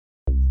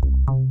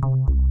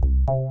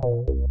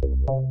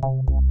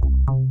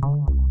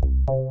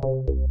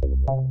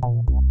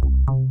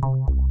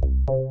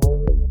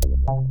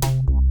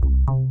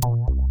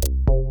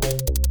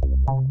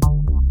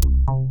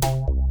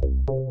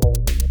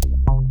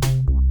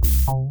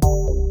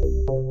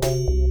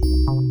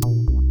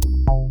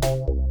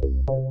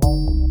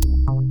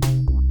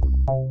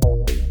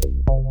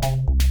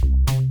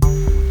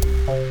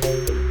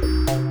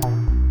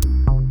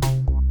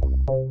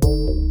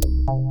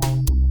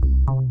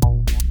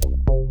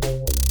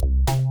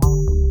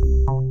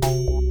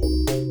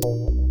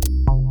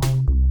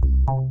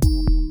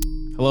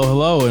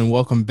hello, and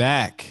welcome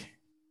back.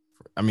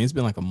 I mean, it's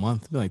been like a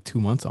month, it's been like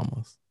 2 months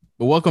almost.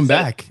 But welcome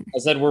back. I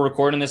said we're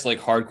recording this like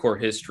hardcore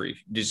history.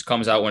 It just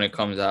comes out when it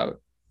comes out.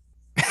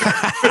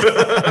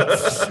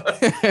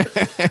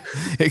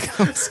 It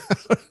comes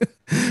out.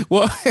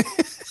 Well,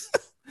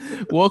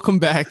 welcome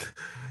back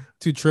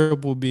to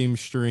Triple Beam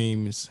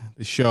Streams,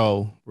 the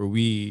show where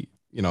we,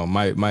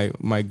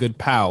 my good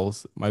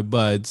pals, my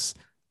buds,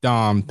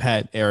 Dom,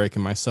 Pat, Eric,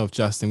 and myself,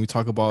 Justin, we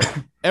talk about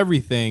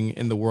everything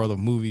in the world of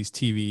movies,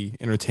 TV,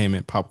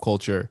 entertainment, pop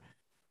culture.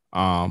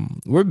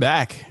 We're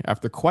back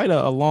after quite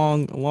a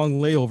long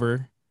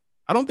layover.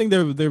 I don't think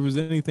there was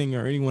anything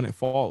or anyone at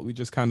fault. We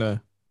just kind of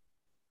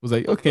was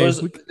like, okay, there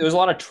was a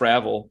lot of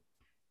travel.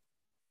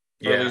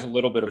 Or at least a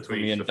little bit for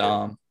between me and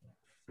Dom.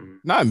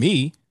 not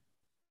me.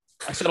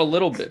 I said a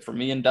little bit for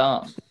me and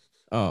Dom.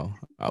 Oh,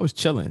 I was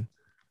chilling.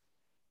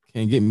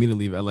 Can't get me to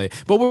leave LA,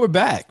 but we're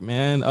back,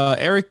 man.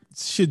 Eric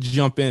should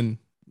jump in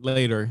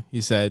later.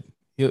 He said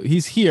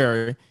he's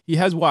here. He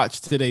has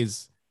watched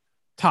today's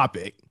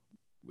topic.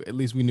 At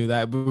least we knew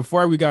that. But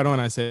before we got on,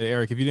 I said,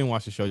 Eric, if you didn't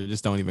watch the show,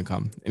 just don't even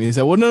come. And he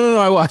said, well, no,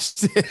 I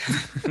watched it.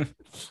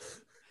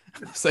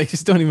 It's like,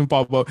 just don't even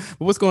pop up.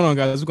 But what's going on,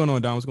 guys? What's going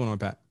on, Don? What's going on,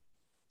 Pat?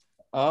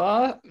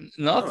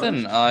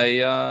 Nothing.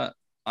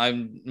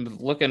 I'm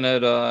looking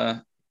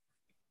at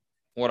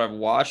what I've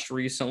watched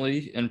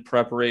recently in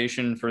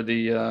preparation for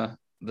the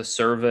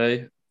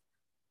survey.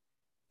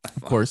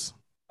 Of course.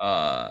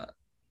 I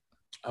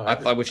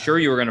was sure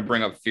you were going to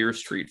bring up Fear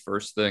Street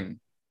first thing.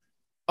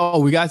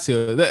 Oh, we got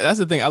to. That's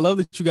the thing. I love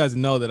that you guys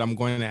know that I'm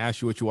going to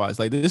ask you what you watch.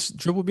 Like, this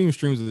Triple Beam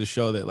Streams is a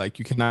show that, like,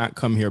 you cannot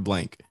come here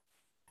blank.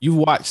 You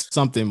watched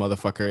something,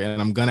 motherfucker,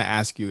 and I'm gonna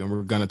ask you, and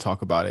we're gonna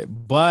talk about it.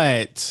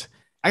 But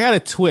I got a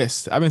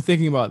twist. I've been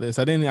thinking about this.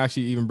 I didn't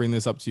actually even bring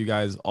this up to you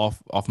guys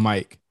off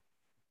mic.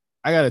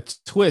 I got a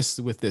twist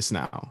with this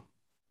now.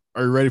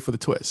 Are you ready for the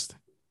twist?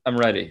 I'm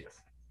ready.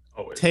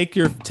 Always. Take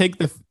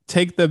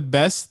the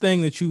best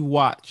thing that you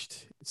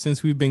watched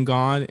since we've been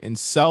gone and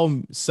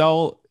sell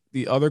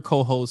the other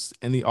co-hosts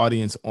and the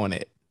audience on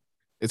it.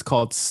 It's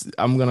called,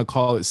 I'm gonna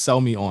call it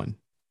Sell Me On.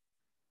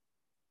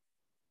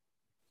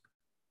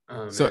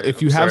 So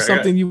if you have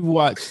something you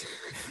watched,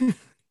 I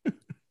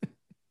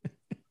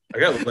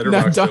got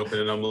Letterboxd open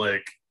and I'm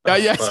like,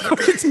 yeah,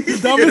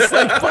 Dumb is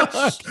like,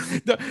 fuck.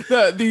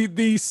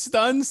 The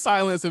stunned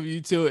silence of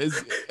you two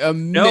is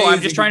amazing. No,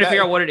 I'm just trying to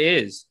figure out what it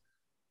is.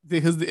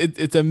 Because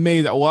it's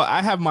amazing. Well,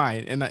 I have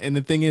mine, and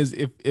the thing is,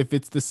 if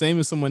it's the same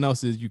as someone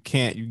else's, you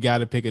got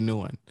to pick a new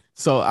one.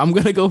 So I'm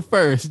gonna go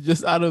first,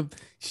 just out of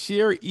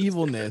sheer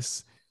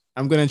evilness.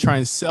 I'm gonna try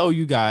and sell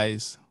you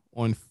guys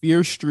on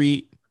Fear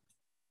Street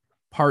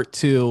Part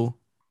 2,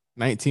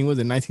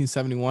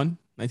 1971?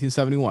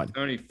 1971.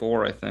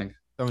 74, I think.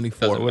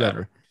 74,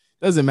 whatever.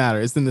 Doesn't matter.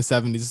 It's in the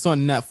 70s. It's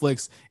on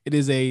Netflix. It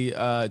is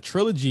a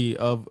trilogy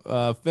of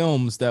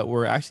films that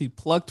were actually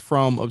plucked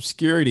from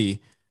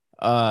obscurity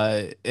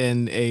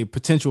in a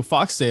potential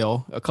Fox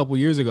sale a couple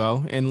years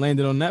ago and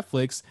landed on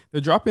Netflix. They're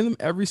dropping them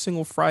every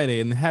single Friday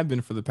and have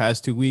been for the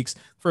past 2 weeks.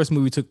 First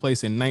movie took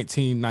place in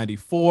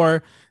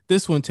 1994.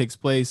 This one takes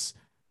place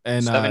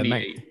in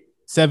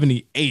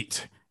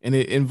 78. And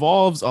it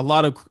involves a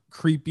lot of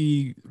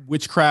creepy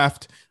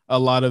witchcraft, a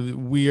lot of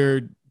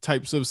weird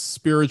types of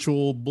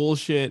spiritual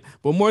bullshit.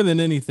 But more than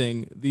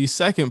anything, the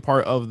second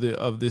part of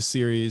this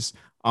series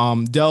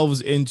delves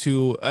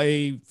into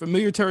a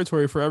familiar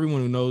territory for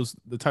everyone who knows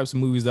the types of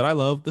movies that I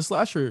love, the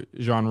slasher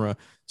genre.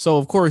 So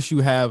of course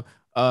you have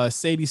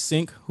Sadie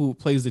Sink, who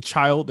plays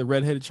the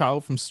redheaded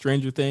child from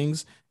Stranger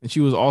Things, and she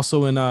was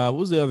also in what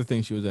was the other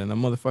thing she was in?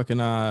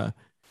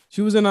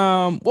 She was in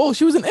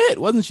It,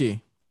 wasn't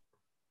she?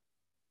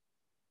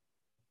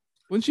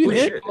 Wasn't she in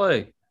It?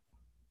 Play?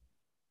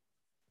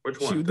 Which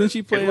one? Didn't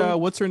she play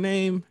what's her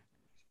name?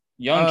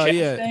 Young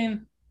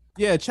Chastain?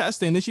 Yeah,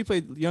 Chastain. Did she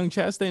play young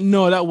Chastain?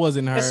 No, that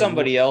wasn't her. That's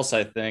somebody else,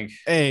 I think.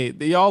 Hey,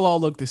 they all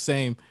look the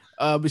same.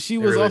 But she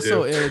was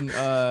also in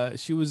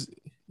she was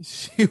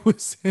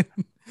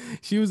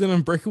in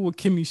Unbreakable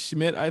Kimmy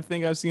Schmidt. I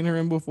think I've seen her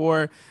in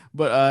before.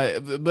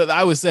 But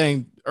I was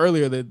saying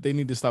earlier that they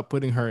need to stop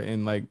putting her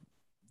in like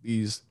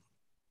these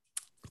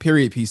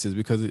period pieces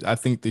because I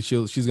think that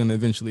she's going to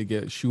eventually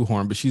get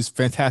shoehorned, but she's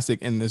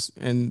fantastic in this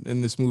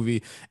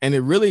movie, and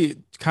it really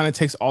kind of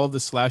takes all of the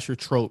slasher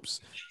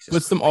tropes,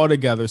 puts them all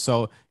together.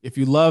 So if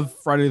you love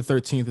Friday the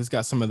 13th, it's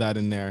got some of that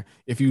in there.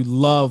 If you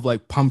love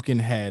like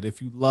Pumpkinhead,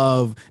 if you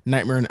love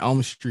Nightmare on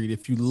Elm Street,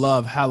 if you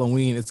love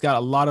Halloween, it's got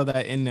a lot of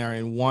that in there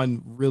in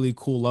one really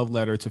cool love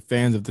letter to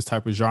fans of this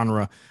type of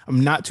genre.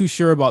 I'm not too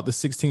sure about the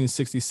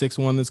 1666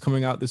 one that's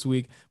coming out this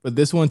week, but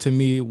this one to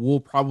me will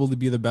probably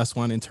be the best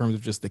one in terms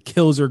of just the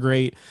kills are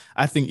great.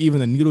 I think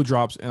even the needle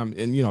drops,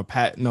 and you know,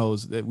 Pat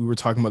knows that we were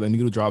talking about the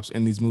needle drops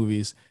in these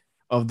movies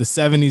of the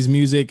 70s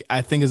music,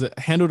 I think is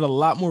handled a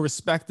lot more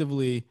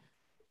respectively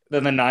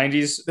than the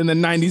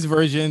 90s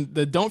version.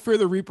 The Don't Fear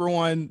the Reaper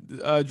one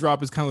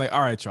drop is kind of like, all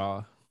right,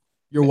 y'all,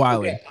 you're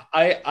wilding.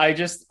 Okay. I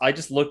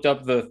just looked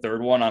up the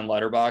third one on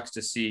Letterboxd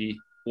to see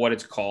what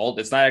it's called.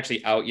 It's not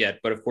actually out yet,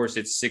 but of course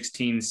it's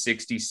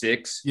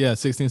 1666. Yeah,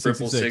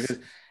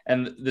 1666.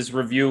 and this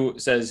review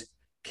says,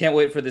 "Can't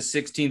wait for the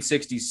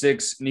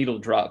 1666 needle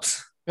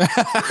drops."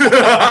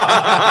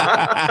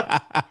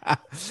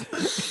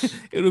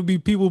 It'll be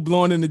people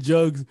blowing in the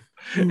jugs.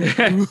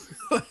 I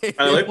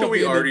like that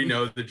we already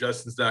know that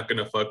Justin's not going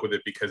to fuck with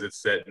it because it's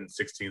set in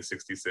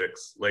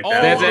 1666. Like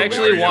that's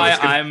actually why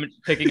I'm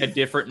picking a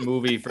different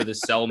movie for the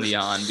sell me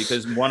on,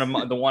 because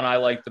the one I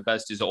like the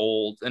best is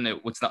old and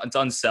it's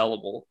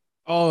unsellable.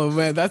 Oh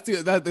man,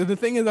 the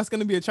thing is that's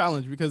going to be a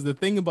challenge, because the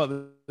thing about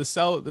the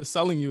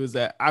selling you is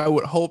that I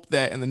would hope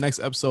that in the next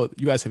episode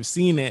you guys have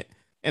seen it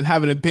and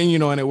have an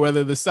opinion on it,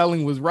 whether the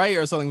selling was right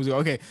or selling was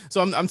okay.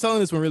 So I'm telling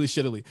this one really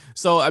shittily.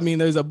 So I mean,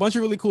 there's a bunch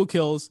of really cool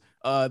kills.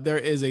 There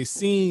is a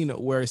scene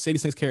where Sadie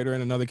Sink's character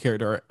and another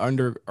character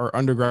are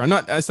underground.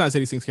 It's not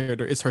Sadie Sink's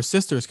character. It's her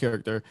sister's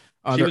character.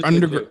 They're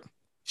underground.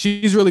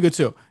 She's really good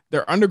too.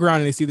 They're underground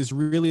and they see this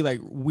really like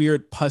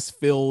weird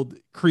pus-filled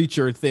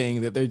creature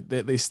thing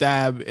that they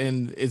stab,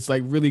 and it's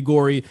like really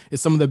gory.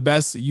 It's some of the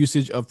best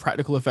usage of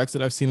practical effects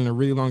that I've seen in a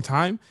really long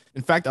time.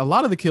 In fact, a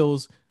lot of the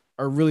kills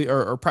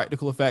are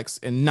practical effects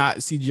and not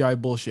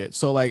CGI bullshit.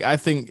 So like, I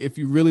think if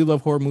you really love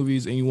horror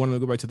movies and you want to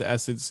go back to the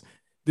essence,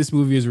 this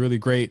movie is really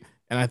great.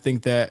 And I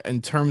think that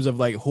in terms of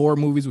like horror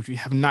movies, which we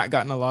have not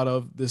gotten a lot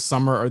of this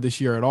summer or this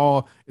year at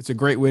all, it's a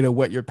great way to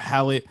whet your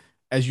palate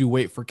as you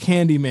wait for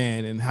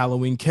Candyman and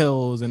Halloween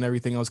Kills and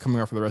everything else coming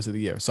out for the rest of the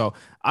year. So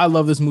I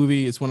love this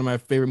movie. It's one of my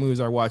favorite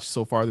movies I watched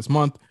so far this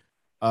month.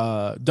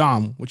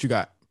 Dom, what you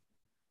got?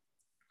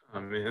 I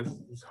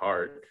mean, it's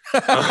hard.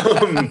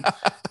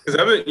 Because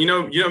I've been, you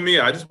know me,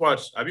 I'd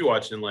be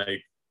watching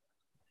like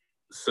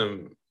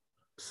some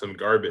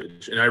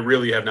garbage, and I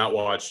really have not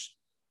watched.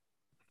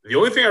 The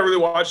only thing I really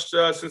watched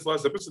since the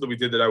last episode that we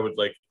did that I would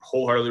like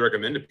wholeheartedly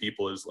recommend to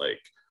people is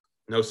like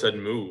No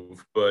Sudden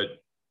Move.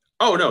 But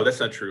oh no, that's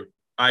not true.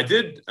 I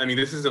mean,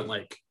 this is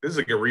like a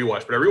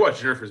rewatch, but I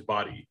rewatched Jennifer's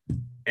Body,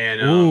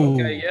 and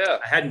I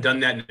hadn't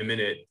done that in a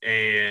minute,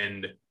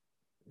 and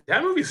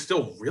that movie is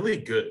still really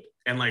good.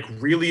 And like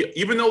really,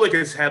 even though like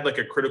it's had like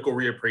a critical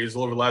reappraisal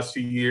over the last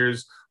few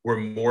years where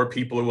more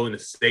people are willing to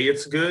say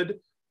it's good,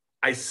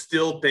 I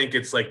still think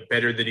it's like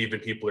better than even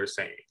people are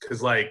saying.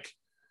 Cause like,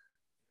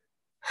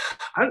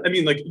 I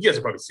mean, like you guys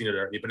have probably seen it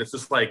already, but it's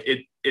just like,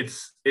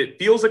 it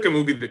feels like a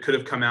movie that could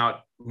have come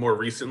out more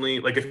recently.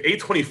 Like if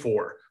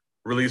A24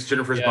 released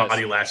Jennifer's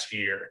Body last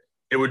year,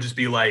 it would just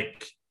be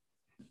like,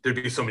 there'd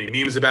be so many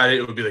memes about it.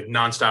 It would be like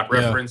nonstop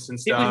reference and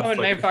stuff.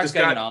 Even Megan Fox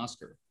got an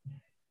Oscar.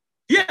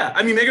 Yeah,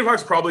 I mean, Megan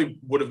Fox probably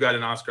would have got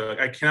an Oscar. Like,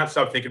 I cannot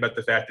stop thinking about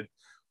the fact that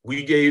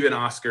we gave an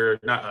Oscar,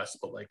 not us,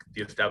 but like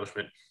the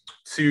establishment,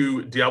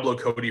 to Diablo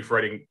Cody for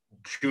writing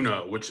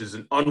Juno, which is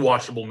an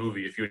unwatchable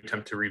movie if you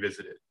attempt to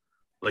revisit it.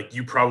 Like,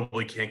 you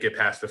probably can't get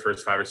past the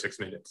first 5 or 6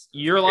 minutes.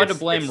 You're allowed to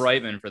blame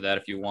Reitman for that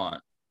if you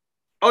want.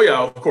 Oh, yeah,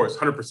 of course,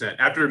 100%.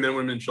 After Men,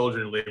 Women, and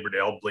Children and Labor Day,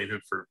 I'll blame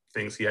him for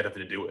things he had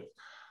nothing to do with.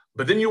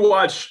 But then you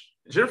watch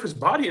Jennifer's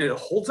Body, and it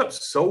holds up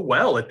so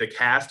well. Like, the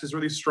cast is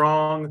really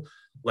strong.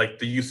 Like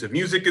the use of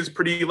music is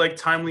pretty like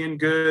timely and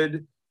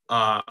good.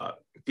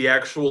 The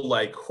actual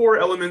like horror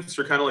elements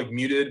are kind of like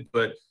muted,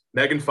 but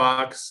Megan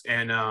Fox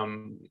and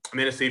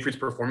Amanda Seyfried's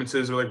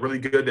performances are like really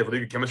good. They have really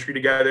good chemistry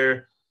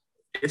together.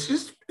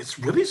 It's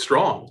really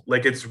strong.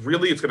 Like it's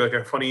got like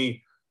a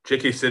funny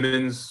J.K.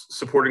 Simmons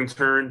supporting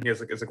turn. He has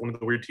like it's like one of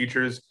the weird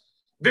teachers.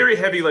 Very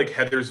heavy like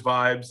Heathers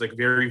vibes, like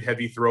very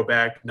heavy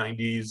throwback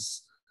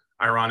 90s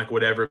ironic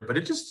whatever. But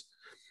it just,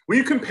 when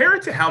you compare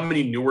it to how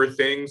many newer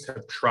things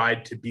have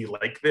tried to be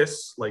like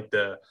this, like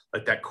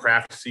that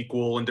Craft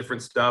sequel and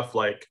different stuff,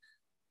 like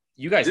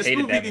you guys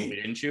hated that movie,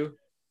 didn't you?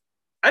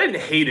 I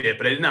didn't hate it,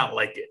 but I did not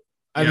like it.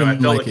 I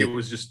felt like it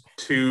was just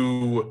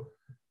too.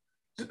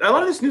 A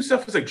lot of this new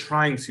stuff was like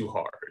trying too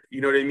hard.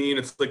 You know what I mean?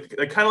 It's like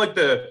kind of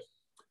like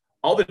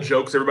all the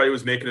jokes everybody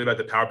was making about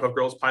the Powerpuff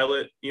Girls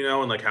pilot, you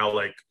know, and like how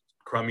like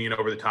crummy and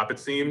over the top it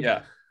seemed.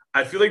 Yeah.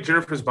 I feel like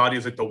Jennifer's Body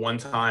is like the one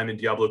time in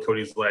Diablo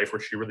Cody's life where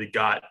she really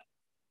got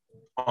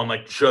on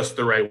like just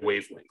the right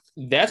wavelength.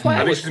 That's why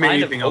I was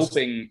kind of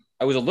hoping.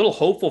 I was a little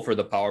hopeful for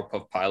the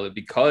Powerpuff pilot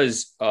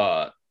because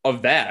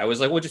of that. I was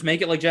like, well, just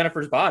make it like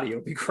Jennifer's Body. It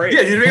would be great.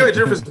 Yeah, you make it like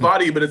Jennifer's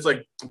Body, but it's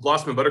like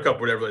Blossom and Buttercup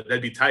or whatever.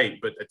 That'd be tight,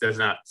 but it does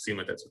not seem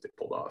like that's what they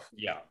pulled off.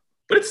 Yeah.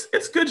 But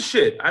it's good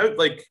shit. I would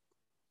like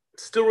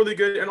still really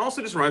good. And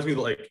also just reminds me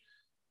that like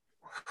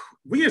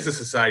we as a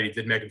society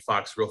did Megan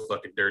Fox real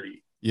fucking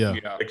dirty. Yeah.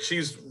 Like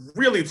she's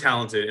really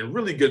talented and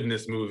really good in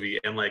this movie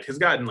and like has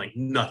gotten like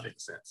nothing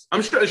since.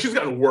 I'm sure she's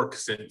gotten work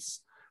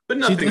since, but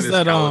nothing in this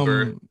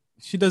caliber.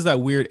 She does that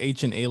weird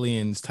Ancient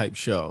Aliens type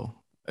show.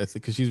 I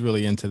think because she's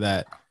really into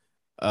that.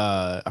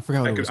 I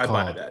forgot what it was called.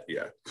 I buy that,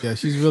 yeah. Yeah,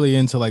 she's really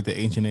into like the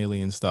Ancient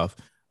Alien stuff.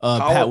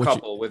 Power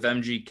Couple with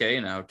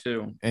MGK now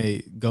too.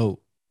 Hey,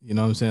 GOAT. You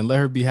know what I'm saying? Let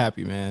her be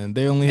happy, man.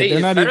 They're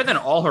not better than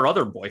all her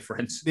other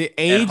boyfriends. The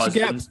age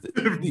gap,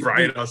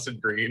 Brian Austin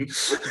Green.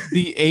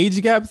 The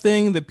age gap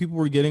thing that people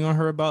were getting on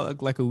her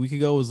about like a week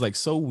ago was like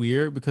so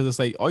weird because it's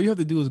like all you have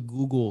to do is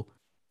Google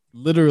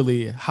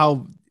literally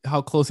how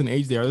close in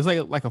age they are. There's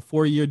like a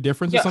 4-year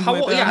difference or something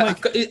like that. Yeah,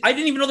 like, I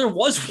didn't even know there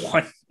was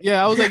one.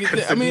 Yeah, I was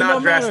like, I mean, not no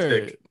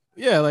drastic. matter.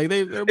 Yeah, like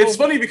they're It's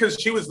funny because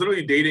she was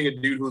literally dating a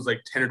dude who was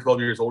like 10 or 12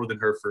 years older than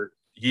her for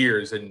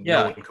years, and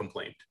no one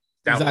complained.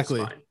 That was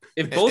fine.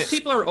 If both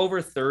people are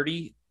over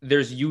 30,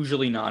 there's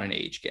usually not an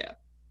age gap.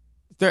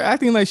 They're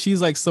acting like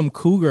she's like some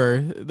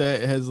cougar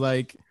that has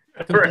like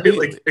right,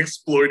 like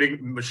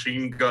exploiting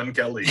Machine Gun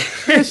Kelly.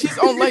 Yeah, she's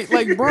on like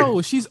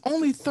bro, she's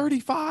only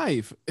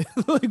 35.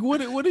 Like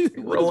what is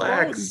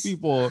wrong with these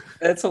people?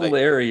 That's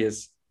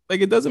hilarious.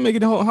 Like it doesn't make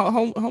it how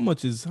old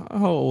is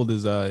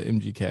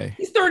MGK?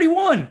 He's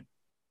 31.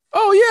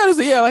 Oh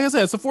yeah, like I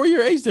said, it's a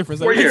 4-year age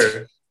difference. 4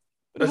 year.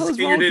 That's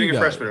you're dating a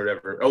freshman or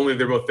whatever. Only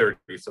they're both 30.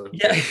 So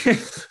yeah.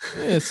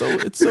 Yeah, so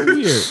it's so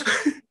weird.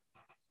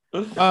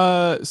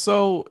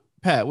 So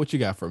Pat, what you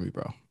got for me,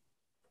 bro?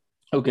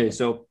 Okay,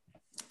 so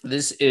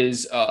this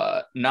is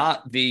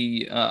not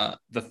the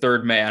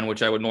Third Man,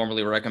 which I would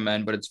normally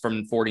recommend, but it's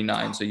from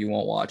 49, so you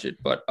won't watch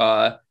it. But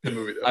I'm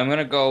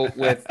gonna go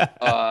with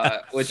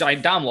which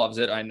Dom loves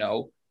it, I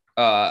know.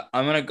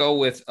 I'm gonna go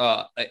with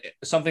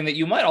something that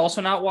you might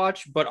also not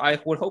watch, but I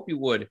would hope you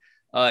would.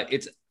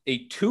 It's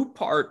a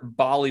 2-part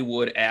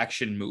Bollywood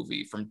action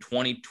movie from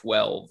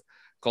 2012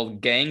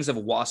 called Gangs of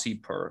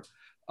Wasseypur.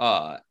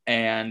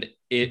 And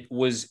it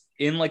was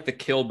in like the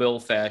Kill Bill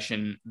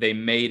fashion. They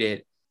made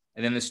it.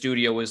 And then the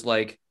studio was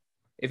like,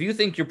 if you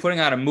think you're putting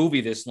out a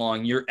movie this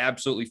long, you're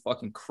absolutely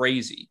fucking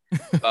crazy.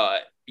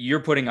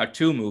 You're putting out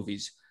 2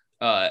 movies.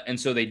 And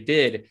so they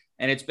did.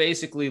 And it's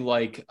basically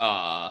like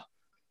a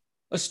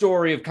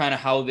story of kind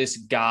of how this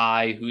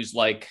guy who's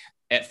like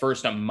at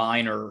first a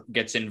minor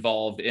gets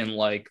involved in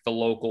like the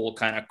local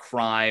kind of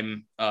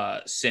crime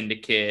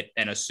syndicate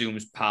and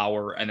assumes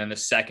power. And then the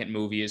second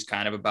movie is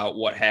kind of about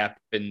what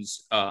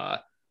happens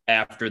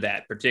after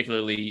that,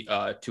 particularly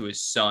to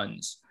his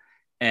sons.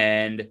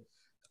 And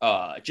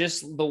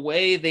just the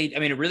way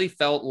it really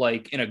felt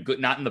like in a good,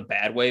 not in the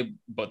bad way,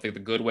 but the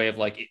good way of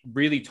like, it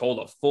really told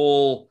a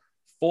full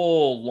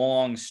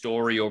long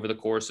story over the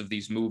course of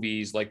these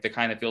movies. Like the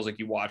kind of feels like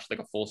you watched like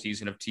a full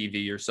season of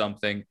TV or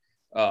something.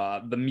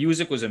 The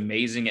music was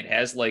amazing. It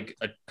has like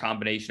a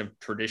combination of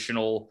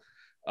traditional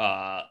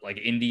like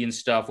Indian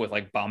stuff with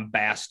like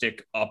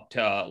bombastic up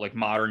to like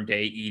modern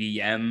day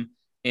EDM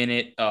in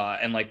it.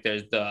 And like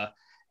there's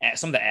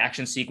some of the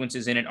action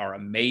sequences in it are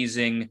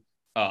amazing.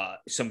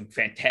 Some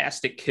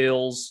fantastic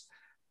kills.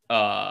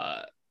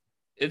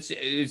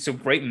 It's some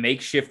great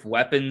makeshift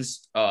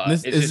weapons.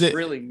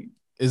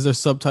 Is there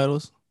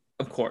subtitles?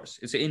 Of course,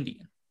 it's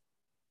Indian.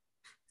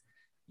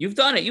 You've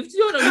done it. You've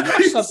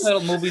watched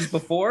subtitled movies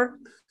before.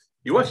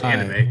 You watch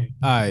anime.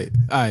 All right,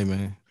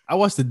 man. I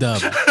watched the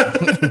dub.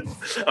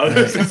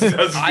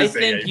 I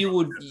think you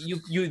would.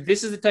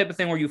 This is the type of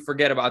thing where you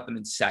forget about them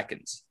in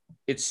seconds.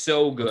 It's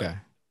so good. Okay.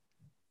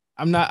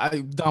 I'm not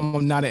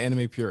an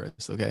anime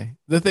purist. Okay.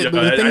 The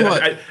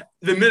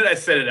minute I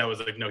said it, I was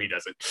like, no, he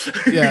doesn't.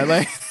 Yeah,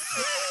 like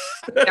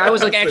I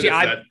was like, actually,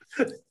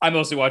 I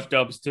mostly watch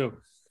dubs too.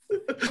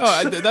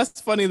 Oh,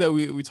 that's funny that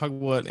we talk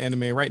about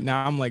anime right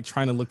now. I'm like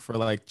trying to look for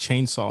like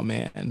Chainsaw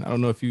Man. I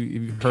don't know if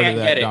you've heard of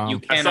that. You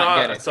cannot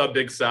get it. I saw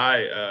Big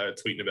Sai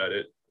tweeting about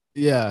it.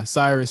 Yeah,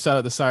 Cyrus. Shout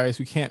out to Cyrus.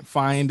 We can't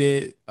find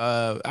it.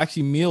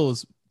 Actually,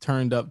 Meals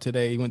turned up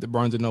today. He went to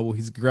Barnes and Noble.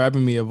 He's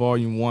grabbing me a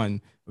volume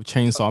 1 of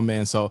Chainsaw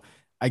Man, so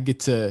I get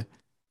to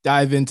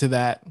dive into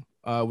that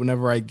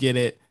whenever I get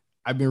it.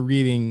 I've been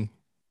reading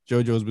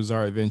JoJo's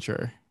Bizarre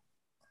Adventure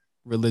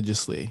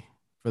religiously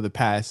for the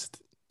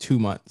past 2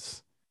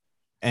 months.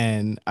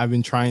 And I've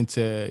been trying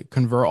to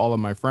convert all of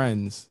my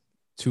friends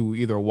to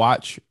either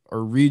watch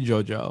or read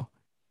JoJo.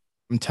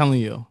 I'm telling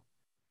you,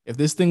 if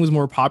this thing was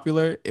more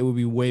popular, it would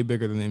be way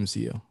bigger than the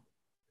MCU.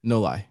 No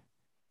lie.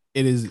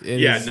 It is.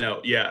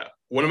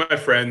 One of my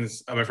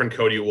friends, my friend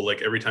Cody, will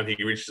like every time he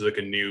reaches like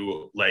a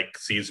new like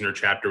season or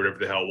chapter, whatever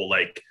the hell, will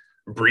like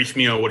brief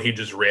me on what he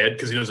just read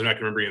because he knows I'm not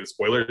going to remember any of the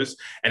spoilers.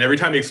 And every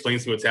time he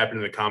explains to me what's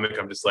happening in the comic,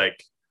 I'm just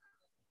like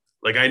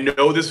I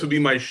know this would be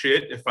my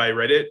shit if I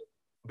read it.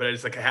 But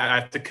it's like I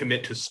have to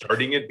commit to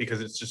starting it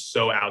because it's just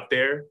so out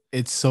there.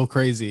 It's so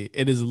crazy.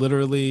 It is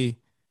literally.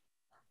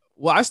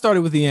 Well, I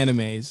started with the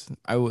animes.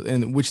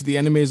 Which the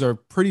animes are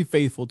pretty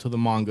faithful to the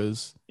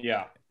mangas.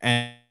 Yeah.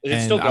 And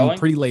is it still going? I'm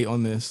pretty late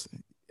on this.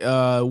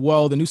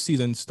 Well, the new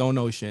season, Stone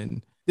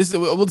Ocean.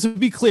 To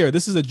be clear,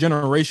 this is a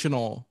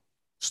generational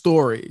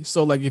story.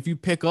 So like if you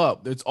pick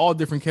up, it's all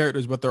different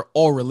characters, but they're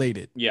all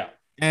related. Yeah.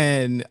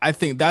 And I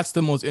think that's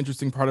the most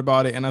interesting part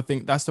about it. And I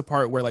think that's the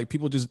part where like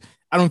people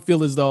I don't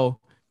feel as though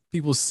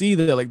people see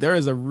that like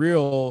there's a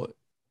real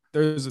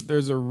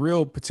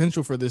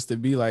potential for this to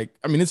be like,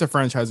 I mean, it's a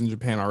franchise in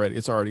Japan already.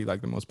 It's already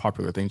like the most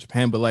popular thing in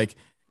Japan, but like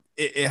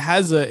it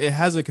has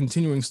a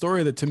continuing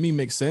story that to me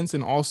makes sense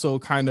and also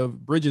kind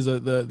of bridges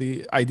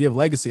the idea of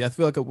legacy. I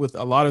feel like with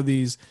a lot of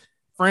these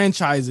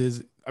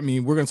franchises, I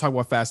mean, we're going to talk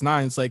about Fast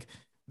 9. It's like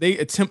they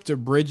attempt to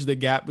bridge the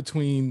gap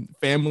between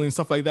family and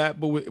stuff like that.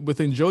 But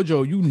within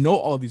JoJo, you know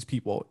all of these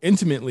people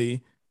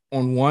intimately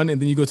on one,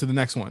 and then you go to the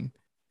next one.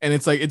 And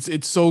it's like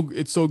it's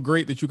so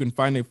great that you can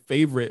find a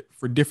favorite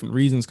for different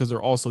reasons because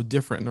they're all so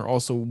different and they're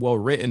also well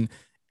written.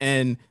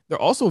 and they're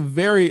also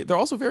very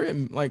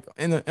like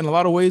in a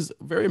lot of ways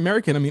very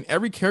American. I mean,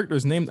 every character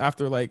is named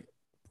after like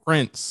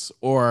Prince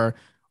or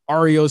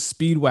REO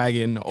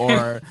Speedwagon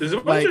or There's a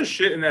bunch like of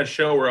shit in that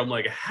show where I'm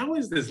like, how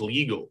is this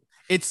legal?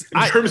 it's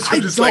In terms of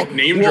just like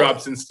name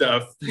drops and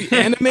stuff. The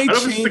anime I don't know if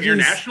it's changes like your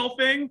national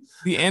thing.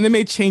 the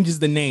anime changes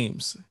the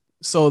names.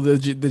 So the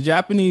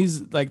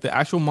Japanese, like the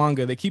actual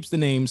manga, they keeps the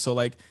names. So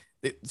like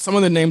some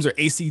of the names are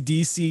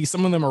AC/DC,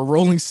 some of them are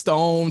Rolling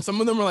Stone,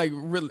 some of them are like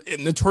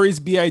Notorious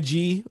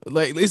B.I.G.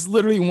 Like it's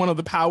literally one of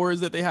the powers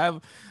that they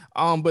have.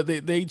 But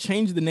they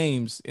change the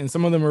names, and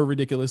some of them are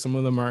ridiculous. Some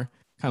of them are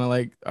kind of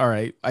like, all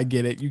right, I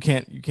get it. You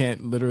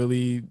can't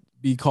literally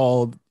be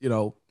called,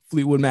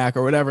 Fleetwood Mac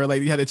or whatever.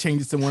 Like you had to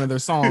change it to one of their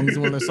songs,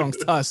 one of their songs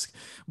Tusk.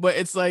 But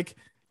it's like,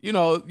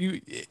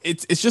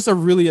 it's just a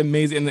really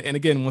amazing, and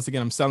again, once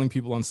again, I'm selling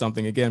people on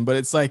something again, but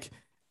it's like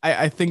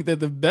I think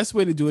that the best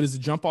way to do it is to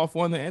jump off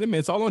one of the anime.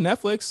 It's all on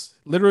Netflix,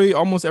 literally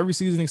almost every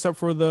season except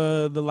for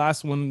the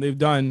last one they've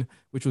done,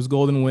 which was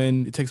Golden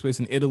Wind. It takes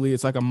place in Italy.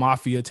 It's like a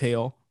mafia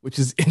tale, which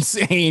is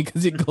insane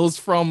because it goes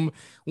from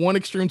one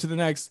extreme to the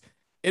next.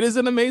 It is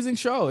an amazing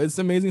show. It's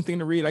an amazing thing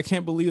to read. I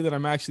can't believe that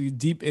I'm actually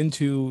deep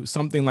into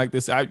something like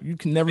this. You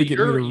can never get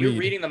me to read. You're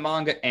reading the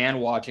manga and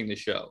watching the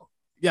show.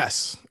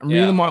 Yes, I'm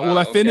reading the manga. Well,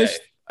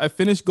 I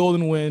finished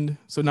Golden Wind,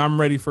 so now I'm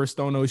ready for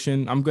Stone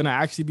Ocean. I'm gonna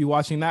actually be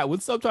watching that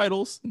with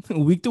subtitles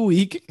week to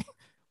week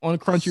on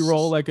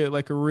Crunchyroll,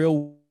 like a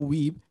real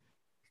weeb,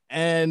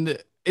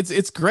 and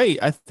it's great.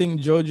 I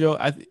think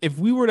JoJo. If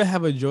we were to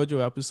have a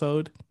JoJo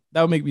episode,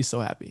 that would make me so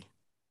happy.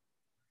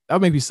 That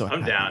would make me so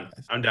happy. I'm down.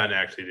 I'm down to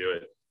actually do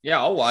it. Yeah,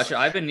 I'll watch it.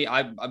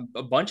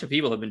 A bunch of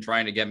people have been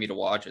trying to get me to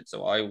watch it,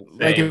 so I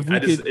like. If we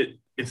could,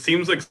 it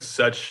seems like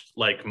such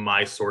like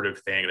my sort of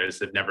thing, and I just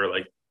have never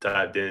like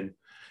dived in.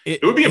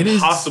 It would be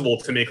impossible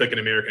to make like an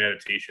American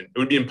adaptation. It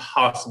would be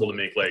impossible to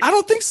make like. I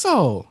don't think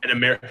so. An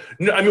American.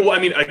 No, I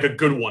mean like a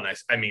good one.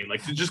 I mean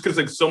like just because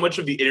like so much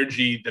of the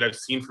energy that I've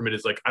seen from it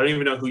is like I don't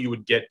even know who you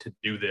would get to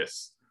do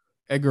this.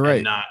 Edgar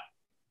Wright. Not.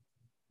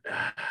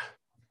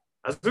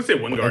 I was gonna say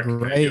Wingard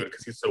could do it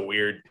because he's so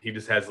weird. He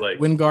just has like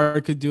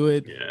Wingard could do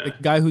it. Yeah. The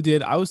guy who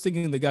did. I was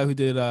thinking the guy who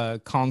did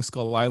Kong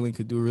Skull Island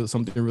could do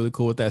something really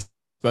cool with that,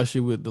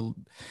 especially with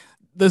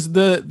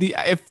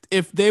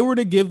if they were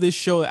to give this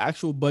show an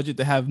actual budget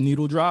to have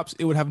needle drops,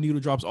 it would have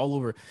needle drops all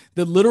over.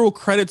 The literal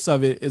credits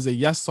of it is a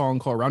Yes song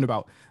called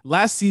Roundabout.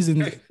 Last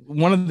season,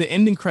 one of the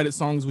ending credit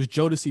songs was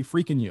Jodeci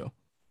Freaking You.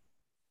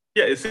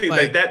 Yeah, it's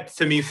like that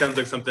to me sounds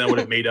like something I would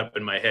have made up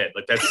in my head.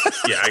 Like that's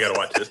I gotta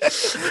watch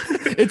this.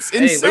 It's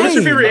insane. What's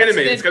your favorite anime?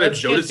 It's got a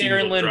Jodeci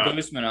Darren Lynn drop.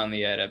 Bousman on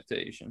the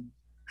adaptation.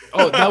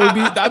 Oh,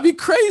 that'd be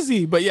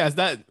crazy. But yes,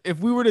 that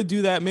if we were to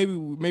do that, maybe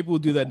we'll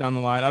do that down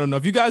the line. I don't know.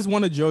 If you guys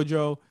want a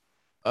JoJo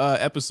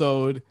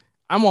episode,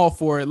 I'm all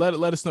for it. Let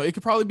us know. It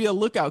could probably be a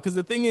lookout because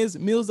the thing is,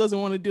 Mills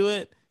doesn't want to do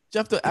it.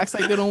 Jeff acts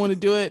like they don't want to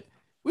do it.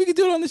 We could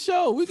do it on the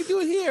show. We could do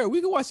it here. We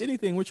could watch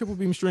anything. We're Triple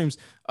Beam Streams.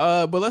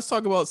 But let's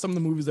talk about some of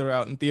the movies that are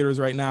out in theaters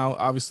right now.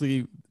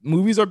 Obviously,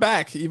 movies are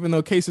back, even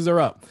though cases are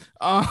up.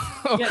 Yeah,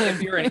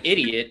 if you're an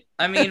idiot,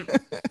 I mean,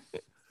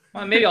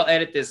 well, maybe I'll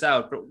edit this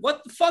out. But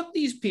what the fuck,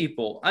 these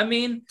people? I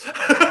mean,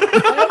 let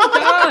them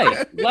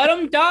die. Let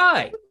them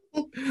die.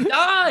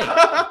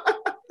 Die.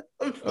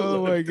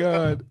 Oh my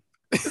god.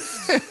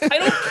 I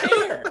don't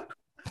care.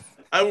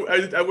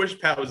 I wish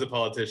Pat was a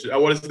politician. I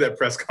want to see that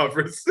press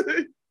conference.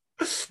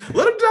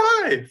 Let him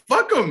die.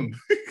 Fuck him.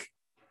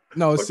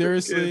 No,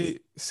 seriously,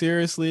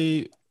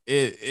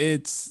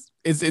 it's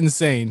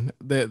insane.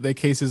 The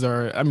cases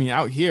are. I mean,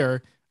 out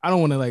here, I don't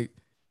want to like,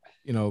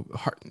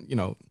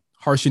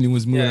 harsh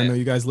anyone's mood. Yeah. I know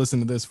you guys listen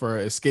to this for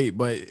escape,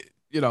 but it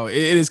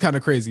is kind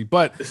of crazy.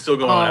 But it's still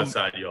going on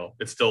outside, y'all.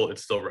 It's still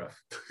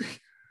rough.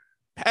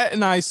 Pat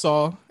and I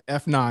saw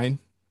F9.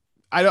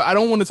 I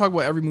don't want to talk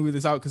about every movie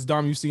that's out because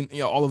Dom, you've seen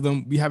all of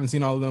them. We haven't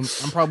seen all of them.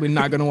 I'm probably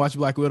not gonna watch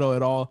Black Widow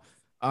at all.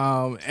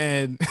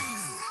 And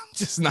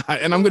just not.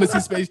 And I'm gonna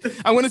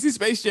see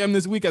Space Jam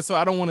this week, so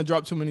I don't want to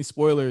drop too many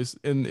spoilers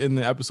in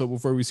the episode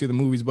before we see the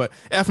movies. But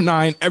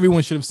F9,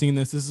 everyone should have seen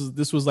this.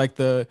 This was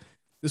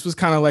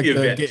kind of like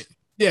the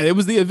it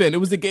was the event. It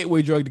was the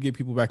gateway drug to get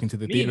people back into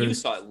the theater. Me and you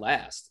saw it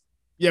last.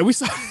 Yeah, we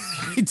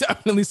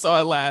definitely saw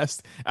it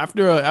last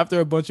after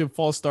a bunch of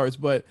false starts,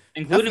 but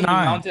including when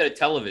we mounted a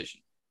television.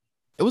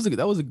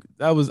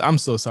 I'm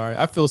so sorry.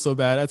 I feel so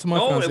bad. I tell my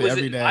fiance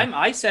every day.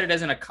 I said it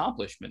as an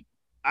accomplishment.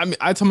 I mean,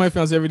 I tell my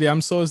fiance every day, I'm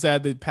so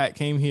sad that Pat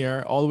came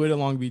here all the way to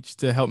Long Beach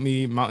to help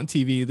me mount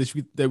TV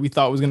that we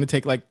thought was going to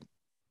take like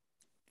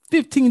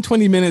 15,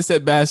 20 minutes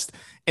at best.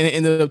 And it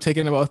ended up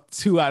taking about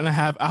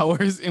 2.5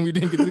 hours, and we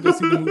didn't get to go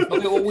see the movie.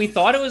 Okay, well, we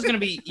thought it was going to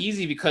be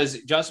easy because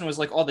Justin was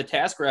like, "Oh, the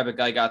TaskRabbit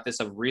guy got this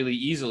up really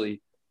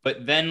easily."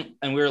 But then,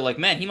 and we were like,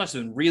 "Man, he must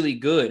have been really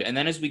good." And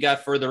then, as we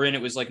got further in,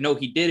 it was like, "No,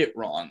 he did it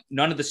wrong.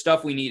 None of the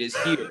stuff we need is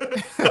here."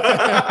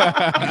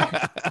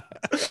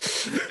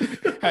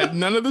 Had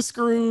none of the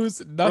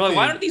screws. Nothing. We're like,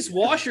 why don't these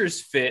washers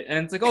fit?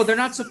 And it's like, oh, they're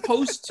not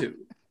supposed to.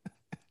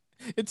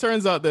 It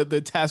turns out that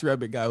the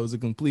TaskRabbit guy was a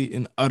complete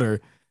and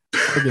utter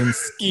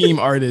scheme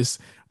artist.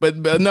 But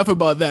enough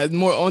about that.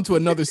 More onto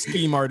another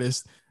scheme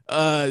artist.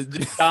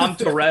 Dom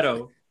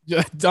Toretto.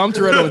 Dom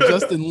Toretto,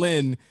 Justin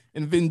Lin,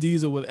 and Vin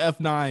Diesel with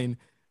F9.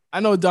 I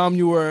know, Dom,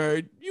 you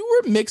were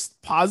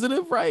mixed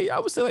positive, right? I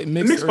would say like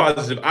mixed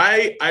positive.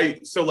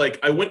 So like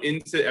I went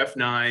into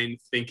F9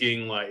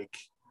 thinking like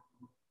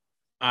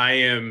I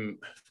am,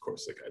 of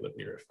course, like I live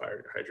near a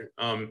fire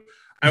hydrant.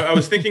 I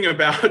was thinking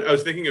about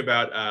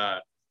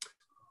I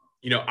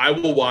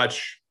will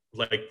watch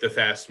like the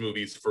Fast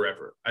movies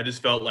forever. I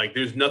just felt like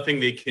there's nothing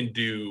they can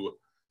do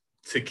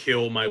to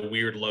kill my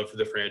weird love for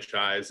the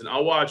franchise. And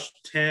I'll watch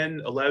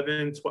 10,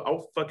 11, 12.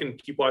 I'll fucking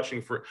keep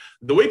watching for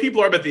the way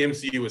people are about the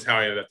MCU is how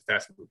I am about the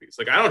Fast movies.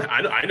 Like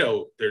I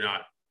know they're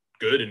not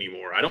good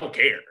anymore. I don't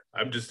care.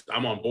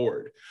 I'm on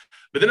board.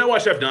 But then I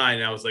watched F9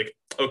 and I was like,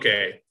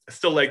 okay, I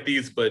still like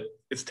these, but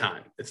it's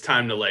time. It's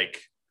time to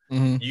like,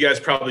 you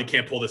guys probably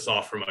can't pull this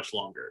off for much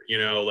longer. You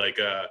know, like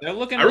I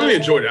really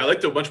enjoyed it. I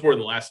liked it much more than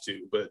the last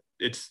two, but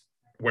it's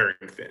wearing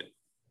thin.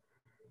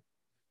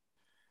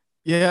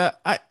 Yeah,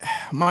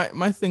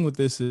 my thing with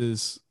this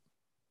is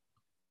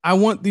I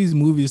want these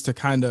movies to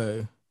kind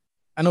of,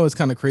 I know it's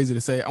kind of crazy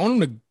to say, I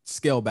want them to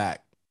scale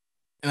back.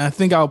 And I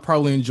think I'll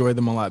probably enjoy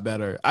them a lot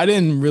better. I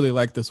didn't really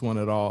like this one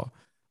at all.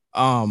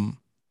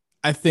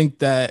 I think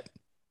that,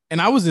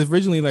 and I was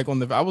originally like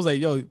I was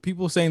like, yo,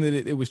 people saying that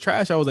it was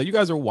trash. I was like, you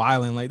guys are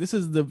wilding. Like, this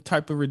is the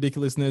type of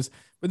ridiculousness.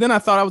 But then I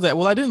thought, I was like,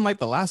 well, I didn't like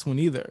the last one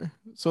either.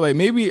 So like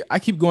maybe I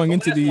keep going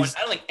into these. I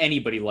don't think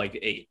anybody liked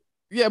 8.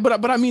 Yeah,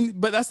 but I mean,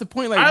 but that's the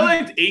point. Like I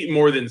liked 8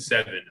 more than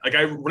 7. Like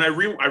I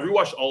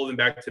rewatched all of them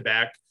back to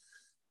back,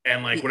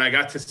 and like when I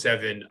got to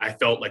 7, I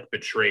felt like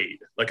betrayed.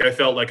 Like I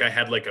felt like I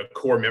had like a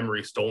core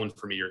memory stolen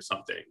from me or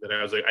something. That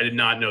I was like, I did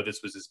not know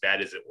this was as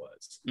bad as it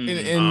was.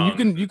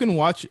 And you can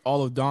watch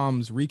all of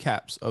Dom's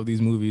recaps of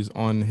these movies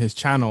on his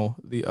channel,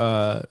 the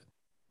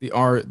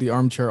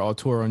Armchair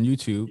Auteur on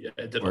YouTube. Yeah,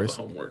 I did all the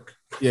homework.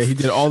 Yeah, he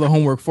did all the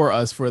homework for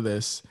us for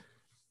this.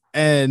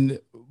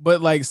 But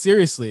like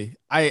seriously,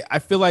 I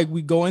feel like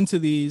we go into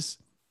these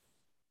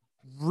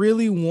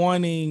really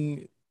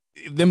wanting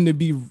them to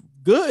be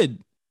good.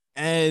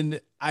 And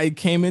I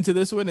came into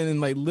this one and then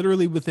like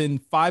literally within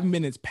 5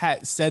 minutes,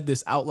 Pat said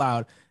this out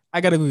loud.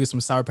 I gotta go get some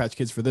Sour Patch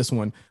Kids for this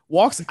one.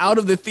 Walks out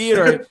of the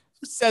theater,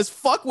 says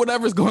fuck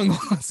whatever's going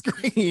on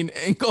screen,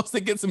 and goes to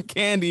get some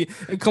candy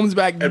and comes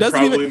back. And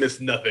probably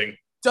missed nothing.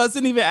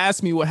 Doesn't even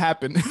ask me what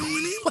happened when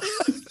he left.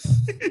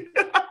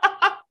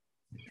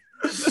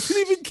 Doesn't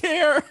even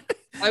care.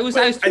 I was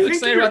too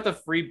excited about the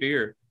free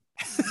beer.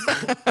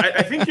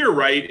 I think you're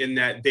right in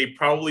that they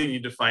probably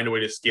need to find a way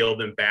to scale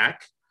them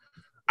back.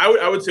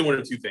 I would say one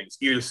of two things: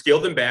 either scale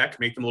them back,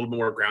 make them a little bit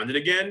more grounded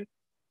again,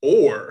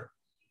 or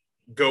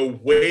go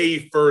way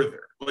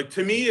further. Like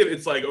to me,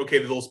 it's like, okay,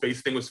 the little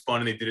space thing was fun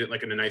and they did it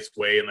like in a nice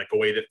way and like a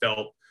way that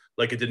felt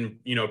like it didn't,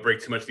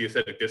 break too much of the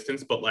aesthetic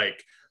distance. But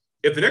like,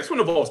 if the next one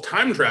involves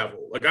time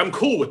travel, like I'm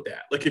cool with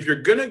that. Like if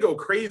you're gonna go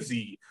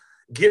crazy,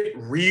 get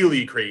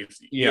really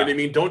crazy. You know what I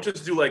mean? Don't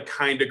just do like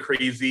kind of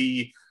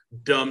crazy,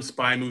 dumb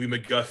spy movie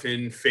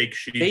MacGuffin, fake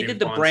shitty. They did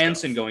the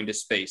Branson going to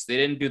space. They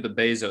didn't do the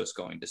Bezos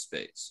going to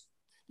space.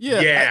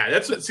 Yeah,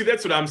 that's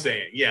what I'm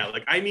saying. Yeah,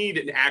 like I need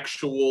an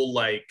actual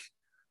like.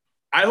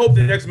 I hope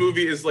the next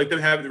movie is like them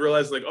having to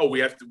realize like, oh, we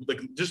have to like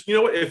just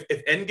what, if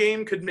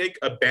Endgame could make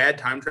a bad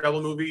time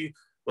travel movie,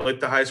 like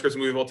the highest grossing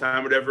movie of all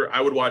time, whatever,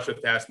 I would watch a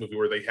Fast movie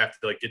where they have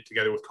to like get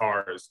together with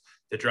cars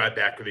to drive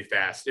back really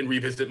fast and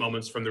revisit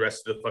moments from the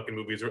rest of the fucking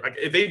movies. Or like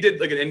if they did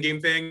like an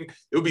Endgame thing,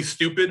 it would be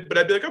stupid, but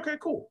I'd be like, okay,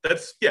 cool. That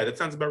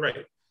sounds about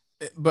right.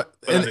 But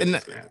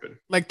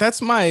like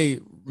that's my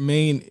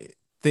main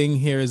thing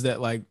here is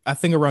that like I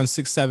think around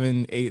 6,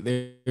 7, 8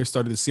 they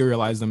started to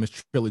serialize them as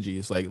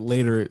trilogies, like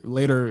later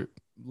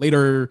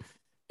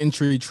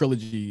entry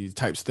trilogy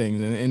types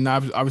things, and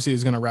obviously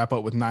it's going to wrap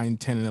up with 9,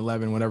 10, and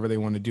 11 whatever they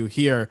want to do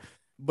here.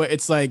 But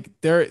it's like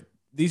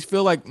these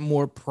feel like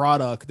more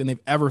product than they've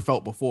ever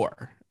felt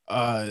before.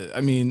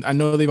 I mean, I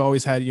know they've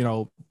always had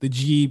the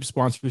Jeep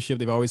sponsorship,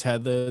 they've always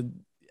had the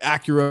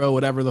Acura,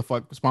 whatever the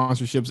fuck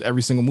sponsorships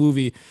every single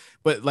movie,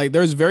 but like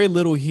there's very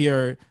little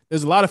here.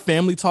 There's a lot of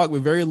family talk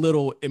with very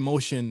little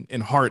emotion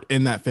and heart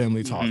in that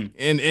family talk,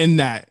 and in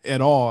that at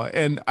all.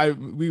 And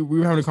we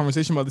were having a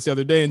conversation about this the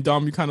other day, and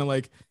Dom, you kind of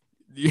like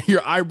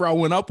your eyebrow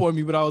went up on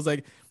me, but I was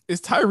like,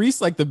 is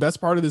Tyrese like the best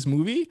part of this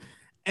movie?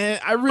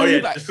 And I really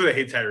just because I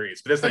hate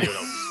Tyrese, but that's not even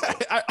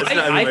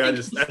I think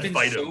he's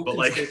been so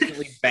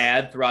consistently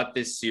bad throughout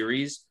this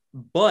series,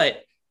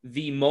 but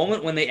the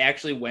moment when they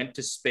actually went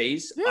to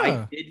space,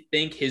 I did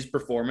think his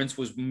performance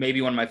was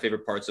maybe one of my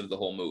favorite parts of the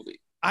whole movie.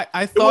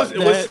 I thought it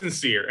was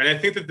sincere, and I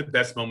think that the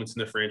best moments in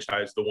the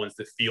franchise are the ones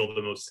that feel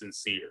the most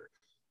sincere.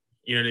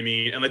 You know what I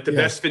mean? And like the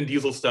best Vin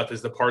Diesel stuff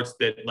is the parts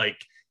that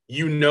like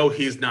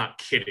he's not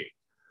kidding.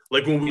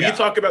 Like when we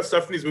talk about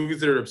stuff in these movies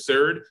that are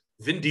absurd,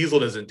 Vin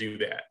Diesel doesn't do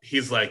that.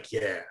 He's like,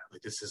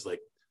 like this is like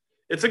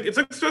it's like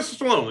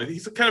Sylvester Stallone. Like,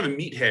 he's kind of a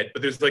meathead,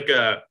 but there's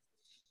a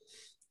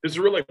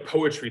real like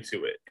poetry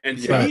to it. And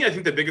to me, I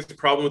think the biggest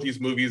problem with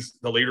these movies,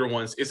 the later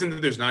ones, isn't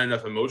that there's not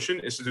enough emotion,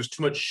 it's that there's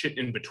too much shit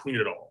in between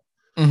it all.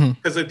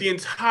 Because like the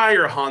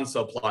entire Han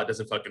subplot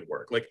doesn't fucking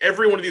work. Like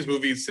every one of these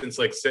movies since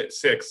like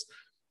 6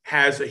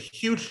 has a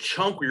huge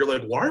chunk where you're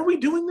like, why are we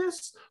doing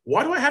this?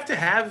 Why do I have to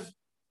have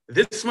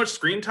this much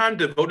screen time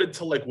devoted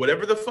to like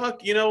whatever the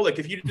fuck, you know? Like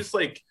if you just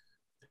like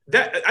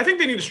that, I think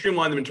they need to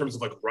streamline them in terms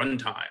of like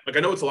runtime. Like I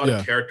know it's a lot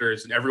of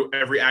characters and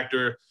every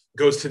actor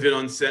goes to it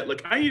on set.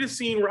 Like I need a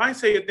scene where I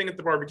say a thing at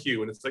the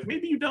barbecue, and it's like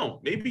maybe you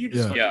don't. Maybe you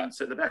just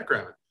sit in the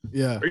background.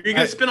 Yeah, or you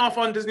get a spin off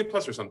on Disney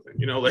Plus or something.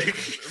 You know, like.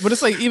 But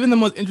it's like even the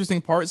most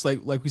interesting parts,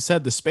 like we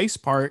said, the space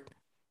part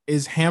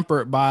is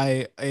hampered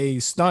by a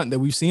stunt that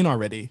we've seen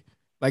already.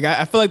 Like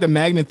I feel like the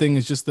magnet thing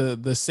is just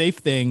the safe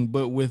thing,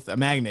 but with a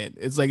magnet.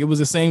 It's like it was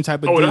the same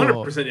type of deal.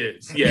 100%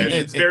 is. Yeah,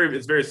 it's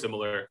very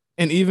similar.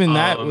 And even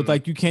that with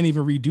like you can't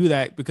even redo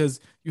that because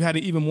you had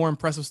an even more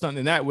impressive stunt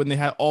than that when they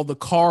had all the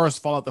cars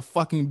fall out the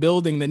fucking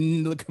building.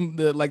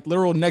 The like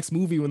literal next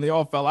movie when they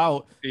all fell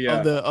out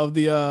of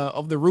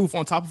the roof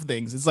on top of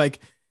things. It's like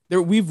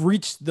we've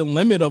reached the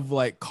limit of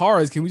like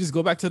cars. Can we just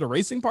go back to the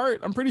racing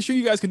part? I'm pretty sure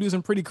you guys can do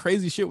some pretty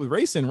crazy shit with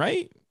racing,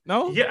 right?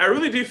 No? Yeah, I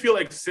really do feel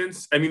like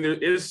there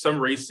is some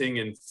racing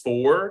in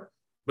 4.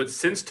 But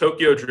since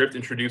Tokyo Drift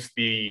introduced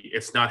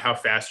it's not how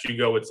fast you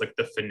go, it's like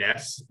the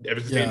finesse. Ever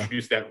since they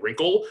introduced that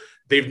wrinkle,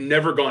 they've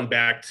never gone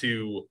back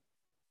to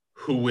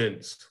who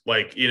wins.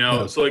 Like, you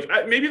know, so like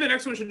maybe the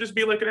next one should just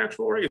be like an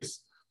actual race.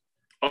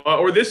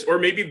 Or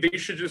maybe they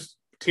should just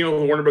team up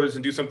with Warner Brothers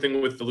and do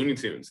something with the Looney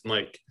Tunes. And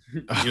like,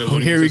 you know, the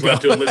Looney Tunes have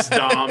to enlist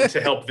Dom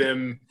to help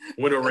them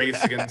win a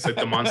race against like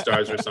the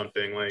Monstars or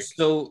something. Like,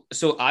 so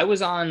I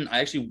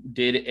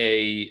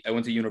actually I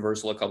went to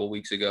Universal a couple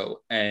weeks ago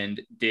and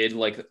did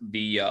like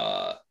the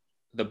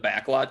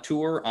backlot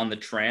tour on the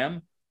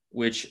tram,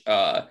 which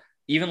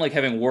even like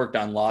having worked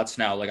on lots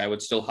now, like I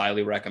would still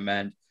highly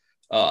recommend.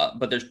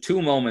 But there's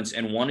 2 moments,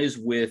 and one is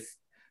with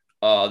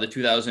the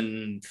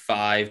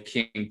 2005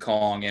 King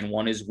Kong, and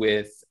one is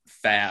with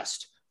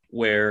Fast,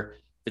 where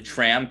the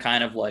tram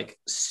kind of like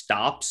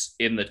stops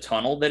in the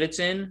tunnel that it's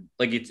in.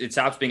 Like it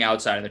stops being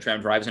outside and the tram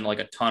drives into like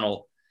a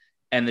tunnel,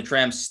 and the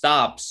tram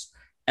stops,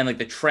 and like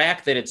the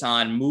track that it's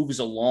on moves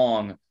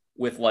along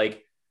with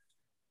like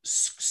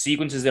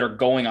sequences that are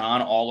going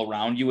on all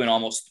around you in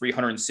almost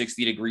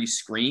 360-degree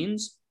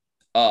screens.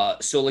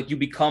 So like you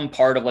become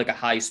part of like a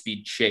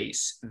high-speed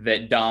chase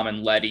that Dom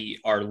and Letty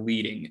are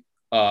leading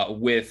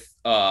with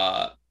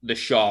the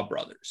Shaw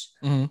brothers.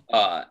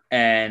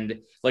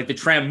 And like the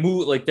tram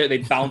move, like they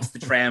bounce the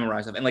tram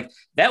around stuff, and like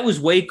that was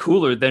way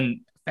cooler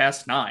than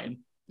Fast 9.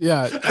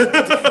 Yeah,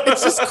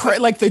 it's just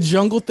like the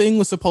jungle thing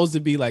was supposed to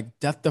be like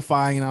death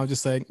defying, and I was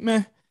just like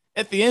meh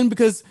at the end,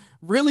 because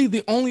really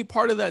the only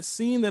part of that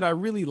scene that I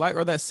really like,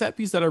 or that set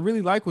piece that I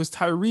really like, was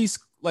Tyrese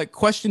like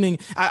questioning.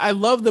 I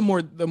love the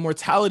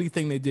mortality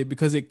thing they did,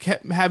 because it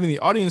kept having the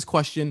audience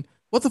question,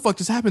 what the fuck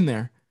just happened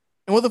there?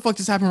 And what the fuck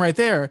just happened right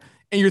there?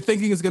 And you're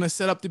thinking it's going to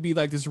set up to be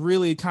like this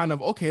really kind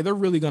of, okay, they're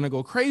really going to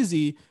go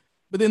crazy.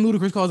 But then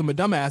Ludacris calls him a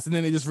dumbass, and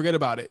then they just forget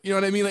about it. You know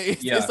what I mean? Like,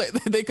 it's like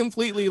they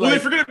completely they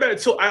forget about it.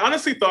 So I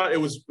honestly thought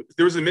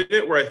there was a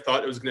minute where I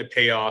thought it was going to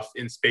pay off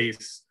in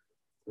space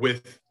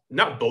with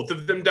not both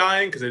of them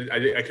dying, because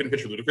I couldn't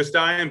picture Ludacris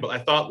dying, but I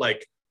thought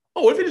like,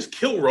 oh, what if they just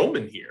kill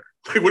Roman here?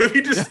 Like, what if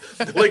he just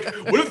like,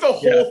 what if the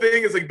whole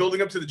thing is like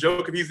building up to the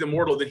joke if he's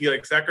immortal, that he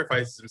like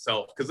sacrifices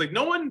himself? Because like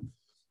no one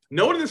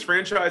in this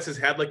franchise has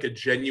had like a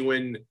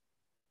genuine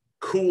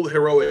cool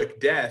heroic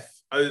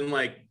death other than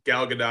like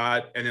Gal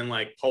Gadot, and then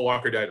like Paul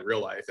Walker died in real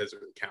life, as it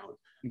would count.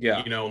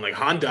 Yeah, you know, and like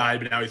Han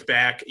died, but now he's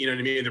back. You know what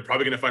I mean? They're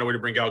probably going to find a way to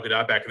bring Gal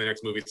Gadot back in the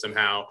next movie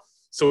somehow.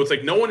 So it's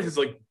like no one has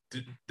like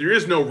there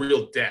is no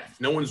real death.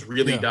 No one's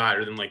really died,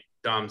 other than like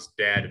Dom's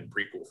dad in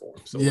prequel form.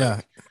 So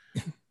like,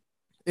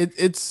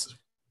 it's.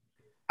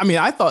 I mean,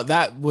 I thought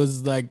that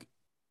was like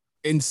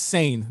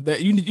insane.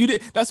 That you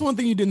did. That's one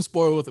thing you didn't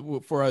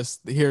spoil for us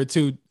here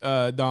too,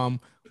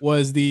 Dom.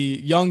 Was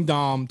the young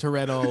Dom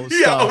Toretto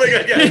stuff oh my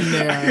God, in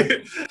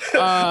there.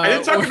 I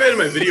didn't talk about it in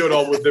my video at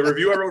all. With the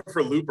review I wrote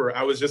for Looper,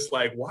 I was just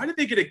like, why did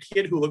they get a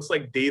kid who looks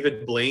like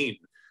David Blaine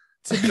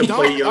to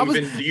play young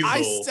Vin Diesel?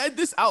 I said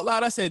this out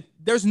loud. I said,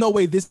 there's no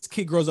way this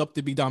kid grows up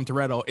to be Dom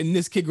Toretto, and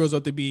this kid grows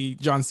up to be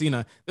John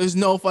Cena. There's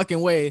no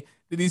fucking way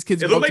that these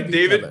kids. It looked like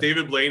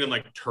David Blaine and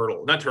like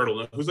not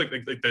Turtle. Who's like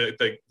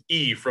the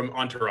E from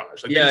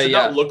Entourage. Like, they did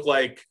not look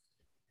like.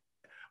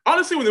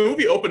 Honestly, when the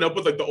movie opened up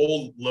with like the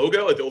old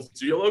logo, like the old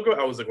studio logo,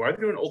 I was like, why are they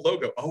doing an old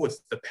logo? Oh,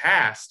 it's the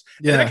past.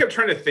 Yeah. And I kept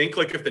trying to think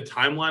like if the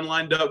timeline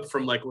lined up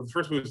from like when the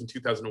first movie was in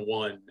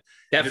 2001.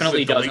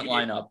 Definitely doesn't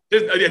line up.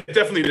 It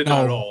definitely did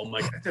not at all. I'm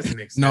like, that doesn't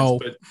make sense. No.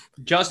 But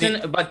Justin,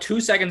 about 2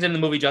 seconds into the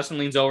movie, Justin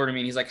leans over to me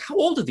and he's like, how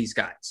old are these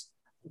guys?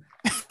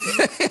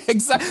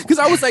 Exactly. Because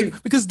I was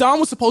like, because Dom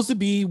was supposed to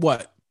be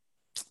what?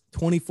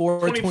 24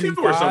 or 25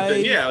 or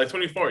something. Yeah, like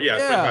 24. Yeah,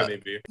 25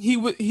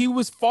 maybe. He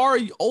was far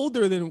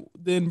older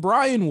than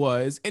Brian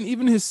was, and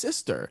even his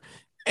sister.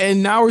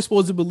 And now we're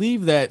supposed to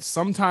believe that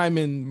sometime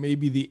in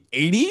maybe the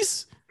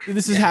 80s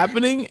this is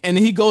happening, and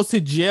he goes to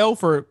jail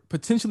for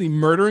potentially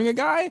murdering a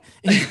guy,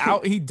 and he's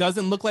out. He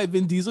doesn't look like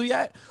Vin Diesel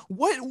yet.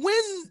 When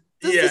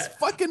does this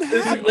fucking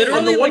happen?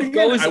 Literally like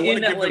goes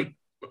in at like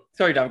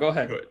sorry, Dom, go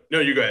ahead.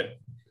 No, you go ahead.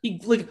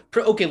 He like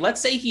okay, let's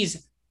say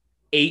he's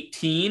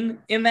 18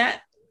 in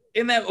that.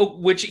 in that,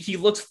 which he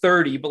looks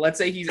 30, but let's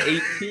say he's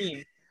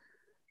 18.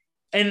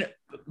 and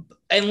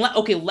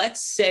okay,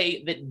 let's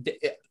say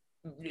that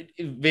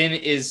Vin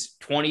is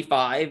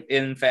 25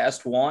 in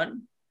Fast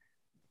 1.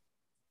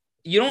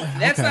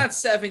 That's not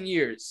 7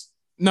 years.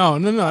 No.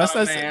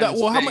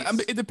 Well, how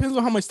much? It depends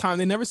on how much time.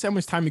 They never say how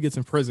much time he gets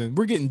in prison.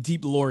 We're getting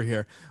deep lore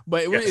here,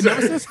 but it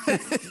never says.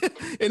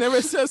 It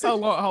never says how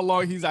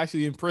long he's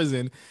actually in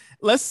prison.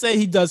 Let's say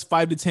he does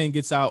 5 to 10,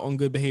 gets out on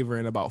good behavior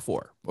in about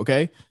 4.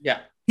 Okay. Yeah.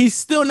 He's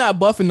still not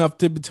buff enough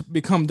to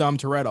become Dom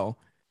Toretto.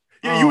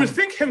 Yeah, you would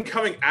think him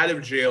coming out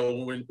of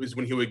jail was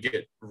when he would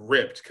get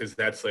ripped, because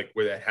that's like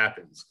where that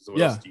happens. Because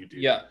what else do you do?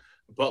 Yeah.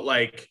 But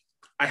like,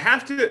 I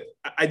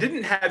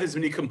didn't have as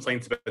many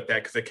complaints about that,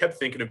 because I kept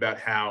thinking about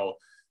how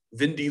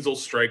Vin Diesel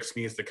strikes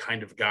me as the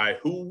kind of guy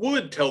who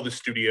would tell the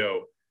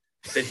studio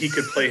that he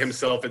could play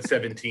himself at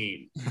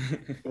 17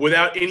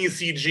 without any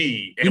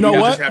CG, and we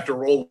just have to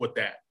roll with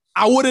that.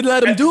 I wouldn't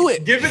let him do it.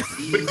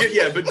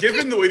 But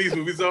given the way these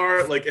movies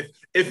are, like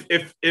if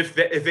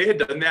they had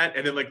done that,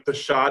 and then like the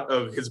shot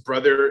of his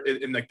brother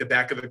in like the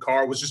back of the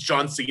car was just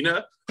John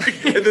Cena,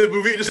 and the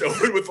movie just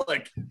opened with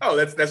like, oh,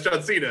 that's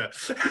John Cena.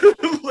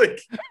 Like,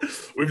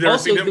 we've never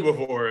seen him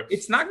before.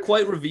 It's not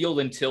quite revealed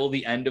until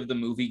the end of the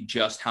movie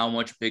just how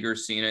much bigger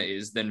Cena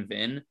is than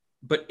Vin,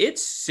 but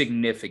it's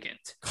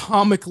significant.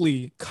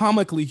 Comically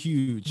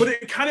huge. But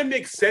it kind of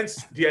makes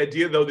sense, the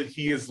idea though that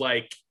he is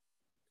like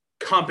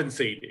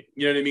compensating,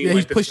 you know what I mean? Yeah,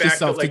 like he's pushed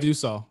himself that, like, to do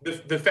so.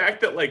 The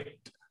fact that, like,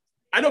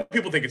 I know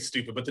people think it's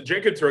stupid, but the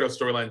Jacob Toretto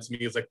storyline to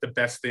me is like the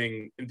best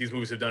thing these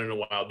movies have done in a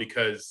while,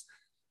 because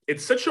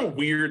it's such a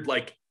weird,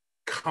 like,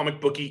 comic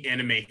booky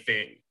anime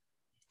thing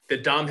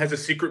that Dom has a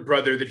secret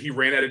brother that he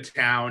ran out of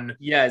town.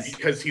 Yes,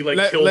 because he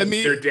killed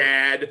their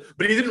dad,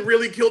 but he didn't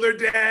really kill their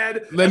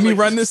dad. Let me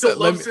run this up.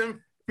 Let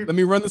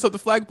me run this up the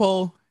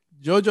flagpole.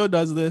 JoJo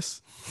does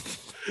this.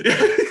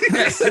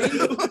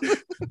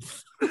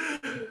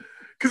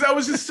 Because I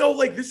was just so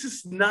like, this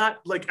is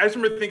not like, I just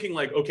remember thinking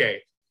like,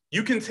 okay,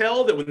 you can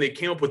tell that when they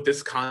came up with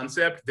this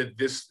concept, that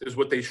this is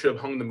what they should have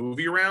hung the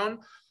movie around,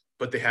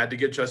 but they had to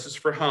get justice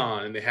for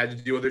Han, and they had to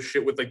do other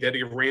shit with, like, they had to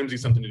give Ramsey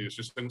something to do,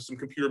 so some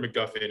computer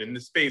MacGuffin in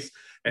the space,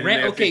 and then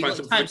they have to find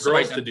something for the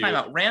girls to do. Time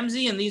out.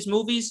 Ramsey in these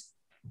movies,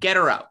 get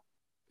her out.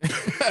 The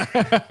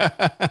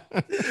fact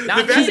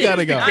that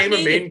he became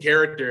a main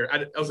character,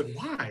 I was like,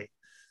 why?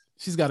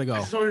 She's got to go. I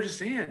just don't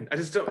understand. I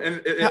just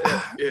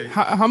don't.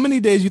 How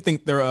many days you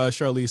think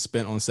Charlize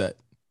spent on set?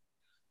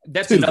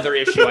 That's another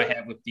issue I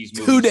have with these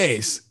movies. 2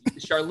 days.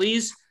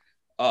 Charlize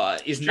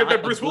is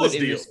not good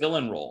in this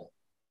villain role.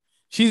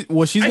 She's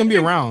gonna be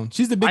around.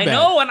 She's the big bad. I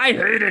know, and I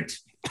hate it.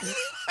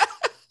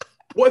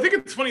 Well, I think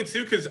it's funny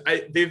too, because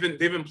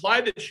they've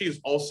implied that she's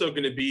also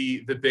going to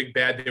be the big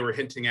bad they were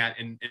hinting at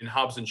in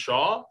Hobbs and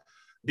Shaw,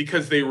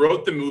 because they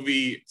wrote the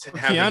movie to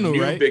have Keanu, a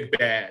new big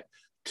bad.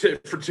 To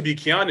be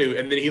Keanu,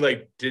 and then he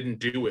like didn't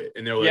do it,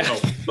 and they're like, "Oh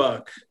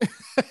fuck,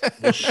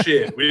 well,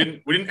 shit, we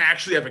didn't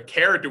actually have a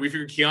character. We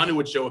figured Keanu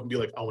would show up and be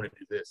like, I want to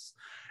do this,"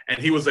 and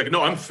he was like,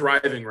 "No, I'm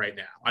thriving right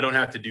now. I don't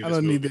have to do this." I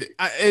don't need it.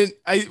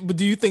 But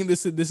do you think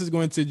this is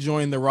going to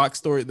join the Rock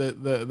story,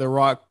 the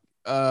Rock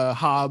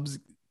Hobbs?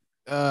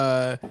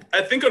 I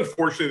think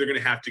unfortunately they're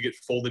going to have to get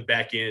folded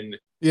back in.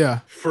 Yeah.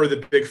 For the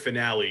big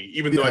finale,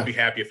 even though I'd be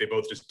happy if they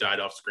both just died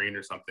off screen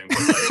or something. But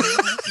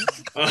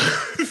like,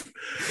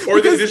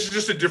 or this is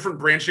just a different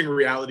branching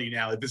reality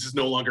now. Like, this is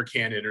no longer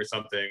canon or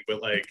something.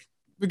 But like,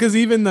 because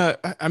even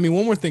one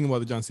more thing about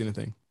the John Cena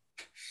thing.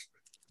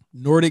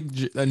 Nordic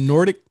that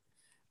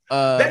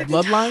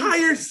bloodline.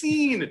 Entire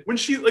scene when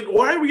she like,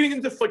 why are we getting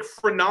into like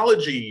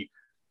phrenology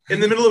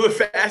in the middle of a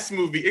Fast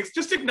movie? It's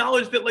just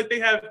acknowledge that like they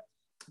have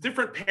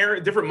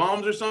different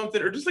moms or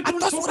something, or just like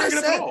that's what I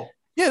said.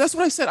 Yeah, that's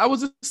what I said. I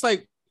was just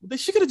like,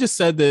 she could have just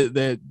said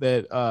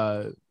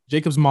that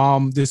Jacob's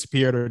mom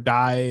disappeared or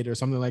died or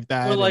something like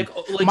that. Or like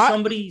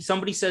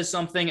somebody says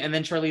something, and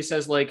then Charlie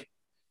says like,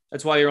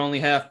 "That's why you're only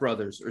half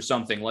brothers" or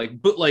something.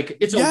 Like, but like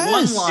it's a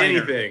one-liner.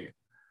 Anything.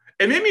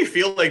 It made me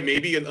feel like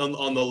maybe on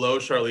the low,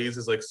 Charlize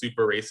is like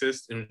super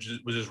racist and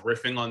was just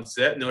riffing on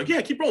set. And they're like,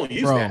 "Yeah, keep rolling.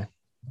 Use that.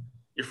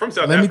 You're from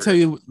South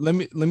Africa." Let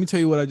me tell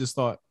you what I just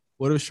thought.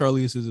 What if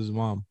Charlize is his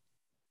mom?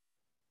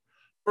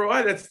 Bro,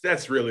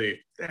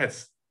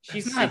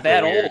 she's not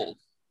that weird. Old.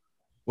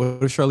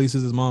 What if Charlize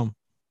is his mom?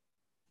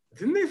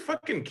 Didn't they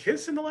fucking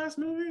kiss in the last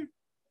movie?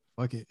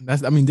 Fuck it.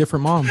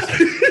 Different moms.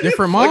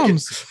 Different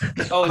moms.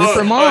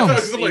 Different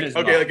moms.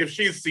 Like if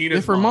she's seen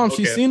his different mom. Okay.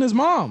 She's seen his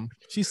mom.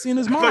 She's seen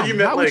his mom.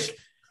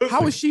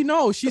 How would she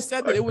know? She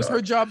said that it was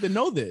her job to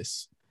know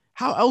this.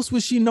 How else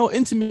would she know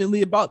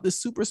intimately about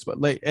this super spot?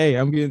 Like, hey,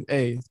 I'm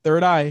getting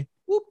third eye.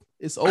 Whoop.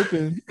 It's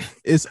open.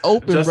 It's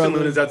open, Justin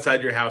brother. Lin is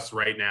outside your house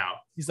right now.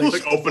 He's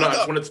like open up.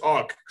 I want to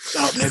talk.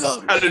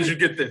 How did you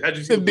get this? How'd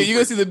you see you're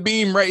gonna see the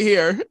beam right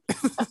here.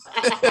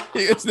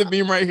 It's the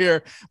beam right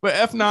here. But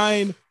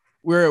F9,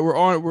 we're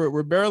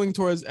barreling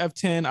towards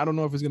F10. I don't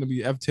know if it's gonna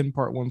be F10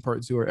 part 1,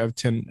 part 2, or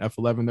F10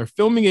 F11. They're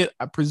filming it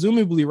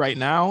presumably right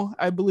now,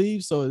 I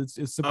believe. So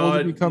it's supposed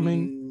to be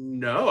coming.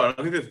 No, I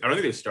don't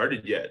think they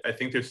started yet. I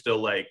think they're still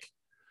like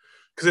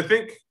because I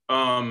think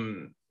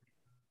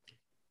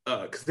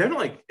because they haven't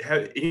like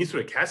had any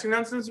sort of casting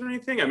announcements or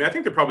anything. I mean, I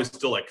think they're probably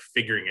still like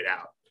figuring it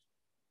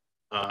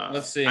out.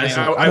 Let's see. I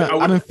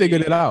haven't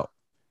figured it out.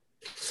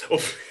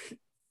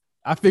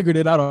 I figured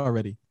it out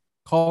already.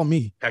 Call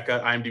me. Heck,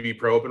 IMDb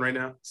Pro open right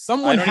now.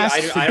 Someone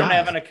I don't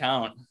have an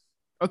account.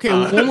 Okay,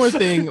 one more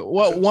thing.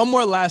 One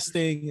more last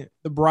thing.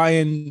 The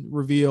Brian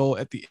reveal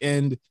at the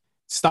end.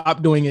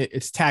 Stop doing it.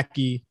 It's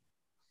tacky.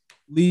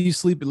 Let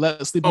sleeping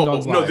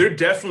dogs lie. No, they're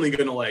definitely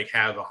gonna like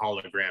have a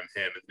hologram him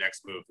in the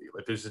next movie.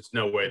 Like, there's just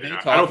no way they're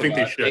not. I don't think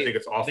they should. I think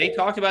it's awful. They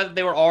talked about it.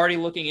 They were already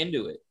looking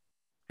into it.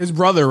 His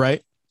brother,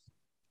 right?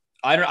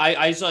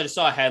 I just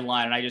saw a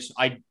headline,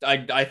 and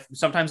I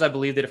sometimes I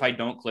believe that if I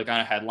don't click on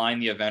a headline,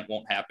 the event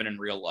won't happen in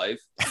real life.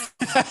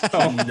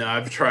 So, no,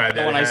 I've tried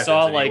that. When I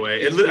saw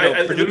anyway.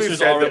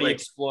 producers already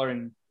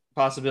exploring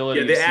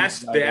possibilities. Yeah,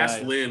 they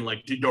asked Lynn like,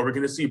 "Are we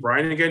going to see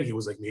Brian again?" He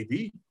was like,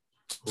 "Maybe."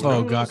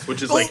 Oh God!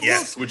 Which is like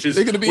yes, which is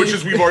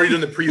we've already done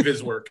the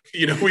previs work.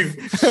 You know, we've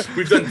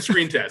done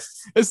screen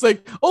tests. It's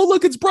like, oh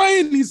look, it's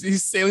Brian.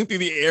 He's sailing through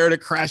the air to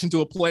crash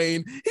into a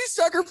plane. He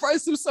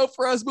sacrificed himself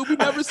for us, but we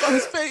never saw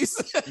his face.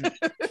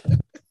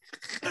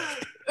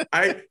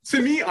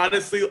 To me,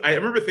 honestly, I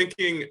remember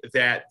thinking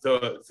that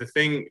the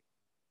thing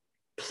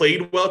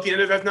played well at the end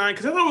of F9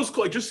 because I thought it was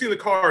cool, like just seeing the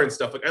car and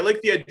stuff. Like I like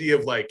the idea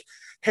of like,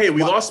 hey,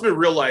 we lost him in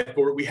real life,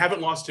 but we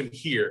haven't lost him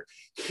here.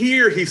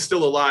 Here, he's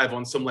still alive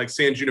on some like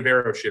San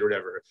Junipero shit or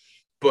whatever.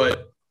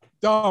 But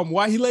Dom,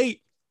 why he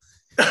late?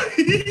 Why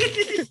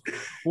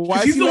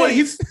he's the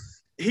late?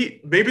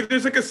 He maybe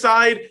there's like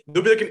there'll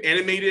be like an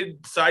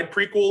animated side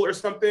prequel or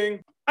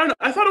something. I don't know.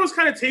 I thought it was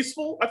kind of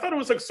tasteful. I thought it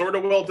was like sort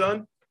of well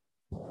done.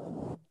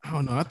 I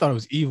don't know. I thought it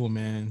was evil,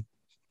 man.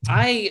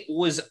 I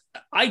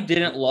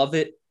didn't love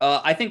it.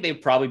 I think they're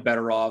probably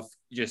better off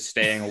just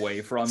staying away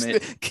from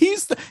it.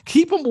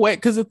 Keep them away,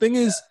 because the thing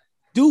is,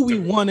 do we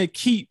want to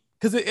keep?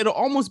 Because it'll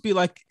almost be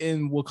like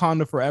in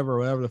Wakanda Forever,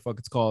 whatever the fuck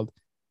it's called.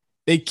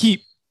 They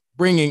keep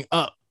bringing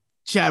up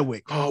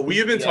Chadwick. Oh, we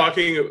have been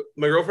talking.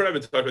 My girlfriend and I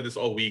have been talking about this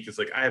all week. It's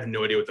like I have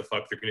no idea what the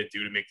fuck they're going to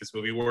do to make this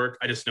movie work.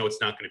 I just know it's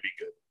not going to be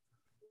good.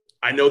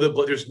 I know that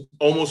there's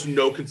almost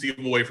no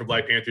conceivable way for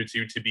Black Panther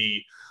 2 to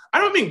be. I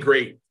don't mean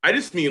great. I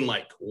just mean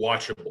like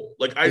watchable.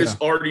 Like I just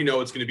already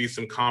know it's going to be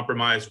some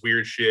compromised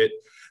weird shit.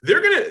 They're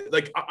going to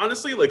like,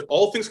 honestly, like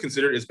all things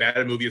considered, as bad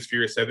a movie as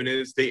Furious 7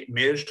 is, they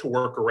managed to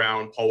work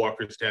around Paul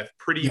Walker's death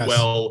pretty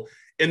well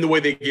in the way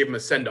they gave him a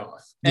send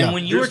off. And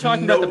when you were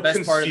talking about the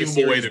best part of the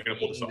series,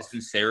 the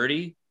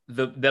sincerity,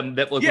 when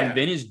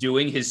Vin is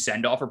doing his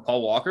send off for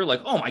Paul Walker,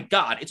 like, oh my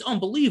God, it's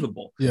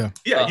unbelievable. Yeah.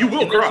 You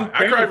will cry.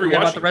 I cried rewatching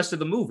about the rest of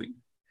the movie.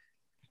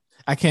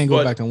 I can't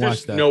go back and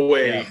watch that. No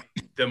way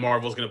that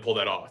Marvel's going to pull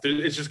that off.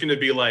 It's just going to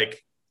be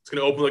like, it's going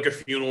to open like a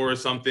funeral or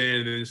something.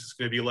 And then it's just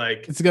going to be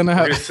like, it's going to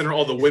have center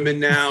all the women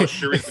now.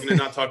 Shuri's going to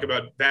not talk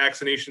about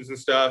vaccinations and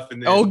stuff.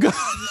 And then, oh God,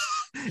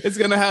 it's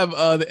going to have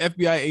the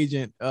FBI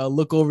agent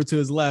look over to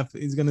his left.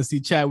 He's going to see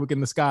Chadwick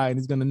in the sky and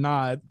he's going to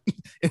nod.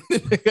 And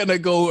then they're going to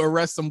go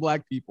arrest some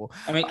Black people.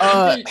 I mean,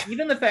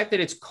 even the fact that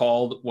it's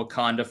called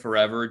Wakanda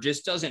Forever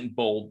just doesn't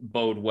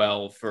bode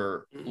well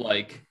for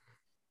like,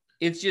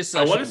 it's just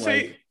such I want to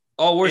say,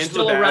 oh, we're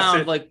still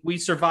around. Like, we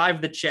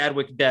survived the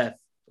Chadwick death.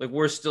 Like,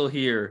 we're still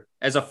here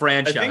as a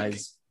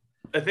franchise.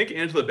 I think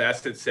Angela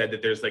Bassett said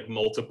that there's like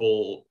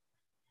multiple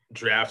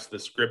drafts of the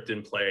script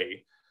in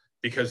play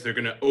because they're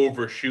going to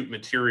overshoot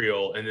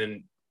material and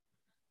then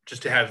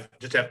just to have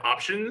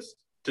options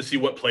to see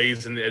what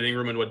plays in the editing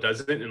room and what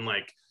doesn't. And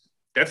like,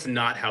 that's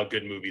not how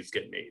good movies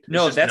get made.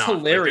 No, that's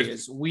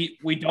hilarious. Like,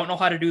 we don't know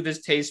how to do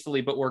this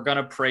tastefully, but we're going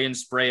to pray and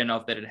spray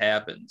enough that it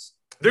happens.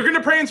 They're going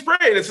to pray and spray.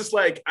 And it's just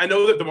like, I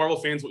know that the Marvel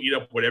fans will eat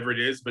up whatever it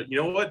is, but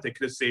you know what? They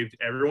could have saved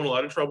everyone a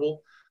lot of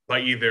trouble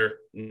by either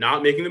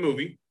not making the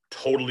movie,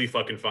 totally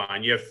fucking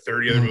fine. You have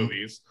 30 other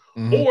movies,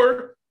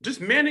 or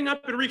just manning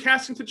up and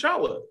recasting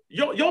T'Challa.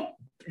 Y'all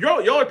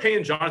are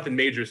paying Jonathan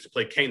Majors to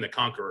play Kang the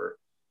Conqueror.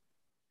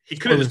 He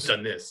could have just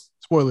done this.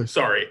 Spoilers.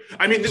 Sorry.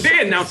 I mean,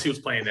 they announced he was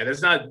playing that.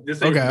 It's not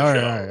this. Okay. All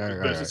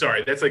right.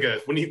 Sorry. That's like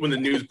when the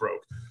news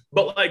broke,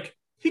 but like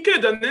he could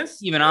have done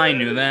this. Even I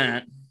knew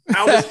that.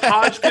 Aldous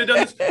Hodge could have done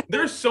this.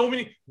 There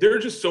are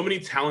just so many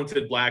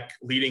talented Black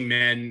leading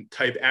men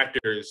type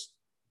actors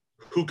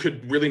who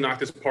could really knock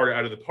this part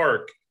out of the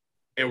park.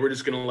 And we're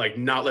just going to like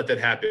not let that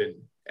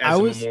happen as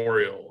a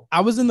memorial.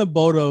 I was in the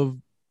boat of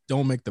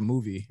don't make the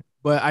movie,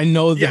 but I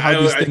know how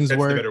these things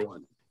work. The better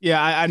one.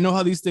 Yeah, I know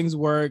how these things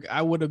work.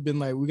 I would have been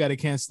like, we got to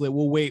cancel it.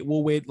 We'll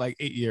wait like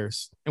 8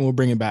 years and we'll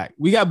bring it back.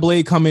 We got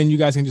Blade coming. You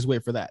guys can just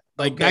wait for that.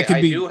 Like that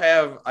could be.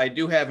 I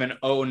do have an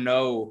oh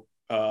no.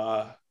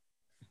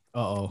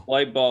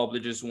 Light bulb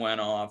that just went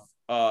off.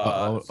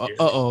 So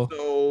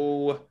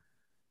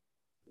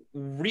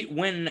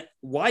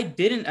why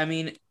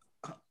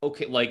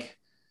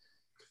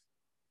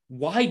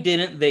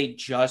didn't they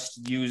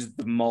just use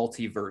the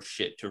multiverse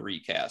shit to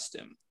recast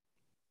him?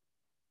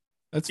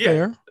 That's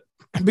fair.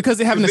 Because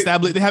they haven't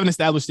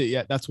established it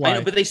yet. That's why. I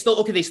know, but they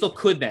still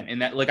could then.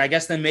 And that, like, I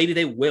guess then maybe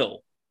they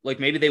will. Like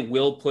maybe they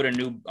will put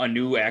a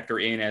new actor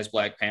in as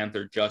Black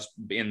Panther just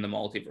in the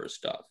multiverse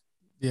stuff.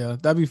 Yeah,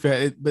 that'd be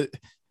fair. But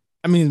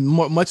I mean,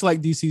 much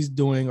like DC's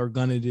doing or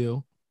gonna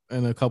do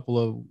in a couple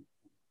of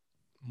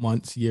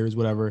months, years,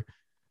 whatever.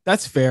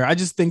 That's fair. I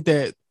just think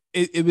that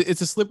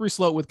it's a slippery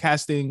slope with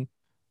casting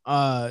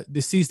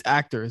deceased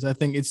actors. I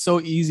think it's so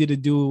easy to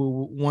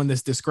do one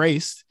that's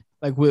disgraced,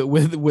 like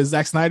with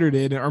Zack Snyder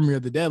did in Army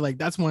of the Dead. Like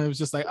that's one it was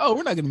just like, oh,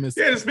 we're not gonna miss.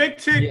 Yeah, just make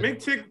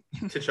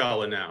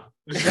T'Challa now.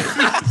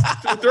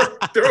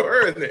 throw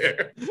her in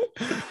there.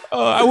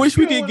 Oh, I wish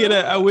we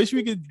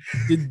could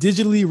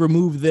digitally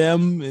remove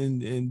them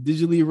and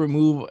digitally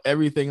remove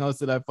everything else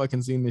that I've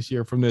fucking seen this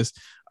year from this.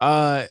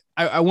 I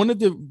wanted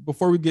to,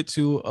 before we get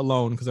to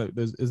Alone, because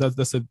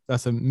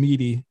that's a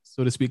meaty,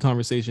 so to speak,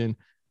 conversation.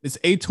 This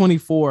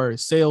A24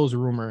 sales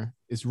rumor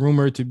is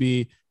rumored to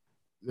be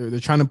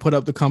they're trying to put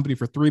up the company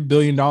for $3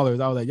 billion. I was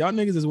like, y'all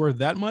niggas is worth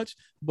that much,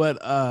 but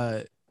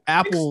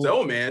Apple.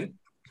 So man.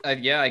 I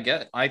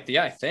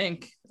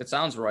think it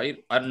sounds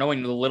right. I don't know,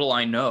 the little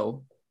I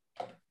know.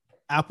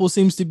 Apple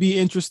seems to be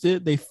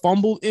interested. They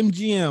fumbled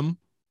MGM.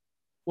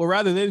 Well,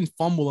 rather they didn't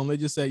fumble them. They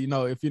just said,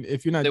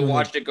 if you're not, they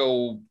watched it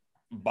go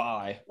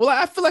by. Well,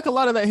 I feel like a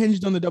lot of that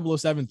hinged on the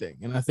 007 thing,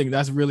 and I think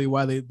that's really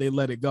why they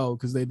let it go,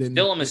 because they didn't.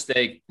 Still a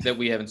mistake that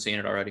we haven't seen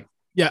it already.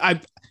 Yeah,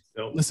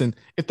 listen.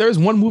 If there's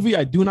one movie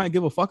I do not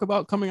give a fuck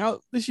about coming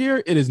out this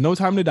year, it is No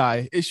Time to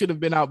Die. It should have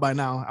been out by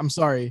now. I'm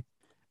sorry.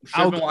 Should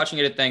have been watching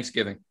it at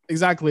Thanksgiving.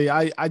 Exactly.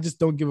 I just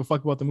don't give a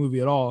fuck about the movie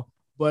at all.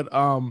 But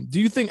do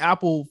you think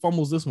Apple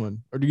fumbles this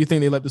one, or do you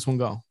think they let this one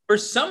go? For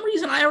some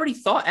reason, I already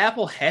thought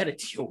Apple had a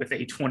deal with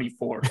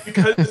A24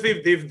 because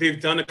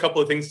they've done a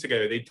couple of things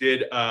together. They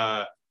did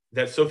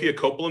that Sofia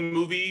Coppola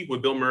movie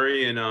with Bill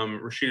Murray and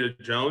Rashida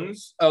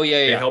Jones. Oh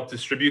yeah, They helped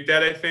distribute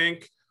that, I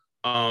think.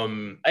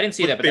 I didn't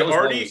see that, but that was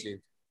already.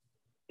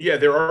 Yeah,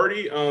 they're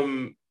already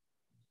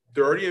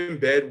in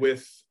bed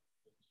with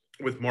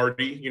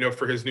Marty,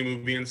 for his new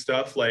movie and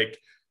stuff. Like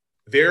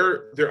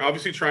they're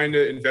obviously trying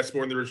to invest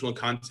more in the original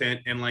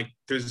content, and like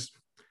there's,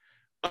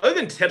 other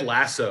than Ted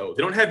Lasso,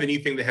 they don't have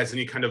anything that has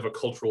any kind of a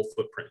cultural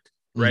footprint,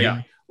 right?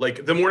 Yeah.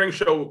 Like the morning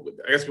show,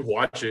 I guess people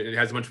watch it and it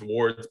has a bunch of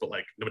awards, but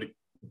like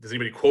does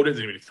anybody quote it? Does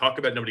anybody talk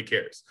about it? Nobody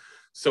cares.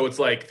 So it's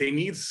like they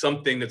need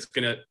something that's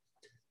gonna,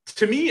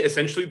 to me,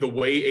 essentially the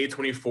way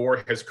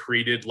A24 has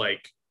created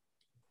like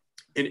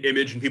an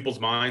image in people's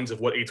minds of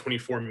what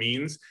A24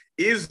 means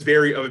is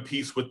very of a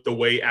piece with the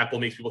way Apple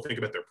makes people think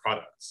about their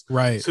products.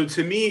 Right. So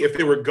to me, if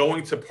they were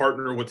going to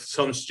partner with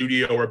some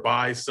studio or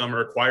buy some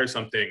or acquire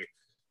something,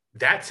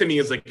 that to me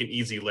is like an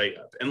easy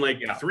layup. And like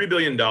 $3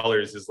 billion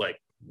is like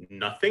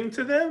nothing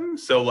to them.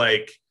 So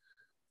like,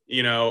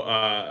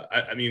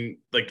 I mean,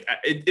 like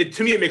it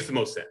to me, it makes the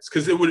most sense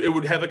because it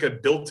would have like a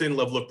built-in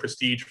level of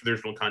prestige for the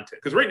original content.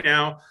 Because right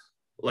now,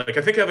 like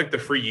I think I have like the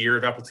free year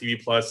of Apple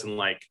TV Plus, and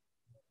like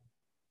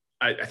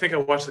I think I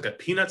watched like a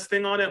Peanuts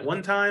thing on it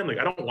one time. Like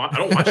I don't watch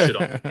shit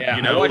on it, yeah,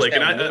 like,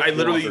 and I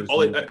literally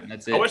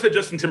I watched the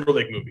Justin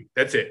Timberlake movie.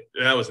 That's it.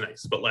 And that was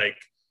nice. But like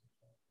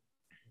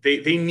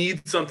they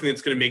need something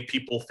that's going to make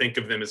people think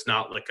of them as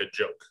not like a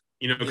joke,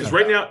 because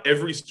right now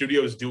every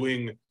studio is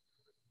doing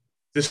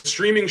the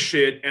streaming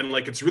shit, and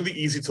like it's really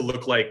easy to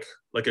look like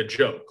a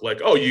joke.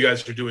 Like, oh, you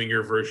guys are doing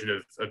your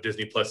version of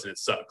Disney Plus and it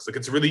sucks. Like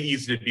it's really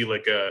easy to be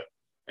like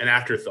an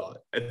afterthought.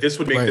 This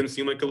would make them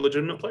seem like a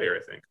legitimate player,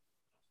 I think.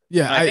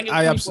 Yeah, I think if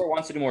Apple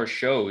wants to do more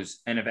shows,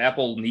 and if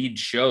Apple needs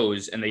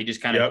shows and they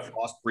just kind of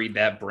crossbreed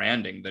that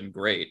branding, then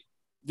great.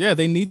 Yeah,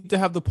 they need to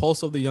have the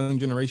pulse of the young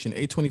generation.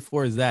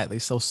 A24 is that. They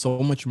sell so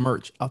much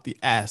merch out the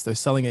ass. They're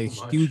selling a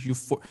huge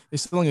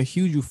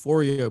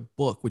Euphoria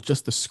book with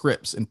just the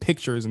scripts and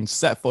pictures and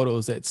set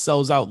photos that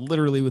sells out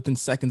literally within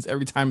seconds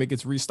every time it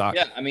gets restocked.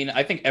 Yeah, I mean,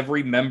 I think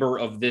every member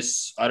of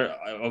this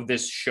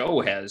show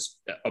has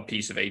a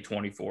piece of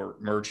A24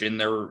 merch in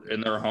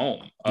their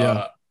home.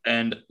 Yeah.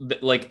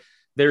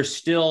 There's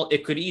still,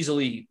 it could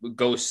easily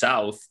go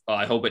south.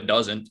 I hope it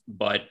doesn't,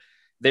 but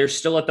they're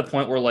still at the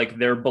point where like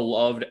they're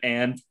beloved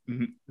and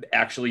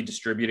actually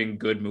distributing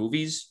good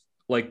movies.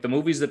 Like the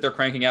movies that they're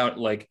cranking out,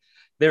 like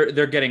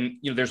they're getting,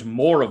 there's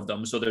more of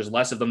them. So there's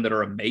less of them that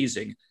are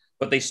amazing,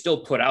 but they still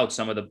put out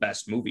some of the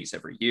best movies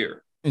every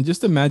year. And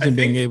just imagine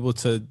being able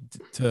to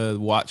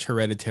watch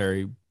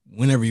Hereditary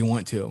whenever you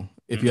want to.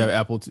 If you have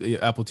Apple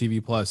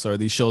TV Plus, or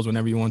these shows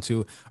whenever you want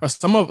to, or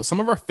some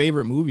of our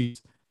favorite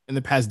movies in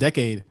the past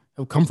decade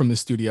have come from this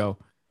studio.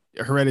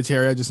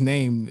 Hereditary, I just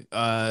named.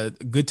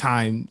 Good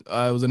Time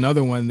was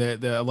another one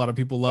that a lot of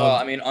people love.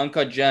 I mean,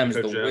 Uncut Gems,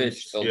 The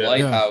Witch, The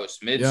Lighthouse,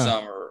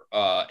 Midsummer,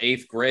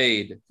 Eighth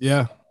Grade.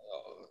 Yeah,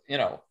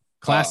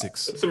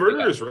 classics. It's a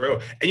Murderer's Row.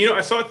 And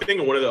I saw a thing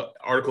in one of the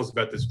articles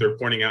about this. They're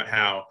pointing out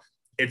how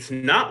it's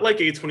not like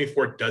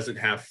A24 doesn't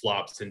have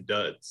flops and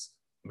duds,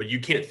 but you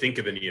can't think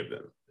of any of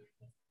them.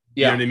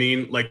 You know what I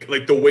mean? Like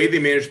the way they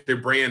manage their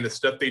brand, the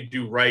stuff they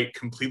do right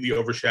completely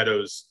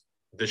overshadows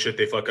the shit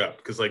they fuck up.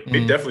 Because like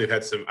they definitely have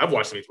had some. I've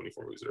watched some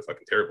A24 movies that are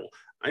fucking terrible.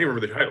 I don't even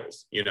remember the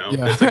titles.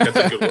 That's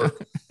like good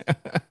work.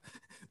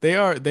 They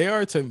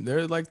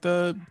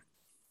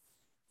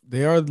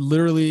are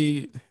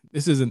literally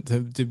this isn't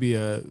to be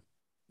a,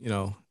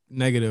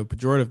 negative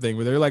pejorative thing,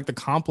 but they're like the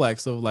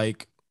complex of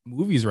like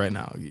movies right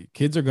now.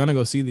 Kids are gonna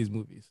go see these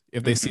movies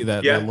if they see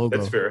that logo.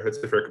 That's fair. That's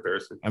a fair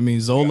comparison. I mean,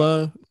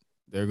 Zola,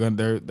 they're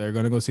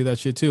gonna go see that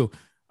shit too.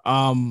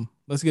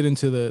 Let's get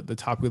into the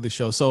topic of the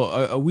show. So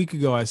a week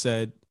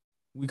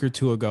or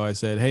two ago, I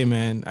said, hey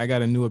man, I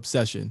got a new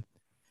obsession,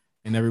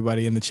 and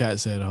everybody in the chat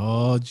said,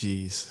 oh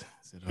geez. I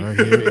said, all right,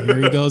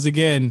 here he goes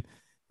again.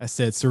 I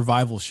said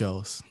survival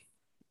shows,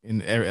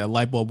 and a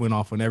light bulb went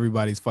off on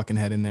everybody's fucking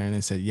head in there, and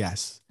they said,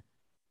 yes,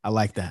 I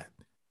like that.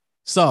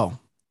 So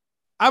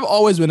I've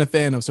always been a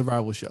fan of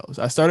survival shows.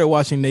 I started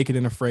watching Naked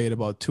and Afraid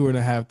about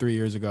 2.5, 3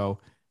 years ago,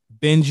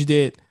 binged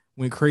it,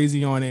 went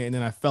crazy on it, and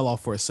then I fell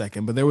off for a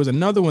second. But there was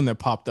another one that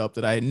popped up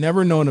that I had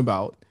never known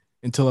about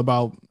until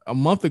about a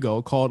month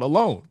ago called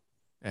Alone.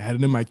 I had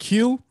it in my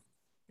queue.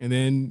 And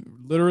then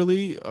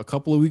literally a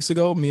couple of weeks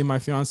ago, me and my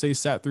fiance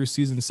sat through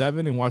season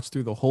 7 and watched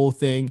through the whole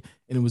thing.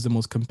 And it was the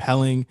most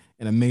compelling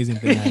and amazing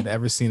thing I had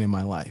ever seen in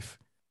my life.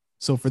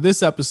 So for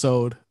this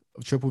episode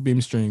of Triple Beam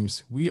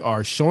Streams, we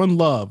are showing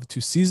love to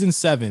season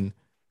 7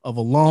 of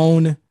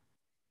Alone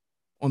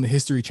on the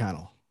History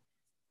Channel.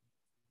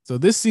 So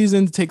this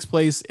season takes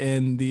place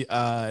in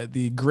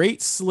the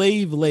Great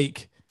Slave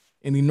Lake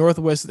in the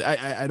Northwest.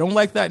 I don't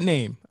like that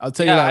name. I'll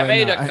tell you that. I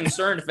made a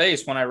concerned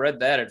face when I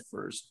read that at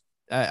first.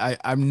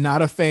 I'm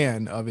not a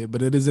fan of it,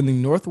 but it is in the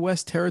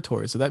Northwest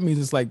Territory. So that means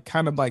it's like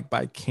kind of like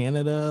by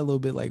Canada, a little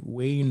bit like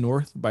way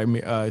north by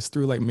it's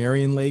through like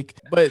Marion Lake.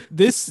 But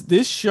this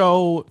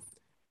show,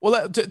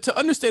 well, to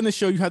understand the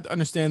show, you have to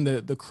understand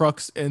the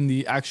crux and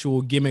the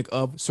actual gimmick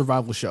of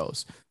survival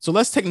shows. So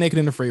let's take Naked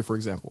and Afraid, for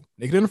example.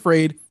 Naked and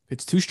Afraid,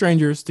 it's two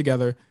strangers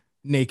together,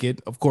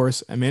 naked, of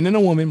course, a man and a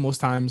woman most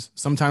times.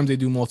 Sometimes they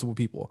do multiple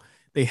people.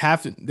 They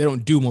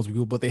don't do multiple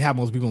people, but they have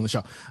multiple people on the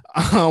show.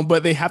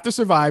 But they have to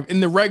survive in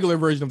the regular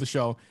version of the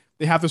show.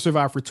 They have to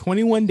survive for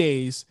 21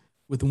 days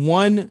with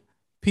one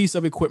piece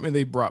of equipment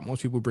they brought.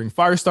 Most people bring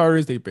fire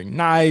starters, they bring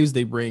knives,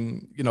 they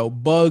bring,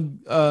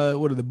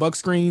 bug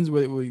screens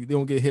where they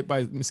don't get hit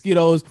by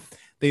mosquitoes.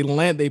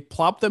 They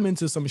plop them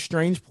into some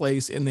strange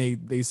place and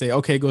they say,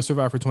 okay, go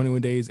survive for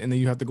 21 days. And then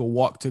you have to go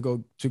walk to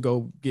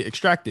go get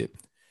extracted.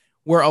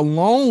 Where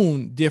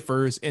Alone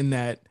differs in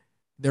that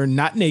they're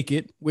not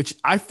naked, which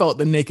I felt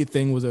the naked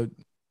thing was a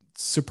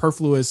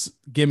superfluous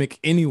gimmick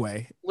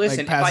anyway.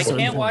 Listen, if I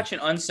can't watch an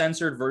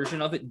uncensored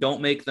version of it,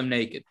 don't make them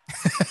naked.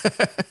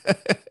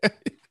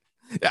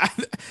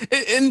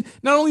 And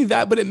not only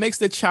that, but it makes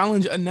the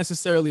challenge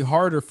unnecessarily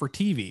harder for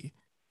TV.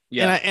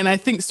 Yeah. And I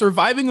think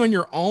surviving on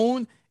your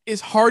own is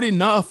hard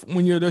enough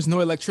when there's no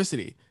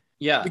electricity.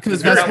 Yeah.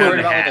 Because you're not worried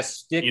about like a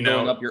stick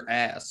going up your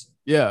ass.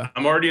 Yeah,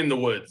 I'm already in the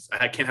woods.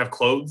 I can't have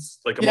clothes.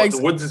 The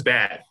woods is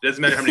bad. It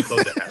doesn't matter how many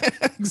clothes I have.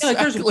 Exactly. Yeah, like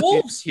there's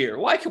wolves here.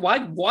 Why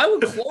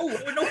would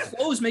no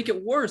clothes make it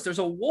worse? There's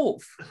a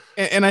wolf.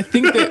 And I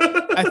think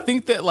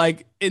that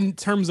like in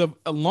terms of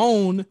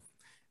Alone,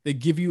 they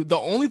give you the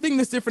only thing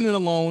that's different in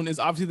Alone is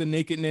obviously the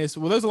nakedness.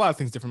 Well, there's a lot of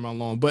things different about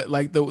Alone, but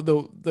like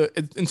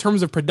the in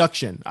terms of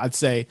production, I'd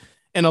say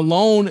in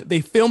Alone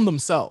they film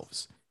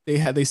themselves.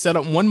 They set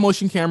up one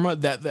motion camera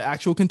that the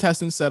actual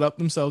contestants set up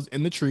themselves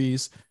in the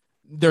trees.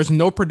 There's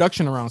no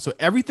production around. So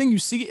everything you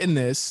see in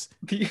this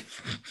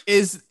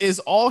is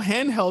all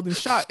handheld and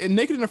shot. And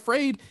Naked and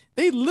Afraid,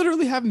 they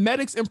literally have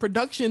medics and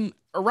production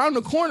around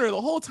the corner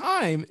the whole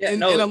time. Yeah,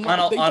 on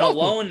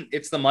Alone,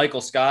 it's the Michael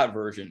Scott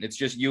version. It's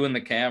just you and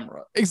the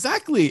camera.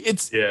 Exactly.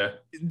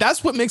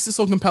 That's what makes it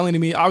so compelling to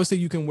me. Obviously,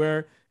 you can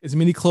wear as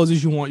many clothes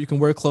as you want. You can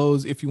wear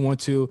clothes if you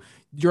want to.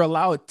 You're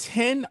allowed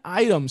 10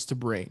 items to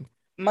bring.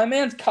 My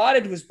man's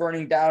cottage was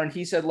burning down and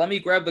he said, let me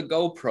grab the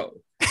GoPro.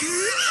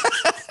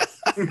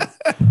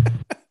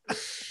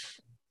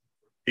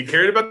 He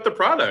cared about the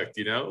product,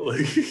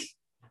 like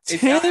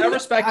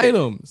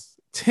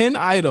 10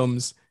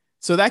 items.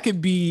 So that could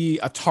be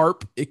a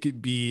tarp, it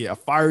could be a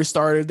fire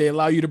starter. They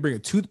allow you to bring a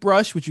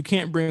toothbrush, which you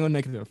can't bring on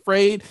Naked and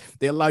Afraid.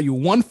 They allow you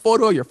one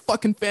photo of your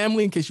fucking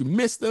family in case you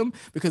miss them.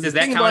 Because does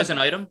that count as an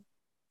item?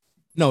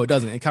 No, it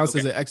doesn't. It counts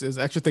as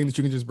an extra thing that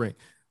you can just bring.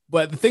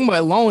 But the thing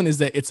about Alone is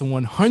that it's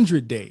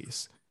 100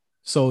 days.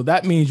 So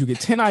that means you get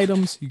 10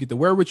 items, you get to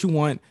wear what you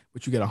want,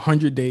 but you get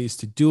 100 days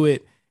to do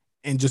it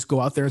and just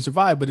go out there and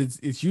survive. But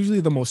it's usually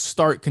the most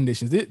stark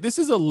conditions. This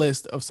is a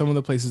list of some of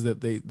the places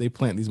that they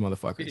plant these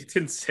motherfuckers. It's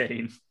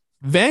insane.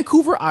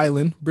 Vancouver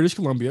Island, British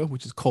Columbia,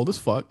 which is cold as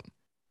fuck.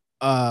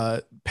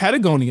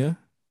 Patagonia,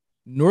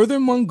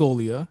 Northern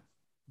Mongolia,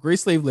 Great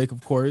Slave Lake,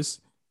 of course.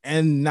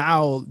 And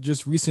now,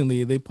 just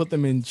recently, they put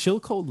them in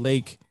Chilcote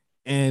Lake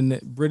in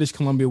British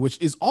Columbia, which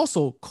is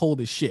also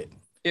cold as shit.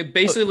 It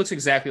basically looks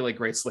exactly like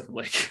Great Slave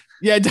Lake.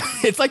 Yeah,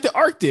 it's like the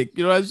Arctic.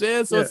 You know what I'm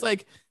saying? So It's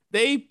like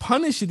they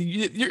punish you.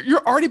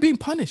 You're already being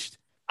punished.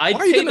 I'd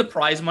pay the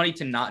prize money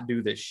to not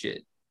do this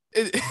shit.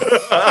 It's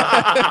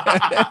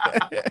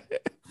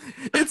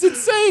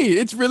insane.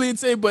 It's really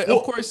insane. But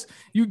of course,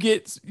 you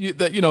get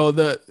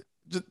the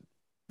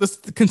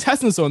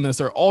contestants on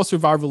this are all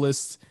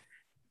survivalists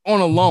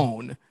on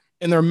Alone,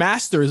 and they're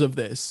masters of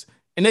this.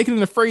 And Naked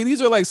and Afraid,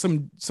 these are like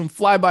some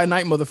fly by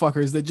night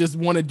motherfuckers that just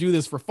want to do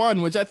this for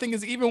fun, which I think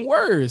is even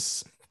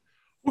worse.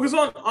 Because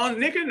on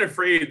Naked and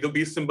Afraid, there'll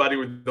be somebody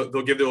where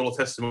they'll give their little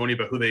testimony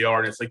about who they are,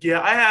 and it's like,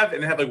 yeah, I have,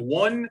 and they have like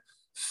one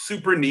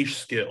super niche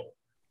skill,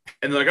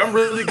 and they're like, I'm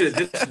really good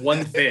at this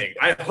one thing.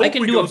 I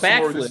can do a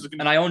backflip,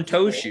 and I own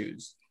toe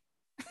shoes.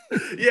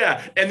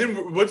 Yeah, and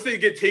then once they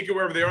get taken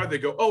wherever they are, they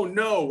go, oh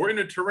no, we're in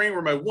a terrain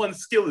where my one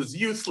skill is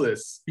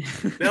useless.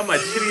 Now my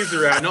titties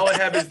are out, and all I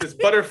have is this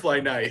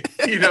butterfly knife.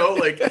 You know,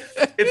 like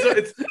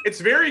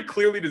it's very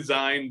clearly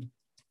designed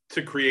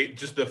to create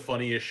just the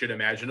funniest shit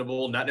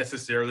imaginable, not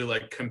necessarily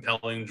like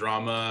compelling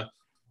drama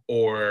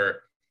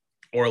or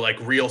like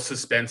real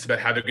suspense about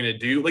how they're gonna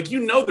do. Like,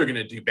 you know, they're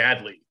gonna do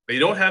badly. They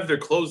don't have their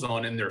clothes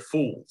on and they're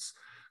fools.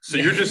 So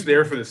you're just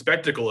there for the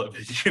spectacle of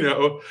it, you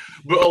know.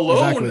 But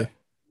Alone. Exactly.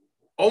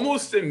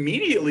 Almost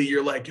immediately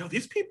you're like, yo,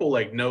 these people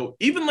like know,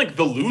 even like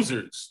the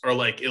losers are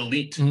like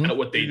elite at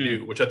what they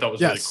do, which I thought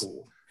was really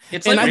cool.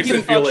 It's like I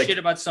can talk shit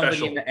about somebody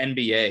special. In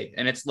the NBA,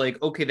 and it's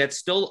like, okay, that's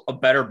still a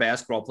better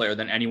basketball player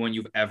than anyone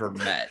you've ever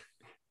met.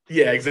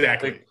 Yeah,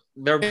 exactly. Like,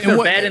 they're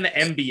bad in the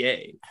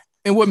NBA.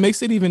 And what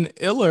makes it even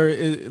iller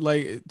is,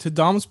 like, to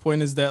Dom's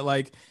point, is that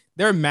like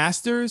they're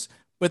masters,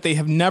 but they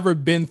have never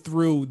been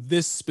through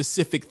this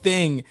specific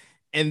thing.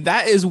 And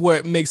that is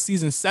what makes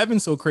season 7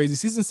 so crazy.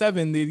 Season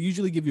 7, they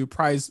usually give you a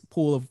prize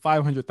pool of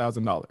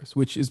 $500,000,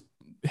 which is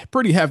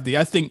pretty hefty.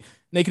 I think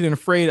Naked and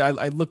Afraid,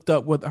 I looked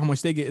up how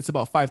much they get. It's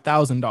about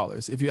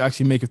 $5,000 if you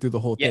actually make it through the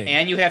whole thing. Yeah,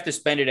 and you have to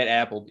spend it at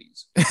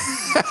Applebee's.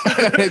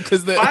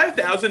 Because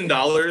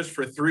 $5,000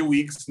 for 3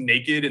 weeks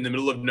naked in the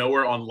middle of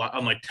nowhere on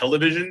like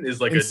television is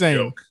like insane. A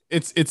joke.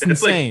 It's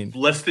insane. Like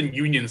less than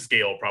union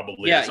scale,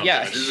 probably. Yeah, or something.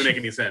 yeah. It doesn't make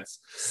any sense.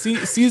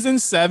 Season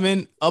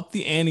 7 upped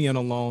the ante on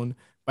Alone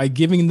by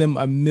giving them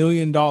 $1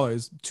 million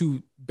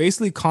to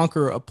basically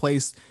conquer a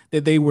place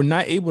that they were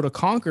not able to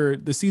conquer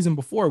the season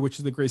before, which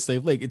is the Great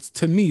Slave Lake. It's,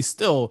 to me,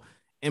 still,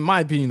 in my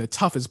opinion, the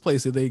toughest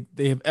place that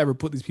they have ever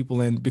put these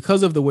people in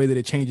because of the way that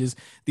it changes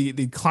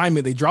the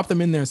climate. They drop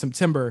them in there in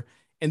September,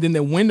 and then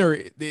the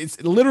winter,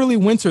 it's literally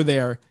winter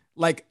there,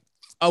 like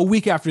a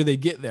week after they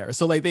get there.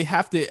 So like they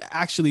have to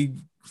actually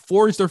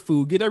forage their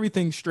food, get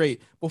everything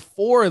straight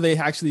before they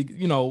actually,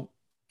 you know,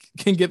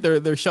 can get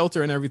their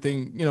shelter and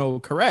everything, you know,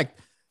 correct.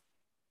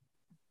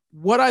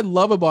 What I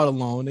love about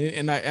Alone,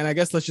 and I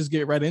guess let's just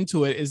get right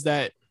into it, is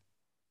that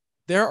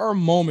there are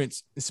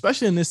moments,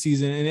 especially in this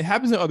season, and it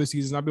happens in other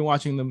seasons. I've been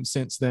watching them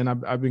since then.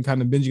 I've been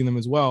kind of binging them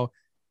as well.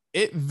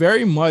 It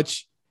very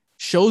much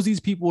shows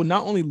these people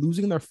not only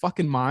losing their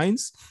fucking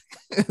minds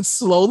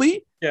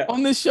slowly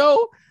on this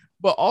show,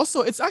 but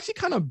also it's actually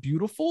kind of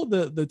beautiful,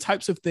 the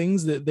types of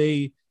things that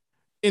they,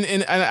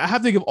 and I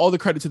have to give all the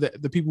credit to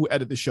the people who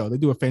edit the show. They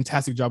do a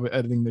fantastic job of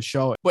editing the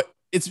show, but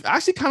it's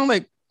actually kind of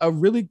like a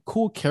really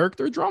cool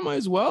character drama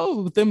as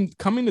well, with them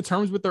coming to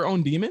terms with their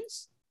own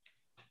demons.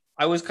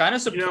 I was kind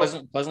of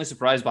pleasantly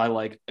surprised by,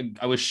 like,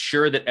 I was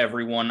sure that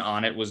everyone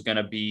on it was going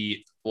to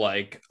be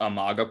like a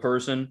MAGA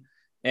person.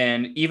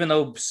 And even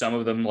though some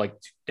of them like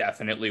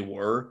definitely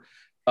were,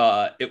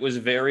 it was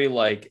very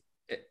like,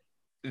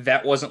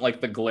 that wasn't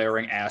like the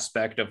glaring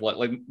aspect of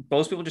like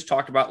most people just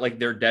talked about like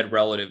their dead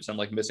relatives and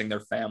like missing their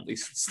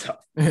families and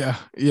stuff.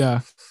 Yeah.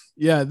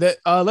 That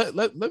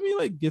let me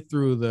like get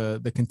through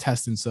the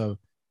contestants of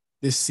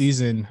this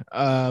season.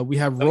 We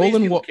have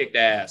Roland kicked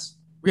ass.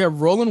 We have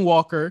Roland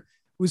Walker,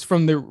 who's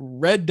from the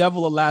Red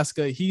Devil,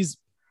 Alaska. He's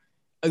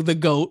the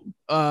GOAT,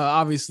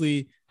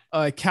 obviously.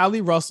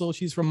 Callie Russell,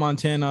 she's from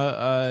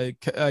Montana.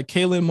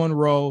 Kaylin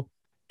Monroe,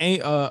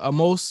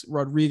 Amos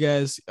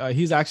Rodriguez.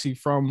 He's actually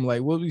from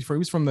like, what was he from? He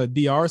was from the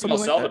DR or something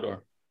like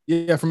Salvador.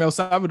 That. Yeah, from El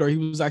Salvador. He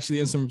was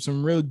actually in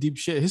some real deep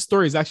shit. His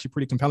story is actually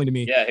pretty compelling to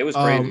me. Yeah, it was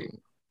crazy.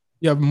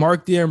 You have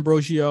Mark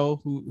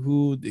D'Ambrosio,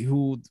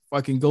 who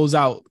fucking goes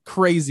out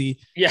crazy.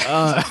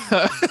 Yeah.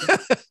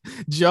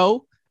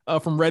 Joe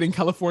from Redding,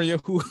 California,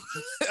 who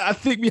I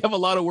think we have a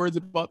lot of words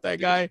about that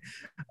guy.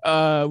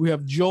 We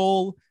have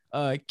Joel,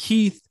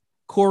 Keith,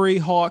 Corey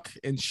Hawk,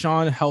 and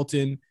Sean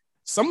Helton.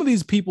 Some of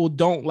these people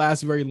don't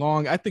last very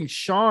long. I think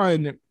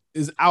Sean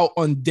is out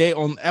on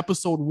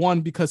episode 1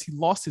 because he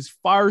lost his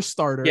fire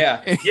starter.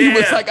 Yeah. And he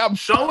was like,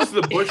 Sean was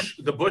the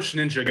Bush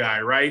ninja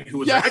guy, right? Who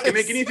was like, I can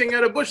make anything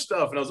out of Bush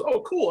stuff. And I was like,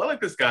 oh, cool. I like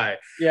this guy.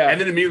 Yeah.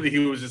 And then immediately he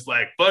was just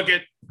like, fuck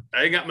it.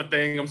 I ain't got my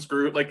thing. I'm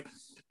screwed. Like,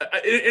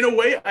 in a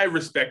way, I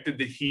respected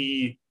that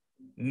he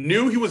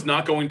knew he was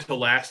not going to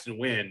last and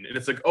win. And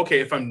it's like,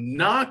 okay, if I'm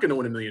not going to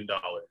win $1 million,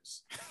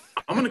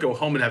 I'm going to go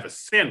home and have a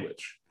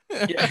sandwich.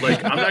 Yeah.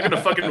 Like, I'm not going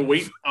to fucking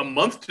wait a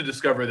month to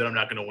discover that I'm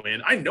not going to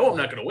win. I know I'm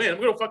not going to win. I'm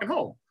going to fucking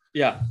home.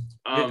 Yeah.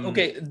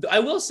 Okay. I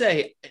will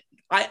say,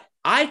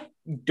 I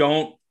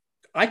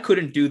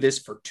couldn't do this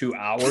for 2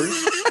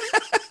 hours.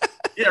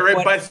 Yeah, right.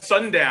 But by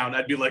sundown,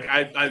 I'd be like,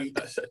 I'm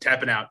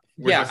tapping out.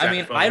 Where's I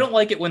mean, I don't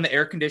like it when the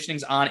air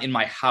conditioning's on in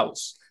my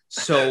house.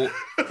 So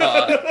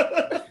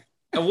I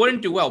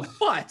wouldn't do well.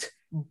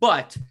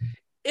 But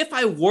if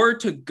I were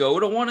to go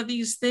to one of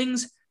these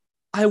things,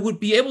 I would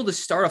be able to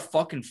start a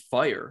fucking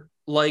fire.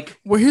 Like,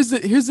 well, here's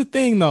the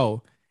thing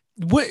though.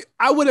 what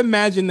I would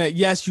imagine that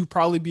yes, you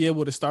probably be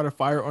able to start a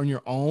fire on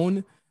your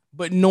own,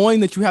 but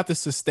knowing that you have to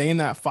sustain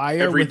that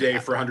fire every day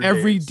for 100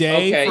 every days.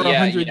 day Okay, for yeah,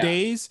 100 yeah.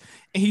 days,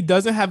 and he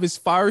doesn't have his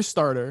fire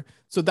starter,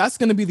 so that's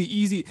gonna be the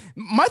easy.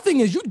 My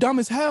thing is, you dumb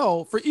as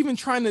hell for even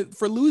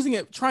for losing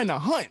it trying to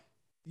hunt.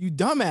 You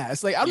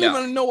dumbass. Like I don't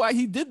even know why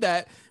he did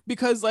that,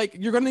 because like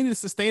you're gonna need to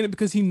sustain it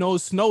because he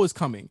knows snow is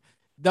coming.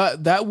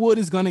 That wood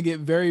is gonna get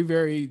very,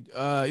 very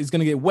is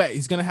gonna get wet.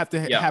 He's gonna have to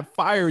have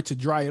fire to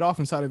dry it off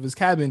inside of his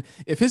cabin.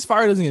 If his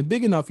fire doesn't get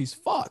big enough, he's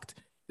fucked.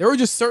 There were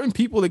just certain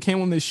people that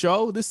came on this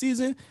show this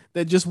season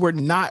that just were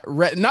not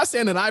ready. Not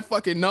saying that I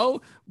fucking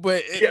know,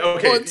 but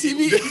on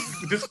TV.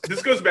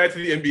 This goes back to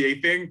the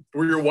NBA thing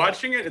where you're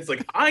watching it. It's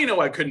like, I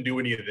know I couldn't do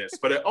any of this,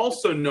 but I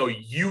also know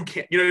you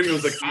can't. You know what I mean?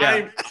 It was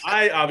like,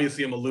 I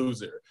obviously am a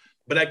loser,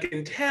 but I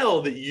can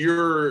tell that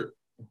you're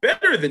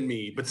better than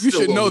me, but you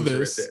still should know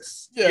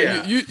this.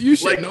 Yeah. You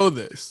should like, know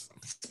this.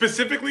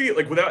 Specifically,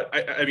 like without,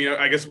 I mean,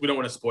 I guess we don't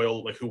want to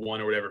spoil like who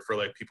won or whatever for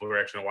like people who are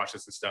actually gonna watch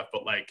this and stuff,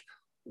 but like,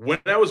 when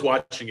I was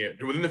watching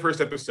it, within the first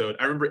episode,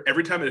 I remember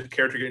every time a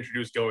character get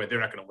introduced, they're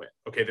not going to win.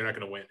 Okay, they're not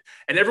going to win.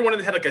 And everyone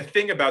had like a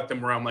thing about them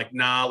where I'm like,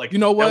 nah, like, you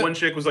know what? That one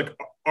chick was like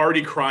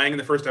already crying in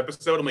the first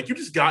episode. I'm like, you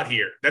just got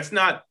here. That's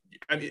not,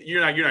 I mean, you're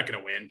not going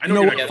to win. I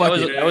know you're not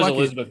that was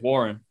Elizabeth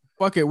Warren.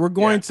 Fuck it. We're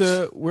going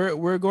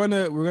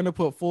to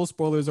put full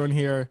spoilers on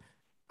here.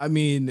 I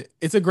mean,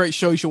 it's a great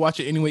show. You should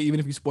watch it anyway, even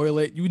if you spoil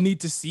it. You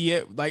need to see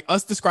it. Like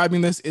us describing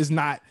this is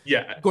not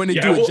going to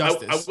do it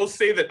justice. I will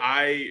say that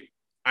I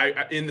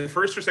in the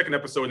first or second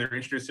episode when they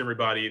introduced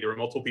everybody, there were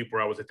multiple people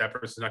where I was like, that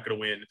person's not going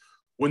to win.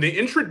 When they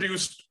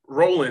introduced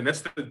Roland,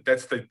 that's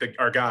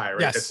our guy,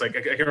 right? Yes. That's like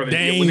I can't remember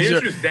Danger, when they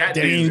introduced that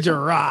Danger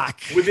dude, Rock.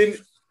 Within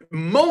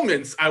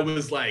moments, I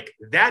was like,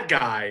 that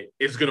guy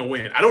is going to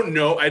win. I don't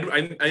know. I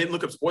didn't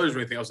look up spoilers or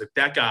anything. I was like,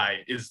 that guy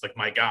is like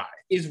my guy.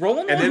 Is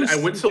Roland? And then I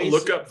went to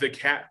look up the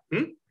cat.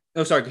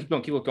 Oh, sorry. Keep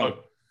going. Oh,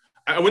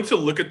 I went to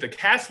look at the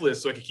cast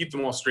list so I could keep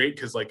them all straight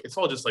because like it's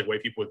all just like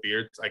white people with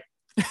beards. Like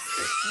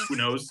who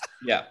knows?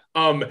 Yeah.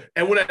 And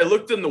when I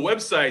looked on the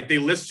website, they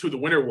list who the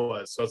winner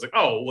was. So I was like,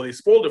 oh, well, they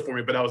spoiled it for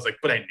me. But I was like,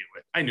 but I knew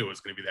it. I knew it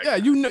was going to be that. Yeah,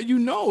 guy. you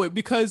know it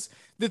because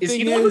the thing is,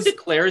 he the one who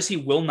declares he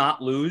will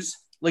not lose?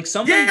 Like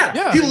somebody,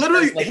 he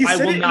literally, like, he I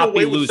said will it not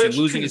be losing.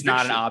 Losing is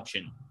not an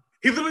option.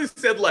 He literally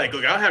said, like,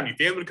 look, I don't have any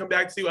family to come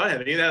back to. I don't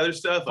have any of that other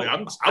stuff. Like,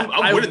 I'm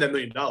winning that $1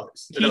 million.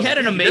 He had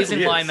an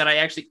amazing line that I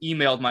actually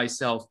emailed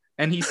myself,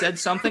 and he said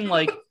something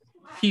like,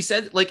 he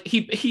said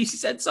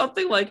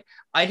something like,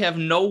 I have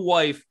no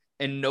wife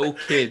and no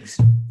kids,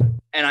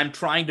 and I'm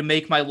trying to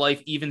make my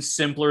life even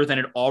simpler than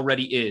it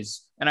already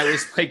is. And I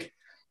was like,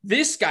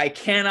 this guy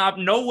cannot,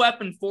 no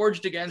weapon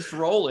forged against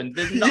Roland.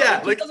 We're gonna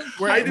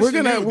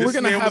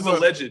have a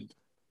legend.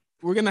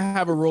 We're gonna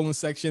have a Roland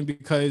section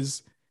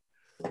because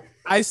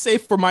I say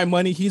for my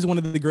money, he's one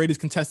of the greatest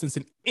contestants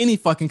in any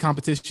fucking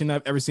competition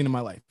I've ever seen in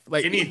my life.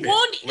 Like anything,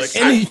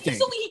 anything.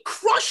 He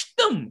crushed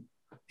them.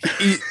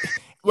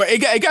 Well,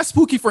 it got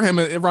spooky for him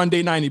around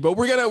day 90, but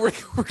we're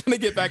gonna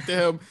get back to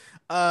him.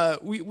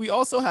 We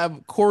also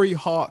have Corey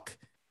Hawk,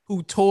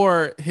 who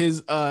tore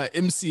his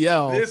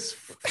MCL. This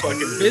fucking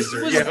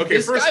loser.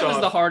 This guy was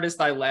the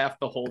hardest. I laughed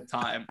the whole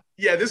time.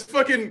 Yeah, this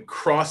fucking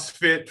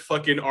CrossFit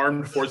fucking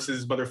armed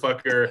forces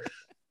motherfucker.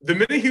 The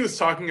minute he was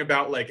talking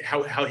about like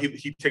how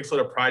he takes a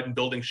lot of pride in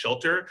building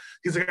shelter,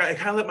 he's like, I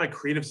kind of let my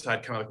creative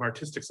side, kind of like my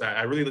artistic side,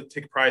 I really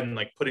take pride in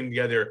like putting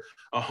together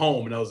a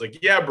home. And I was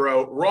like, yeah,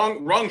 bro,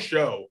 wrong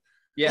show.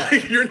 Yeah,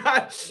 like, you're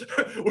not.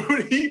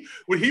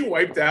 when he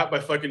wiped out by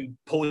fucking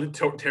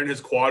tearing his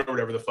quad or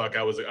whatever the fuck,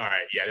 I was like, all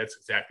right, yeah, that's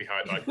exactly how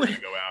I thought it was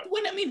gonna go out.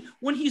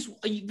 When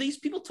these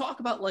people talk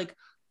about like,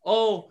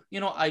 oh,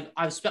 you know,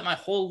 I've spent my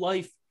whole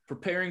life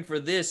preparing for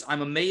this.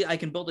 I'm amazed I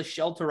can build a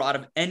shelter out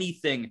of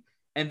anything.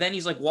 And then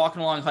he's like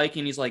walking along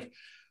hiking. He's like,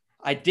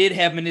 I did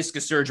have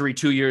meniscus surgery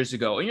 2 years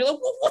ago. And you're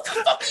like, well, what the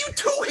fuck are you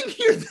doing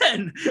here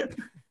then?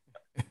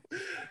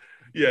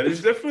 Yeah,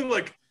 there's definitely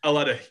like a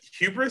lot of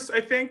hubris,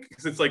 I think,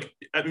 because it's like,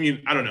 I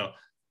mean, I don't know.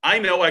 I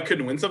know I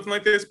couldn't win something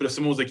like this, but if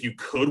someone was like, you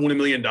could win $1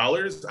 million,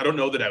 I don't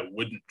know that I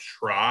wouldn't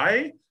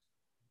try,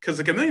 because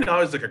like $1 million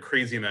is like a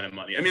crazy amount of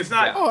money. I mean, it's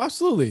not. Oh,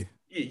 absolutely.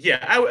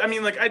 Yeah, I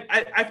mean, like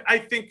I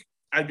think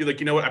I'd be like,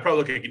 you know what? I probably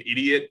look like an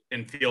idiot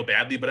and feel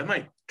badly, but I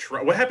might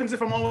try. What happens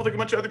if I'm on with like a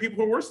bunch of other people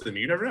who are worse than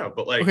me? You never know.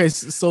 But like, okay,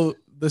 so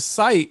the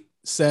site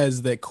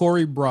says that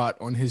Corey brought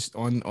on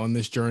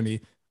this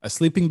journey a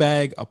sleeping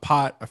bag, a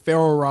pot, a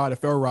ferro rod. A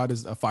ferro rod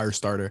is a fire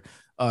starter.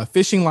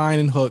 Fishing line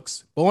and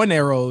hooks, bow and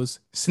arrows,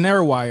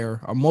 snare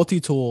wire, a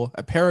multi-tool,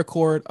 a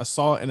paracord, a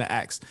saw, and an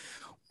axe.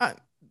 That's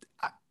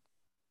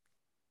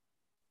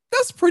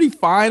pretty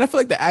fine. I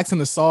feel like the axe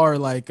and the saw are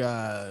like,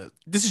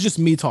 this is just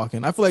me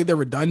talking. I feel like they're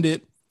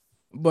redundant,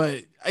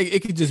 but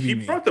it could just be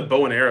me. He brought the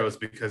bow and arrows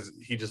because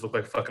he just looked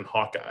like fucking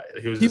Hawkeye.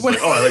 He was just like,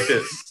 oh, I like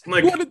this. I'm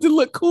like, he wanted to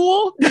look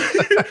cool.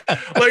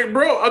 Like,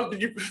 bro,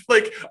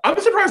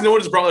 I'm surprised no one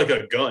just brought like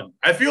a gun.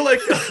 I feel like,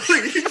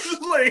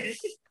 like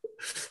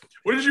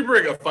what did you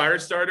bring? A fire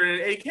starter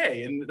and an AK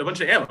and a bunch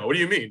of ammo. What do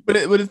you mean? But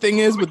the thing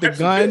is, with the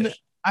gun,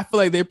 I feel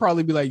like they'd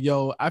probably be like,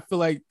 yo, I feel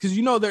like, because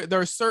you know there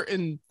are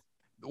certain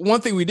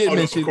one thing we did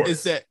mention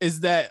is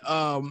that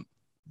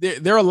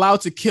they're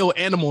allowed to kill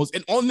animals,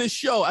 and on this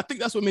show, I think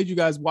that's what made you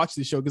guys watch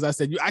this show, because I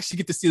said you actually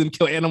get to see them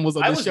kill animals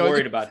on this show. I was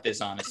worried about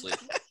this, honestly.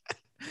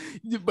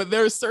 But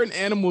there are certain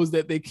animals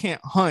that they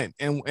can't hunt,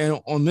 and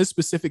on this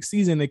specific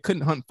season, they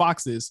couldn't hunt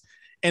foxes.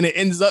 And it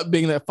ends up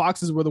being that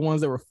foxes were the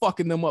ones that were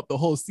fucking them up the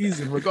whole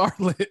season,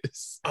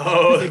 regardless.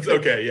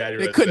 Okay, yeah.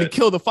 They couldn't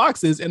kill the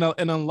foxes, and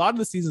a lot of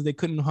the seasons they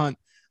couldn't hunt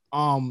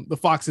the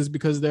foxes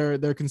because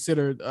they're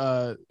considered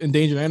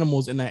endangered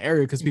animals in that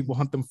area because people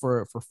hunt them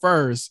for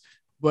furs.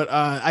 But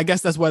I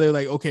guess that's why they're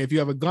like, okay, if you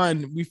have a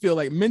gun, we feel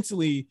like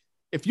mentally,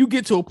 if you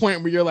get to a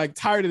point where you're like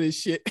tired of this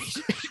shit,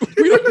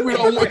 we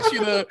don't want you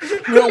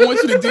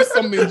to do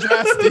something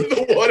drastic.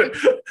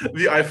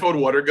 The iPhone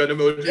water gun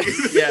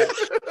emoji. Yeah.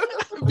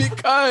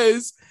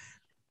 Because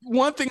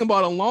one thing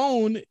about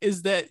Alone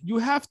is that you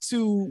have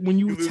to, when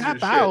you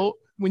tap out,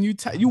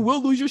 you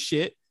will lose your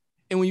shit,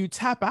 and when you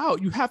tap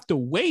out, you have to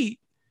wait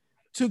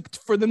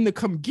for them to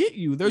come get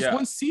you. There's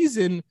one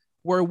season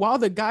where while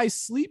the guy's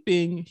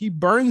sleeping, he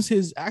burns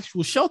his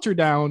actual shelter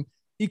down.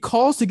 He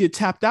calls to get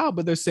tapped out,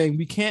 but they're saying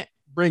we can't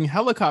bring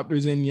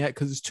helicopters in yet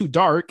because it's too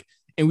dark,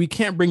 and we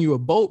can't bring you a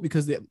boat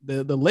because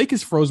the lake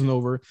is frozen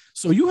over.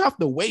 So you have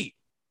to wait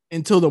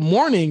until the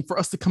morning for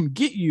us to come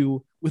get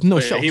you with no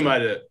shelter. He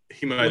might have.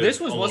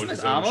 Wasn't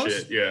this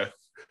Amos? Yeah.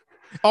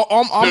 No,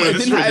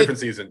 this is from a different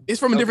season. It's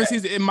from a different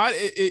season.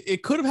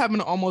 It could have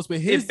happened almost, but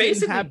his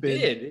didn't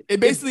happen. It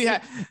basically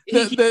had.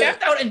 He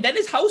tapped out, and then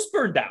his house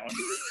burned down.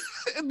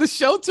 The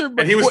shelter,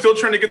 and he was still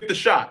trying to get the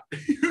shot.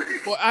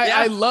 Well,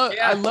 I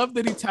love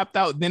that he tapped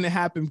out. Then it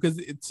happened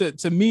because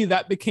to me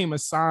that became a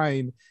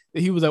sign that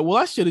he was like, well,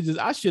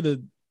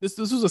 this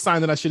was a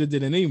sign that I should have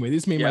did it anyway.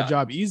 This made my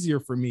job easier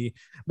for me.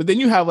 But then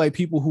you have like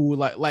people who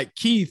like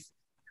Keith,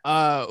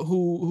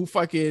 who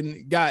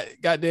fucking got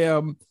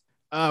goddamn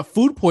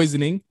food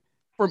poisoning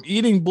from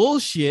eating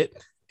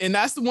bullshit. And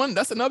that's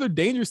another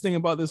dangerous thing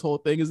about this whole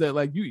thing is that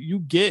like you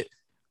get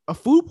a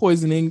food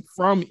poisoning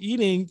from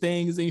eating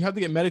things and you have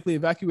to get medically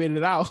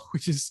evacuated out,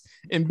 which is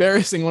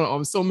embarrassing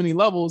on so many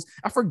levels.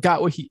 I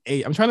forgot what he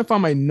ate. I'm trying to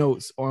find my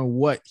notes on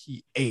what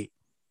he ate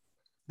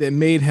that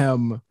made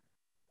him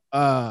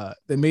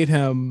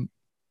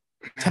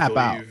tap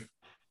out.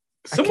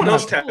 Someone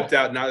else tapped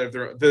out. Now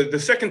that the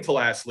second to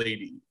last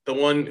lady, the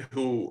one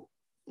who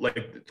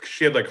like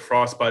she had like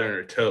frostbite on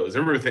her toes. I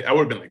remember I would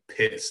have been like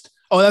pissed.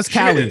 Oh, that's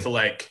Callie.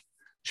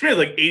 She made it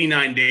like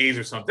 89 days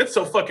or something. That's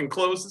so fucking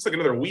close. It's like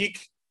another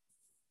week.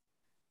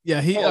 Yeah,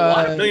 he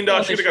 $1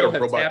 million. She got a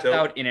robot tapped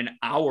out in an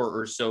hour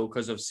or so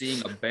because of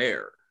seeing a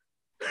bear.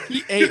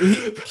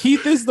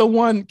 Keith is the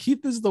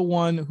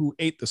one who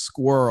ate the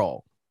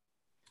squirrel.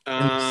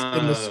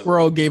 And the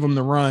squirrel gave him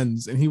the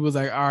runs, and he was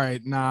like, "All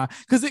right, nah,"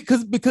 because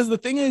the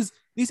thing is,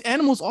 these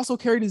animals also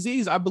carry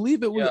disease. I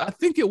believe it was, I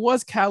think it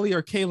was Callie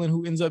or Kaylin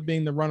who ends up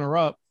being the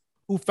runner-up,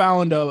 who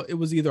found it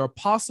was either a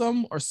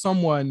possum or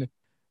someone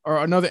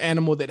or another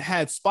animal that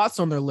had spots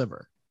on their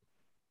liver,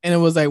 and it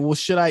was like, well,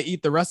 should I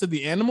eat the rest of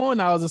the animal?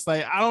 And I was just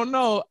like, I don't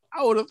know.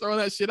 I would have thrown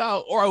that shit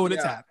out, or I would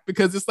have tapped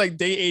because it's like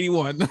day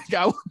 81. Like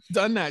I would have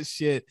done that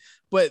shit,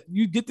 but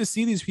you get to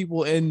see these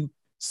people in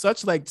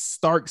such like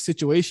stark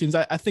situations.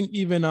 I think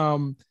even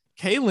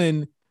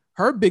Kaylin,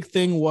 her big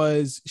thing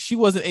was she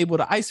wasn't able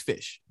to ice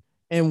fish.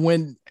 And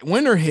when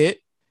winter hit,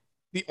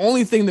 the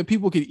only thing that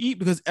people could eat,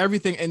 because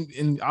everything,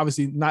 and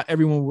obviously not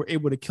everyone were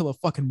able to kill a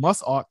fucking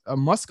musk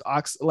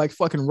ox like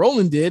fucking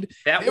Roland did.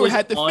 That was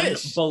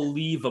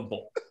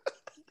unbelievable.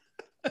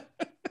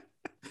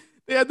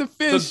 They had the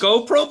fish. The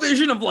GoPro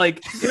vision of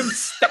like him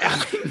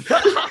stabbing.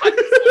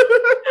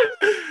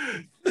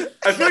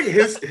 I feel like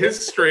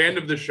his strand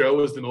of the show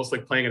was the most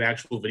like playing an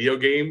actual video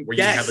game where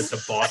you have like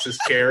the boss's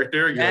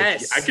character. You're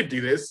like, I could do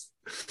this.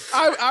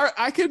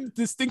 I could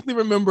distinctly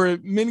remember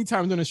many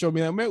times on the show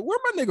being like, man, where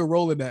my nigga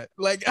Roland at?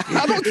 Like,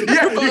 I don't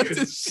care about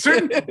this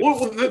shit.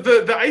 Well,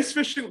 the ice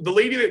fishing, the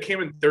lady that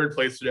came in third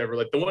place or whatever,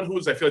 like the one who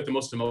was, I feel like, the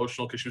most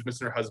emotional because she was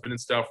missing her husband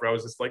and stuff, where I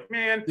was just like,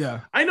 man,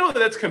 I know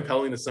that's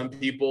compelling to some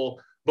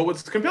people, but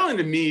what's compelling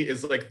to me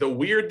is like the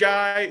weird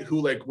guy who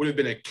like would have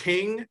been a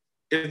king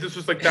if this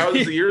was like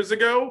thousands of years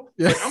ago.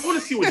 Like, I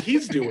want to see what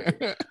he's doing.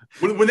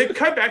 When they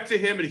cut back to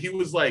him and he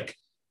was like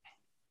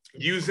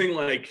using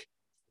like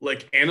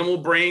animal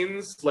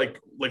brains,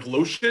 like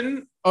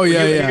lotion. Oh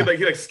yeah,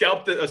 he like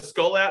scalped a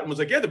skull out and was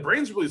like, the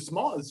brain's really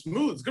small and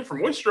smooth. It's good for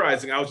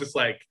moisturizing. I was just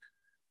like,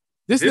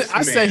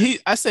 I said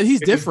he's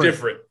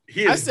different.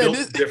 He is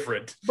built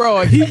different,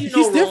 bro. He's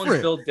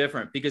different. Built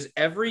different because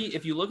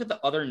if you look at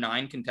the other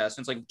 9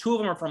 contestants, like 2 of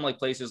them are from like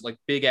places like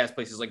big ass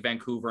places like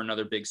Vancouver,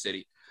 another big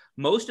city.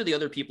 Most of the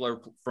other people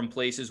are from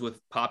places with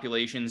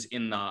populations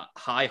in the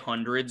high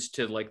hundreds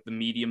to like the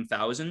medium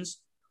thousands,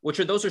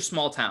 those are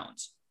small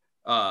towns.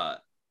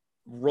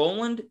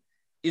 Roland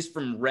is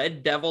from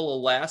Red Devil,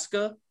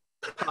 Alaska.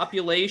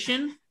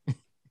 Population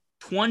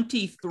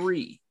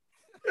 23.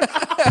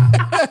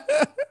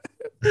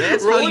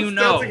 That's Roland how you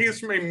know. Sounds like he's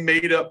from a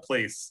made-up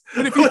place.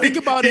 But if you think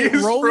about it,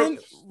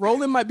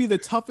 Roland might be the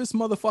toughest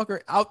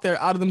motherfucker out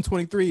there out of them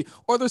 23,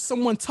 or there's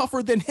someone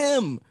tougher than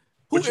him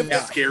which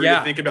is scary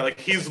to think about. Like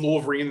he's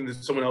Wolverine and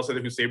there's someone else I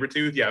think who's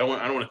Sabretooth. Yeah, I don't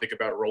want to think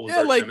about Roland's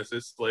arch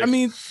nemesis. Like, I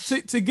mean,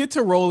 to get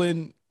to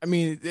Roland, I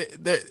mean,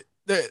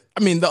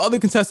 the other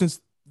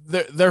contestants,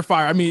 they're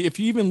fire. I mean, if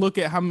you even look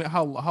at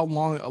how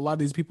long a lot of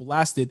these people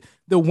lasted,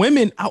 the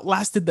women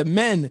outlasted the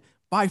men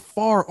by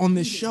far on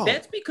this show.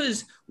 That's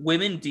because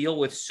women deal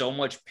with so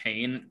much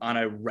pain on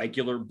a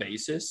regular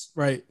basis,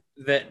 right?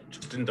 That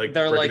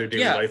they're like their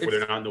daily life where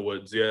they're not in the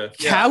woods. Yeah.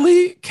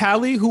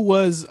 Callie, who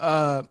was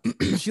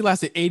she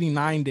lasted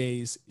 89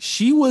 days.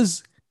 She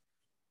was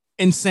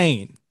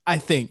insane. I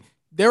think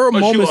there were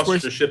moments she lost where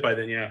her shit by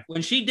then. Yeah.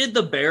 When she did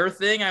the bear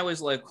thing, I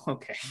was like,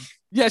 okay.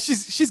 Yeah,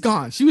 she's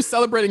gone. She was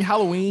celebrating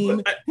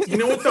Halloween. You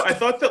know what though? I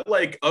thought that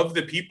like of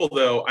the people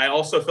though, I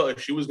also felt like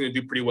she was going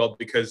to do pretty well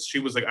because she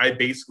was like, I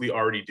basically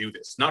already do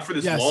this, not for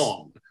this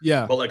long.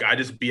 Yeah. But like I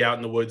just be out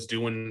in the woods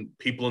doing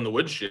people in the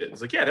woods shit.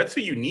 It's like, yeah, that's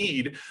who you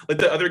need. Like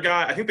the other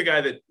guy, I think the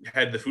guy that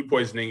had the food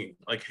poisoning,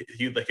 like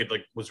he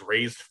was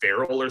raised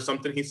feral or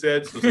something. He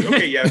said, so like,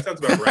 okay, yeah, that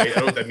sounds about right. I don't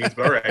know what that means,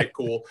 but all right,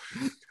 cool.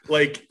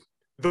 Like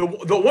the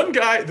one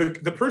guy,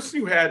 the person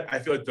who had, I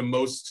feel like the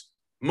most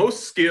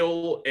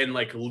skill and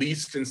like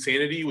least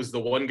insanity was the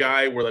one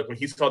guy where like when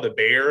he saw the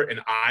bear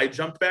and I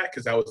jumped back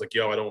because I was like,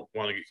 yo, I don't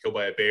want to get killed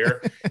by a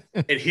bear.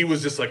 And he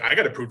was just like, I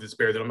got to prove to this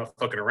bear that I'm not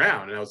fucking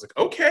around. And I was like,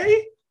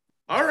 okay,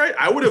 all right.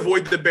 I would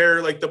avoid the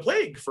bear like the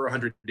plague for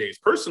 100 days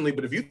personally.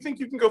 But if you think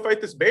you can go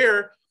fight this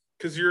bear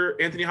because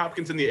you're Anthony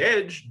Hopkins in The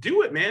Edge,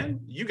 do it,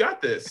 man. You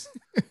got this.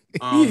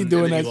 He ain't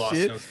doing that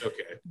shit.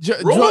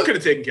 Okay. Roland could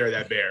have taken care of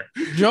that bear.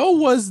 Joe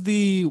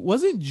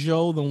wasn't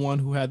Joe the one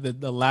who had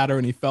the ladder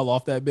and he fell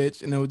off that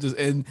bitch, and it was just,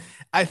 and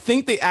I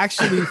think they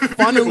actually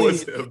funnily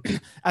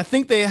I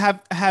think they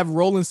have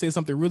Roland say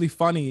something really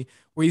funny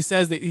where he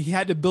says that he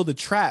had to build a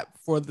trap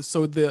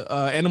so the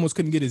animals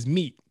couldn't get his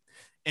meat.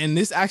 And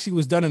this actually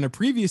was done in a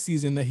previous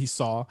season that he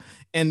saw,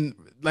 and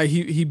like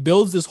he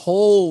builds this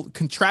whole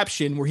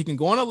contraption where he can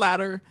go on a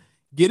ladder,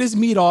 get his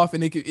meat off,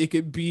 and it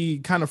could be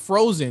kind of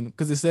frozen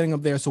because it's setting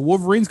up there. So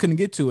Wolverines couldn't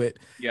get to it.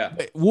 Yeah.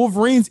 But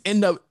Wolverines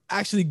end up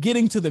actually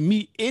getting to the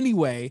meat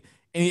anyway.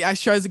 And he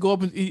actually tries to go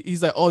up and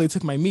he's like, oh, they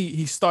took my meat.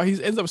 He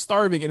ends up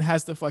starving and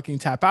has to fucking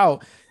tap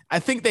out. I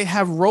think they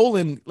have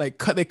Roland they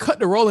cut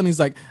to Roland. He's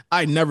like,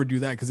 I never do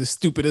that because it's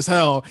stupid as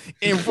hell.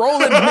 And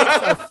Roland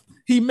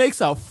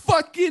makes a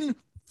fucking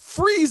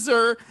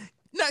freezer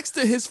next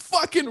to his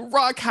fucking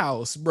rock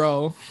house,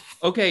 bro.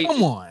 Okay,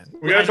 come on.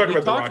 We gotta talk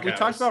about the rock house. We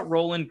talked about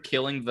Roland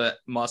killing the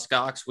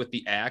muskox with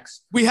the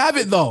axe. We have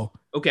it though.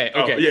 Okay.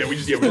 Oh, yeah, we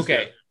just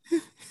okay.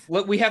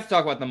 We have to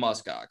talk about the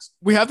muskox.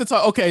 We have to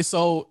talk. Okay,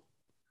 so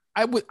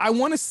I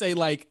want to say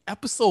like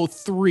episode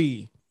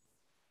 3,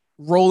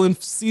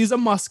 Roland sees a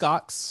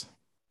muskox,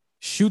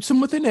 shoots him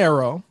with an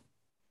arrow,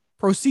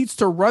 proceeds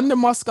to run the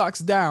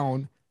muskox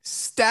down,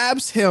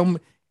 stabs him,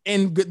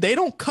 and they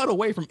don't cut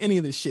away from any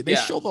of this shit. They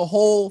show the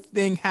whole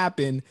thing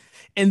happen.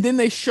 And then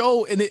they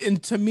show,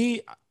 and to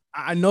me,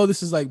 I know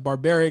this is like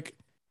barbaric.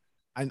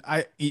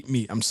 I eat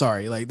meat. I'm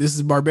sorry. Like, this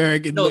is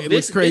barbaric. It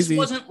looks crazy. This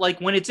wasn't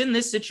like when it's in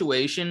this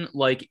situation,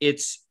 like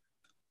it's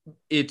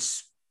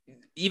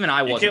even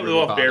I wasn't. You can't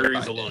live off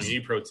berries alone. You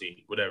need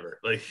protein, whatever.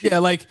 Like, yeah,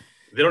 like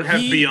they don't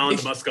have beyond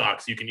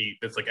muskox you can eat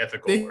that's like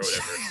ethical or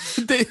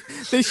whatever.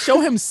 They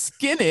show him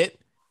skin it.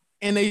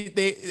 And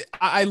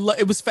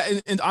it was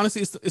and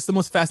honestly, it's the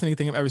most fascinating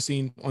thing I've ever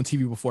seen on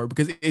TV before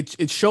because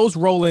it shows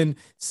Roland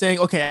saying,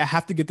 okay, I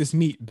have to get this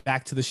meat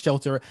back to the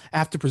shelter. I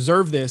have to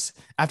preserve this.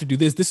 I have to do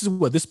this. This is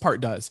what this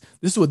part does.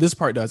 This is what this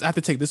part does. I have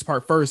to take this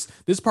part first.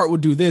 This part will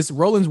do this.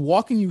 Roland's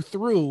walking you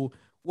through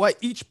what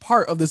each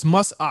part of this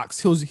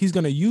muskox he's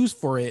going to use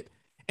for it.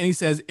 And he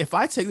says, if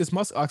I take this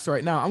muskox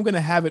right now, I'm going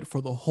to have it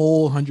for the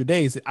whole 100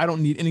 days. I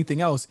don't need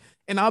anything else.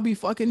 And I'll be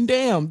fucking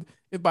damned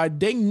if by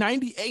day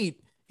 98,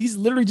 he's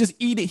literally just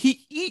eating.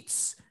 He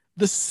eats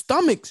the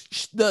stomach,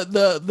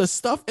 the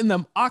stuff in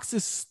the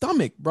ox's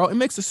stomach, bro. It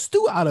makes a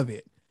stew out of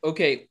it.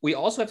 Okay, we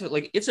also have to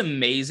like. It's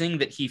amazing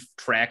that he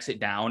tracks it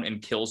down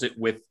and kills it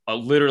with a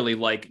literally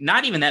like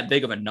not even that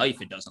big of a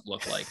knife. It doesn't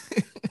look like.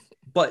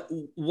 But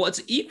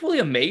what's equally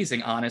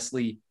amazing,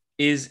 honestly,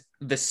 is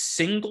the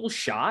single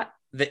shot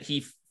that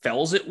he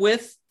fells it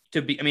with.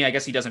 To be, I mean, I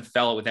guess he doesn't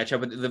fell it with that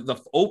shot, but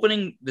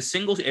the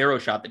single arrow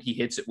shot that he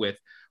hits it with,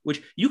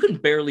 which you can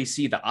barely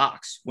see the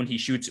ox when he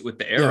shoots it with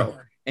the arrow,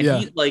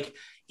 and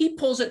he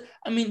pulls it.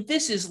 I mean,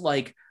 this is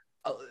like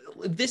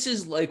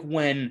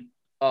when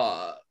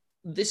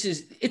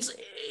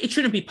it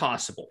shouldn't be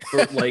possible.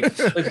 For, like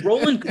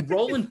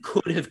Roland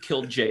could have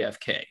killed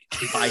JFK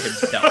by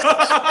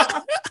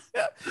himself.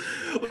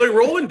 Like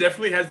Roland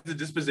definitely has the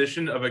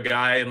disposition of a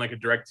guy in like a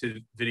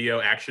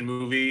direct-to-video action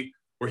movie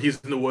where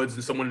he's in the woods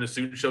and someone in a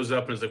suit shows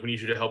up and is like, we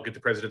need you to help get the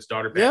president's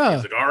daughter back. Yeah.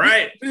 He's like, all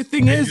right. The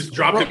thing is, just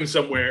drop him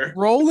somewhere.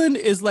 Roland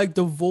is like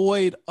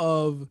devoid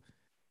of,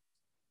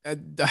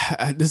 this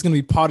is going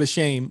to be part of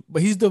shame,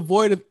 but he's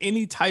devoid of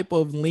any type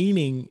of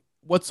leaning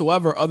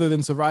whatsoever other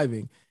than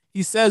surviving.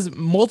 He says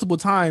multiple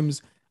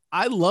times,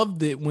 I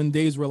loved it when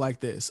days were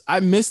like this.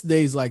 I miss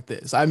days like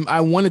this.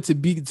 I wanted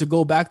to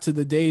go back to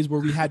the days where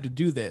we had to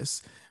do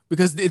this.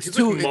 because it's He's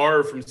too like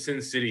Marv from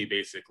Sin City,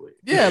 basically.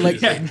 Yeah, like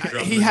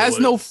he has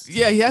no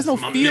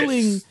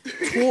feeling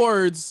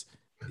towards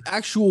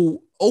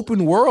actual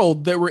open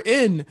world that we're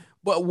in.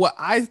 But what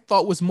I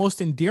thought was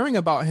most endearing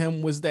about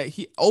him was that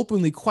he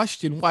openly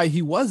questioned why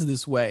he was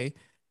this way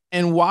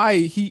and why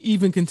he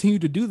even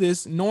continued to do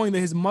this, knowing that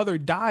his mother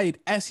died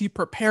as he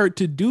prepared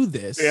to do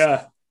this.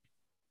 Yeah.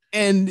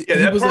 And yeah,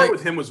 that part like,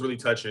 with him was really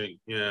touching.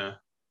 Yeah.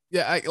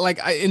 Yeah,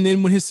 and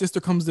then when his sister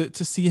comes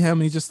to see him,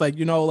 he's just like,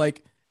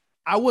 like,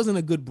 I wasn't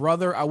a good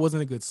brother, I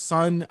wasn't a good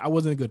son, I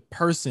wasn't a good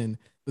person.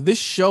 But this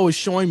show is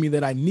showing me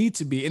that I need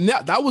to be. And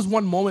that was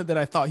one moment that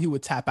I thought he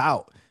would tap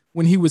out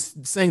when he was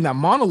saying that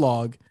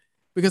monologue,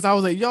 because I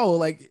was like, yo,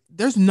 like,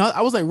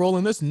 I was like,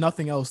 Roland, there's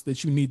nothing else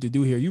that you need to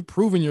do here. You've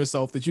proven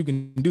yourself that you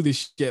can do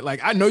this shit.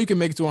 Like, I know you can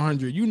make it to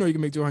 100. You know you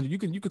can make it to 100.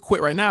 You could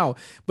quit right now.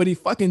 But he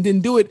fucking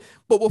didn't do it.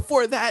 But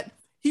before that,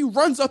 he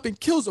runs up and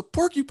kills a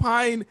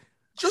porcupine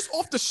just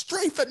off the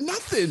strength of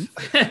nothing.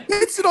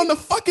 Hits it on the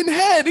fucking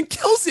head and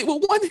kills it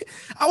with one.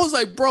 I was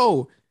like,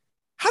 bro,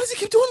 how does he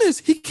keep doing this?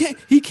 He can't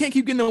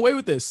keep getting away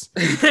with this.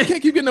 He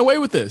can't keep getting away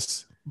with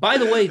this. By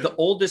the way, the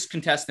oldest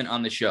contestant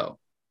on the show.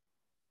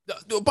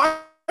 By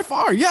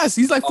far, yes.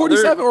 He's like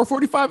 47 or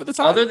 45 at the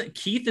time.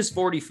 Keith is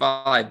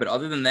 45, but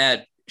other than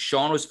that,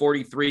 Sean was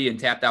 43 and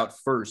tapped out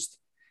first.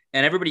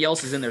 And everybody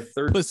else is in their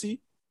 30s.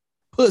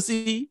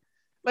 Pussy.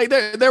 Like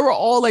they were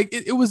all like,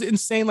 it was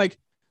insane. Like,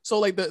 so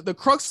like the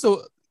crux.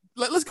 So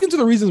let's get into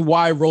the reasons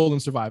why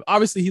Roland survived.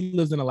 Obviously, he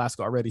lives in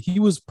Alaska already. He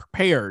was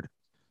prepared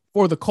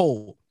for the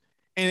cold.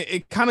 And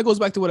it kind of goes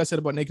back to what I said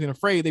about Naked and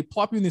Afraid. They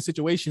plop you in these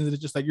situations and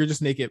it's just like, you're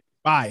just naked.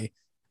 Bye.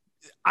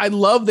 I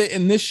love that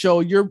in this show,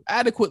 you're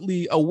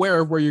adequately aware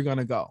of where you're going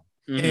to go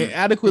and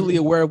adequately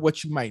aware of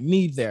what you might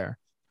need there.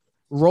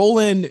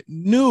 Roland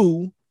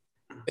knew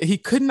that he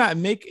could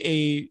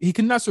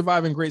not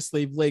survive in Great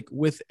Slave Lake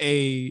with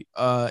a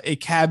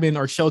cabin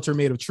or shelter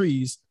made of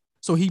trees.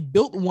 So he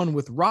built one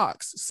with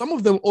rocks, some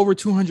of them over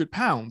 200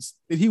 pounds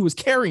that he was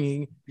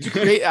carrying to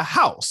create a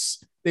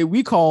house that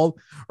we call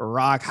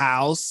Rock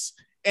House.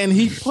 And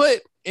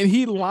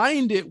he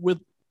lined it with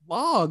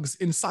logs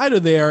inside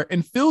of there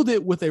and filled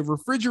it with a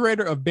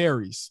refrigerator of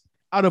berries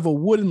out of a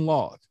wooden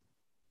log.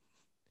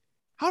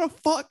 How the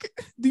fuck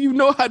do you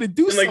know how to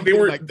do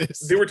something like this?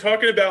 They were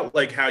talking about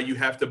like how you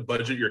have to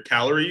budget your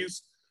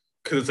calories,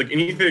 because it's like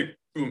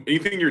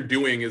anything you're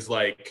doing is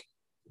like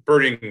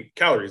burning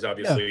calories,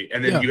 obviously.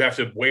 And then you have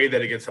to weigh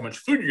that against how much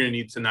food you're gonna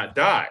need to not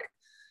die.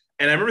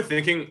 And I remember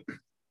thinking,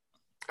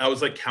 I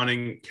was like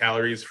counting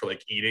calories for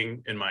like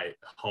eating in my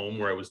home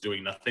where I was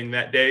doing nothing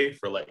that day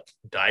for like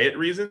diet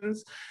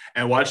reasons,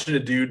 and watching a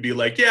dude be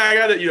like,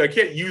 yeah, I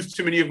can't use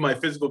too many of my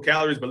physical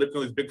calories by lifting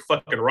all these big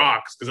fucking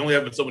rocks because I only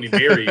have so many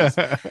berries.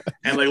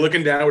 And like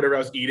looking down at whatever I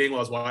was eating while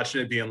I was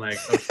watching it, being like,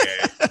 okay,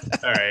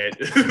 all right.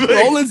 Like,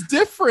 Roland's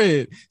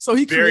different. So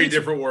he very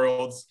different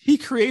worlds. He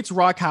creates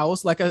Rock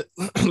House. Like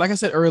I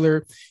said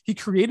earlier, he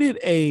created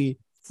a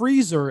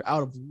freezer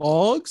out of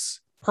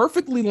logs,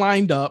 perfectly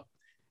lined up,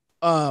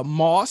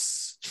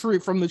 moss tree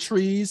from the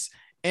trees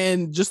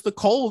and just the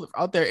cold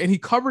out there, and he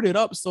covered it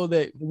up so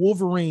that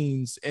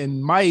wolverines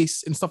and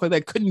mice and stuff like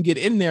that couldn't get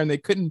in there and they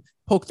couldn't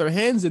poke their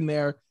hands in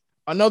there.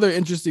 Another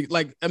interesting,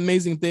 like,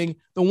 amazing thing.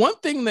 The one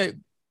thing that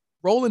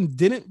Roland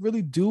didn't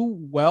really do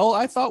well,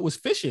 I thought, was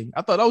fishing.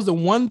 I thought that was the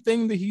one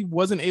thing that he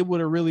wasn't able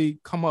to really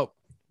come up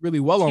really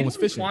well on, was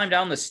fishing. Climb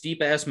down the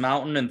steep ass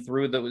mountain and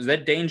through was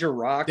that Danger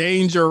Rock?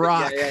 Danger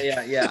Rock.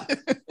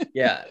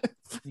 Yeah.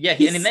 Yeah,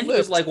 and then he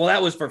was like, well,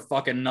 that was for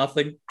fucking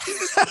nothing.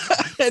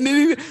 And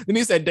then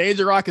he said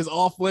Danger Rock is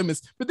off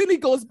limits. But then he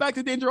goes back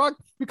to Danger Rock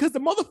because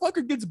the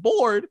motherfucker gets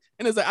bored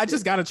and is like, I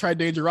just got to try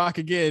Danger Rock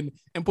again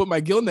and put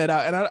my gill net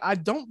out. And I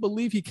don't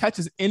believe he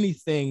catches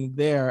anything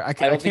there. I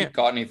don't think he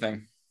caught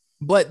anything.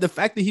 But the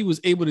fact that he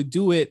was able to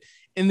do it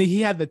and that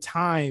he had the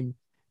time,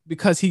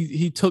 because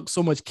he took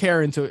so much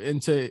care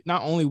into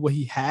not only what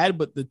he had,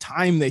 but the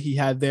time that he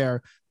had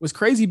there was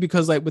crazy.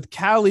 Because like with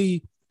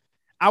Callie,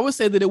 I would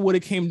say that it would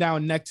have came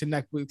down neck to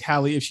neck with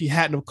Callie if she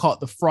hadn't have caught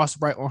the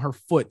frostbite on her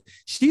foot.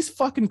 She's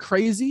fucking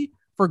crazy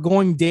for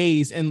going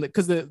days. And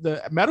because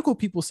the medical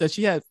people said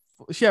she had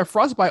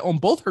frostbite on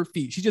both her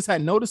feet. She just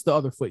hadn't noticed the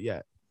other foot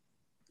yet.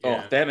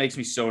 Oh, that makes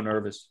me so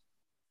nervous.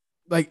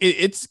 Like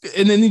it's,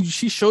 and then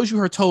she shows you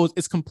her toes.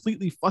 It's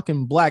completely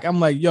fucking black. I'm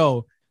like,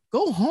 yo,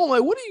 go home.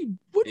 Like, what are you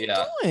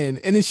doing?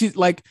 And then she's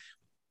like,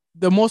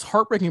 the most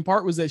heartbreaking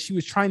part was that she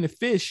was trying to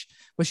fish,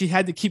 but she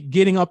had to keep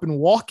getting up and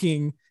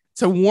walking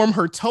to warm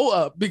her toe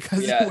up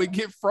because it would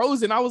get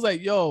frozen. I was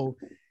like, yo,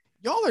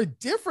 y'all are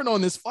different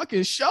on this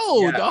fucking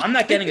show. Yeah, I'm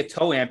not getting a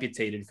toe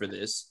amputated for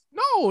this.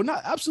 No,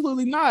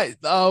 absolutely not.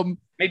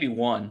 Maybe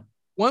one.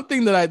 One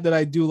thing that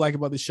I do like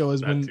about the show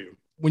is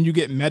when you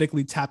get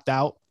medically tapped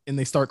out and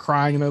they start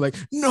crying and they're like,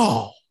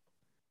 no,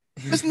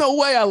 there's no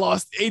way I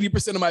lost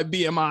 80% of my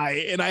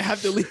BMI and I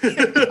have to leave.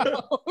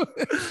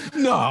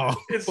 No.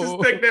 It's just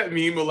like that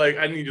meme of like,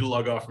 I need you to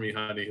log off me,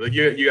 honey. Like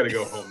you got to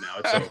go home now.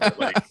 It's over.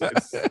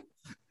 Like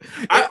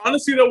I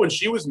honestly though, when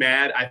she was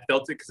mad, I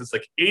felt it because it's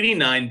like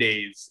 89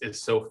 days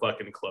is so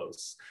fucking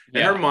close,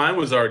 and her mind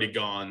was already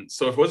gone.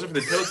 So if it wasn't for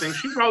the toe thing,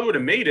 she probably would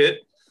have made it.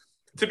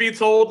 To be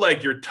told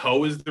like your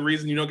toe is the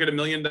reason you don't get $1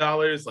 million,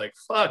 like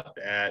fuck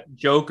that.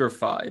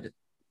 Joker-fied.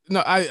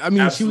 No, I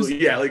mean absolutely,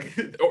 she was like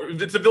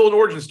it's a villain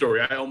origin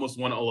story. I almost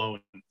went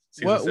alone.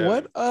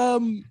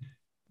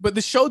 But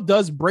the show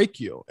does break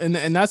you, and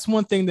that's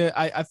one thing that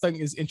I think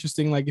is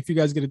interesting. Like if you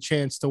guys get a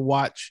chance to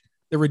watch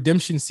the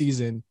redemption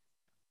season,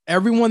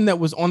 everyone that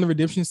was on the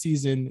redemption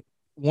season,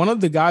 one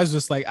of the guys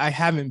was like, I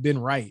haven't been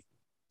right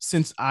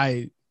since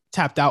I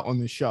tapped out on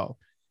this show,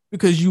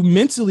 because you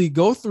mentally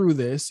go through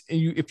this, and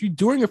if you're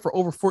doing it for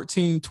over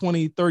 14,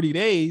 20, 30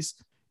 days,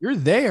 you're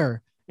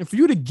there. And for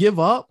you to give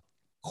up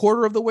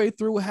quarter of the way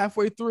through,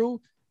 halfway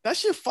through, that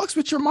shit fucks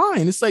with your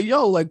mind. It's like,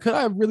 yo, like, could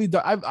I have really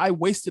I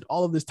wasted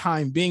all of this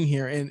time being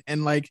here.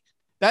 And like,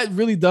 that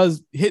really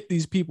does hit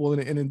these people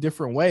in a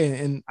different way.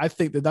 And I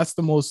think that that's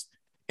the most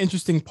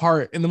interesting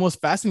part. And the most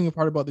fascinating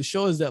part about the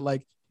show is that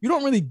like, you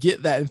don't really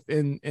get that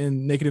in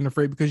Naked and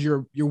Afraid, because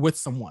you're with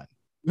someone,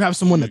 you have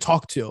someone to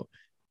talk to.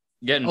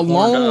 Getting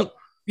alone.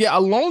 Yeah.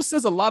 Alone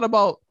says a lot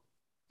about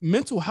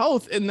mental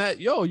health, in that,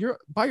 yo, you're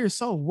by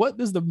yourself. What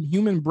does the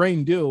human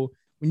brain do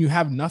when you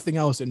have nothing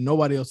else and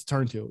nobody else to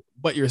turn to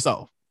but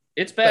yourself?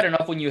 It's bad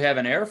enough when you have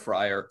an air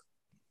fryer.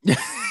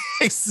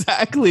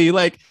 Exactly.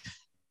 Like,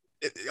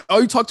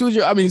 all you talk to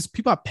is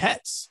people have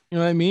pets. You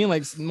know what I mean?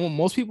 Like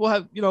most people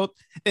have,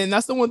 and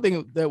that's the one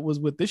thing that was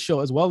with this show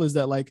as well, is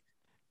that like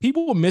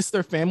people miss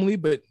their family,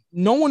 but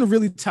no one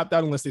really tapped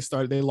out unless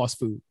they lost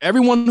food. Mostly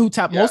everyone who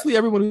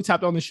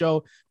tapped on the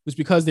show was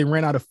because they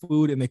ran out of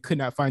food and they could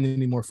not find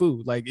any more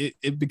food. Like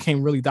it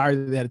became really dire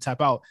that they had to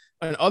tap out.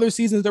 In other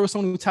seasons, there was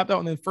someone who tapped out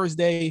on the first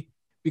day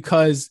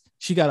because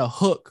she got a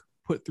hook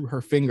put through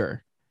her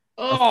finger,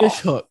 a fish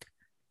hook,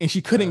 and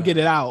she couldn't get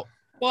it out.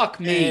 Fuck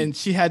me. And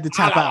she had to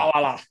tap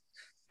out.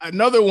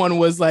 Another one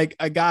was like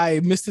a guy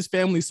missed his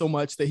family so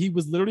much that he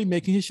was literally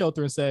making his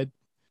shelter and said,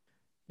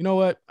 you know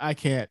what? I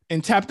can't.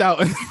 And tapped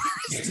out on the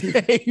first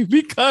day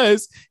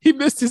because he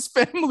missed his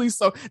family.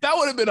 So that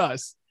would have been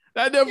us.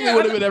 That definitely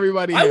would have been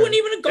everybody. I wouldn't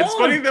even have gone. It's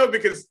funny though,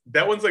 because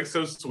that one's like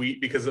so sweet,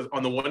 because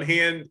on the one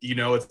hand,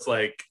 it's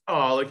like,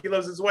 oh, like he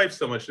loves his wife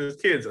so much and his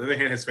kids. On the other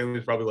hand, his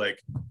family's probably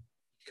like,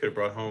 could have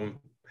brought home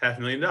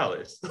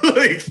 $500,000.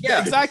 Like,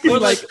 yeah, exactly.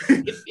 Like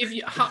if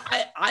you,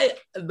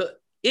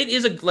 it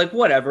is like,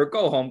 whatever,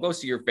 go home, go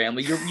see your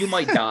family. You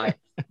might die,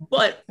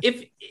 but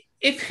if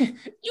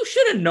you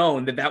should have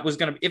known that was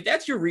going to, if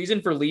that's your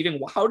reason for leaving,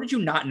 how did you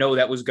not know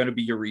that was going to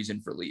be your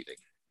reason for leaving?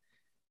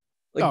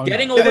 Like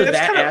getting over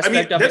that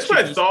aspect of it. That's what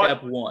I thought.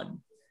 Step one.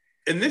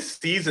 In this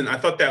season, I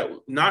thought that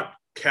not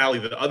Callie,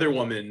 the other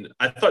woman,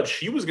 I thought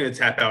she was going to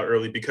tap out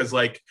early, because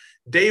like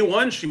day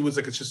one, she was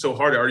like, it's just so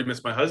hard. I already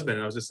missed my husband.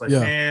 And I was just like,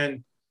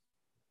 man,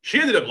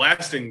 she ended up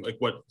lasting like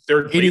what,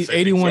 third place?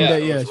 81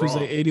 days. Yeah, she was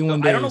like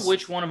 81 days. I don't know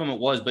which one of them it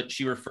was, but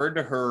she referred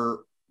to her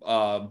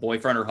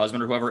boyfriend or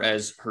husband or whoever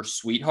as her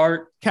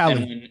sweetheart. Callie.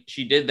 And when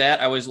she did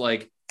that, I was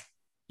like,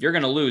 you're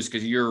going to lose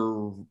because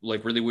you're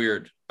like really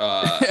weird.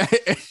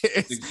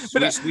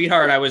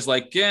 Sweetheart, I was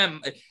like, yeah,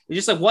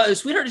 just like, what?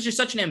 Sweetheart is just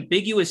such an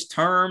ambiguous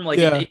term. Like,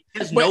 it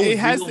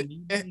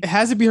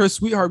has to be her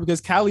sweetheart,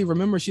 because Callie,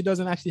 remember, she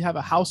doesn't actually have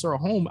a house or a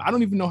home. I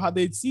don't even know how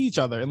they'd see each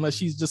other unless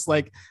she's just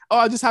like, oh,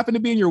 I just happened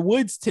to be in your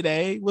woods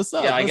today. What's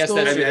up? Yeah, I guess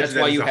that's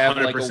why you have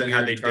like a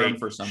weird term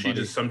for somebody. She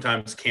just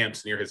sometimes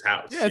camps near his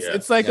house. Yeah,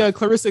 it's like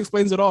Clarissa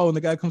Explains It All when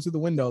the guy comes through the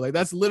window. Like,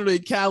 that's literally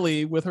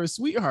Callie with her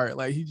sweetheart.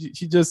 Like,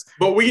 she just.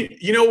 But we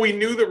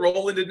knew that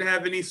Roland didn't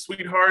have any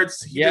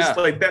sweethearts. He just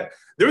like that.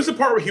 There was a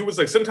part where he was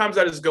like, sometimes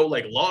I just go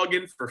like log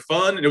in for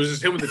fun, and it was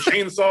just him with the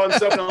chainsaw and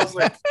stuff. And I was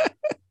like,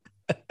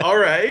 all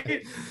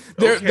right.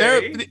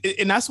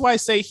 And that's why I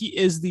say he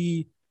is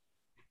the,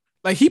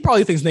 like, he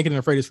probably thinks Naked and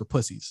Afraid is for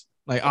pussies.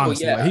 Like,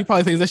 honestly, like, he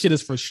probably thinks that shit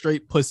is for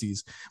straight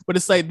pussies. But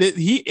it's like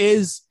he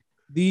is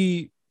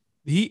the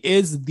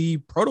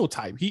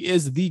prototype. He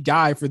is the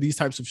guy for these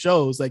types of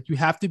shows. Like, you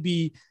have to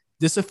be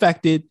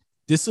disaffected,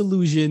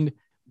 disillusioned,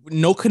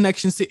 no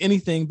connections to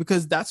anything,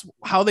 because that's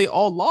how they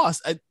all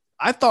lost.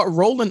 I thought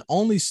Roland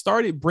only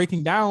started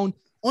breaking down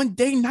on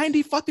day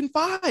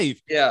 95.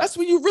 Yeah, that's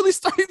when you really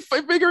started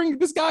figuring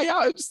this guy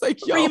out. It's just like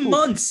 3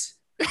 months.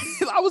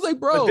 I was like,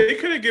 bro, but they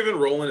could have given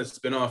Roland a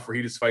spinoff where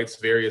he just fights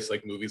various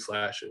like movie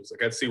slashes.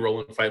 Like, I'd see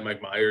Roland fight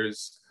Mike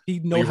Myers.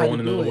 He'd know how rolling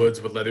into the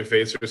woods with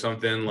Leatherface or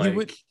something.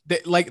 Like,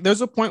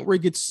 there's a point where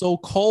it gets so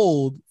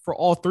cold for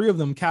all three of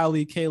them,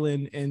 Callie,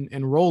 Kaylin,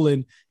 and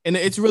Roland. And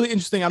it's really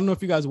interesting. I don't know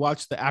if you guys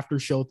watched the after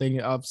show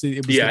thing. Obviously,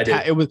 it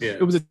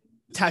was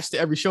attached to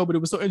every show, but it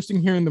was so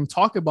interesting hearing them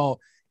talk about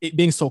it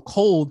being so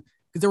cold,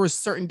 because there were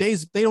certain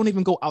days they don't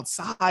even go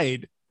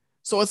outside.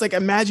 So it's like,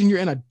 imagine you're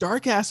in a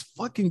dark ass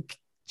fucking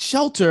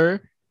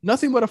shelter,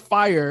 nothing but a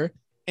fire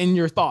and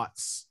your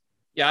thoughts.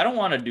 Yeah, I don't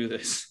want to do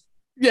this.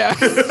 Yeah,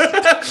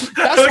 that's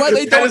why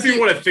they don't even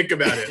want to think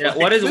about it. Yeah,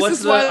 I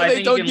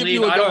think you can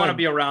leave. I don't want to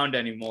be around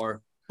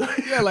anymore.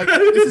 Yeah, like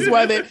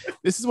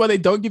this is why they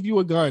don't give you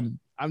a gun.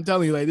 I'm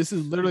telling you, like, this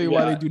is literally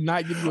why they do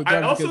not give you a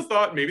gun. I also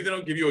thought maybe they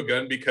don't give you a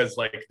gun because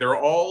like they're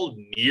all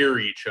near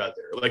each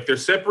other. Like they're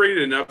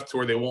separated enough to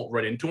where they won't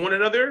run into one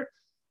another.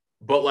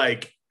 But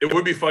like it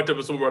would be fucked up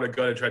if someone brought a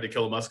gun and tried to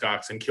kill a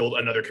muskox and killed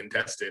another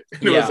contestant.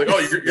 And it was like, oh,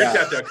 you're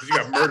tapped out because you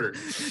got murdered.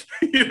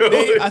 You know?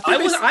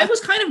 I was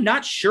kind of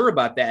not sure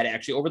about that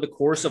actually over the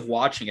course of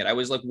watching it. I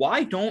was like,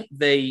 why don't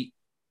they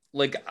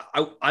like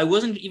I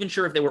wasn't even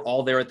sure if they were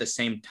all there at the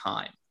same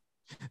time.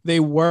 They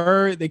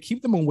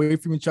keep them away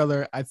from each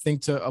other. I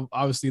think to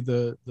obviously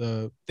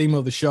the theme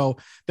of the show.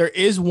 There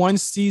is one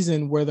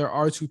season where there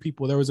are two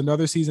people. There was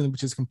another season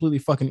which is completely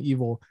fucking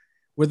evil,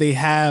 where they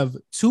have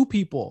two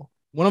people.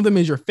 One of them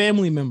is your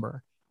family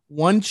member.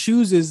 One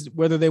chooses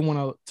whether they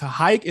want to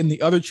hike, and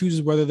the other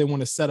chooses whether they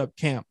want to set up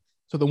camp.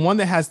 So the one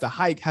that has to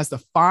hike has to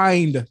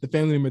find the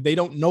family member. They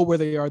don't know where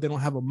they are. They don't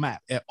have a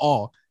map at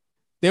all.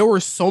 There were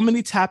so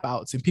many tap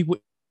outs and people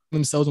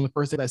themselves on the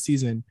first day of that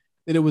season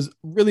that it was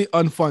really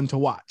unfun to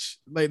watch.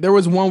 Like there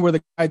was one where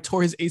the guy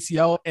tore his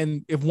ACL,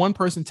 and if one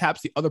person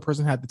taps, the other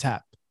person had to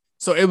tap.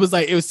 So it was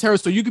terrible.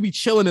 So you could be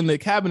chilling in the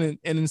cabin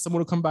and then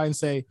someone would come by and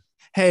say,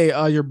 "Hey,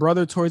 your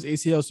brother tore his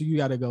ACL, so you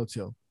got to go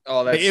too."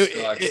 Oh,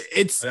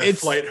 it's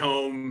flight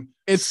home.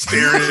 It's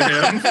staring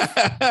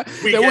at him.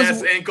 Weak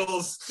ass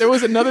ankles. There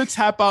was another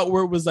tap out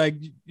where it was like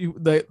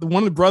the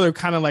one of the brother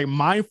kind of like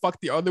mind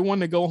fucked the other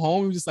one to go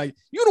home. He was just like,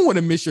 "You don't want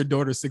to miss your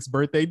daughter's 6th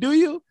birthday, do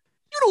you?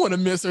 You don't want to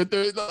miss her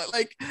third."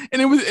 Like, and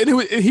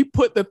he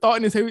put the thought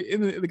in his head,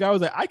 and the guy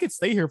was like, "I could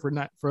stay here for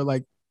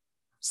like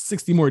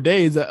 60 more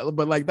days,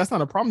 but like that's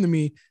not a problem to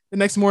me." The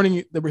next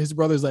morning, his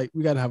brother's like,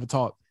 "We got to have a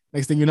talk."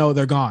 Next thing you know,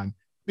 they're gone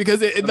because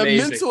the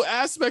mental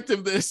aspect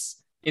of this.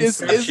 It's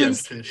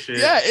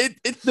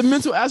the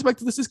mental aspect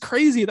of this is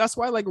crazy. That's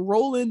why like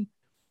Roland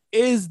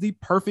is the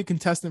perfect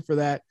contestant for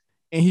that,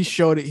 and he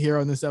showed it here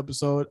on this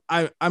episode.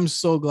 I'm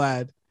so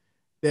glad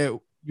that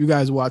you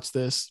guys watched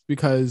this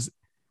because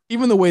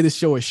even the way this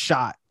show is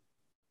shot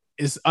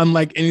is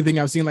unlike anything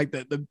I've seen. Like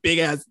the big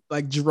ass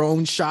like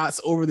drone shots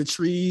over the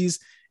trees.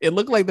 It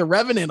looked like The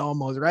Revenant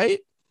almost,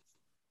 right?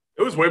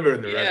 It was way better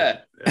than The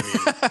Revenant. I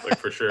mean, like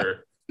for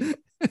sure.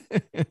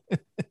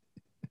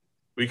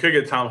 We could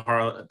get Tom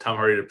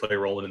Hardy to play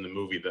Roland in the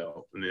movie,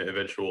 though, in the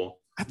eventual.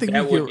 I think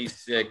that would be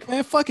sick.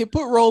 Man, fuck it.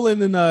 Put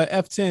Roland in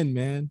F10,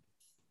 man.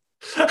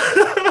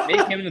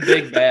 Make him the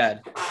big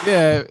bad.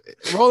 Yeah,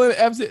 Roland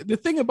F10. The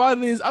thing about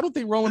it is, I don't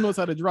think Roland knows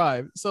how to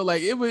drive. So,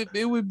 like, it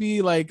would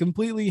be, like,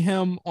 completely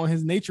him on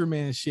his nature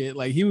man shit.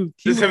 Like, him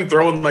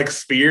throwing, like,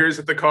 spears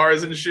at the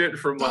cars and shit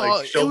from,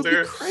 like, shelter. It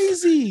would be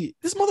crazy.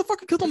 This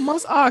motherfucker killed a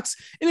musk ox.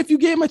 And if you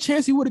gave him a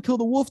chance, he would have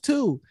killed a wolf,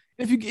 too.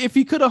 If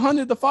he could have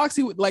hunted the fox,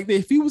 he would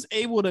if he was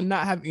able to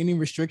not have any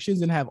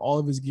restrictions and have all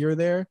of his gear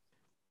there,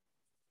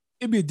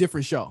 it'd be a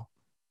different show.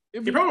 He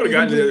probably would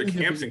have gotten into other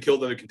camps and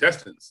killed other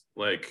contestants,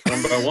 like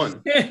one by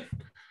one. And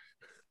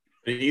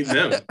eat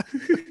them.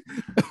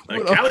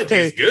 Like Cali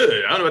tastes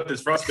good. I don't know about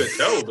this frostbite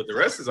toe, but the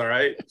rest is all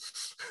right.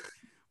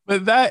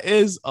 But that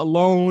is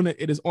Alone.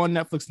 It is on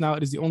Netflix now.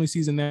 It is the only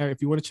season there.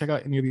 If you want to check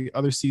out any of the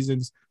other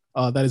seasons,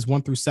 that is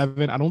 1 through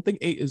 7. I don't think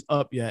 8 is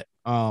up yet.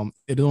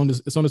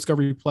 It's on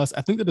Discovery Plus.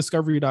 I think the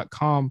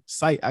discovery.com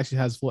site actually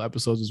has full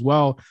episodes as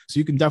well. So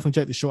you can definitely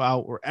check the show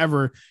out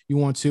wherever you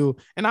want to.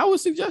 And I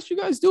would suggest you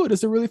guys do it.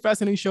 It's a really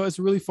fascinating show. It's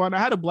really fun. I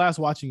had a blast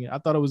watching it. I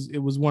thought it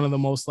was one of the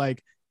most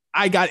like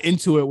I got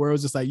into it where it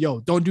was just like, yo,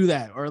 don't do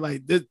that. Or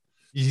like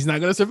he's not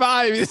gonna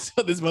survive. This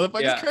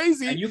motherfucker's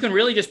crazy. And you can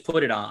really just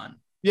put it on.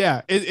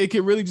 Yeah, it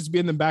could really just be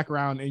in the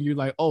background, and you're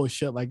like, oh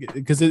shit, like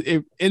because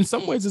it in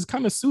some ways it's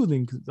kind of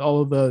soothing because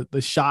all of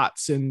the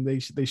shots and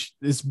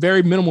it's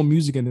very minimal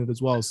music in it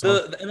as well.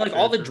 So and like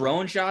all the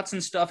drone shots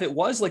and stuff, it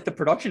was like the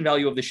production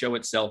value of the show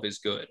itself is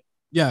good.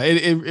 Yeah,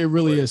 it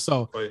really is.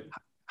 So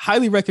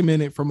highly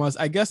recommend it from us.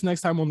 I guess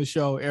next time on the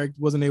show, Eric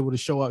wasn't able to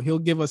show up. He'll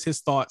give us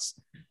his thoughts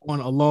on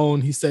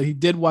Alone. He said he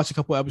did watch a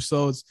couple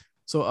episodes.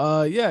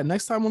 So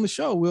next time on the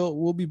show,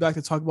 we'll be back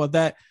to talk about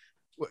that.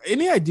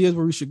 Any ideas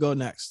where we should go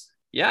next?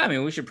 Yeah, I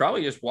mean, we should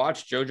probably just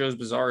watch JoJo's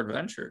Bizarre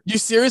Adventure. You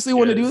seriously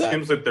want to do that?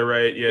 Seems like they're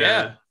right.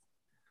 Yeah.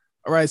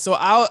 All right. So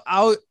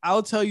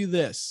I'll tell you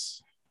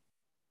this.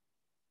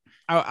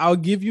 I'll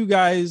give you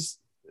guys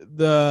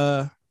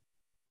the.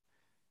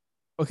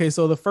 Okay,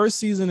 so the first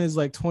season is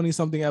like 20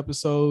 something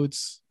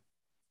episodes.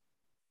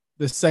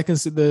 The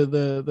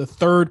the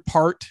third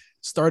part,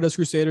 Stardust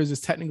Crusaders,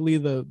 is technically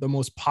the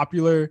most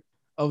popular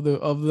of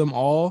them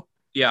all.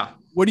 Yeah.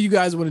 What do you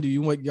guys want to do?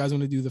 You guys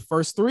want to do the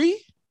first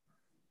 3?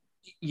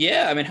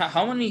 Yeah, I mean,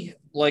 how many?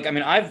 Like, I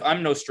mean,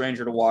 I'm no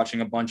stranger to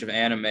watching a bunch of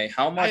anime.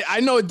 How much? I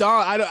know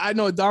Dom. I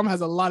know Dom has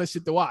a lot of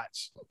shit to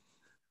watch.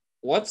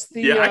 What's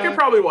the? Yeah, I could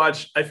probably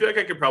watch. I feel like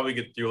I could probably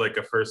get through like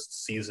a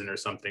first season or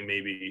something.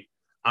 Maybe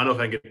I don't know if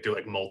I can get through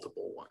like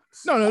multiple ones.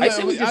 No. I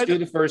say we just do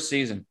the first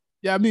season.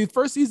 Yeah, I mean,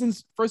 first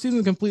season's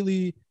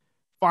completely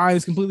fine.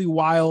 It's completely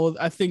wild.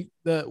 I think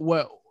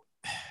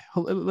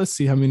let's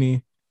see how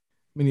many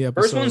episodes.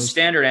 First one's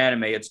standard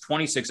anime. It's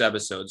 26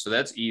 episodes, so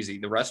that's easy.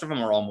 The rest of them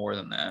are all more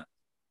than that.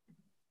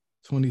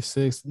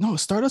 26. No,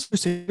 Stardust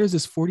Crusaders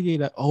is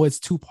 48. Oh, it's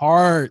 2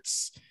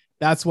 parts.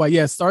 That's why.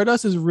 Yeah,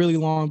 Stardust is really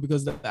long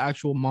because the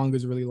actual manga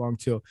is really long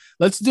too.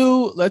 Let's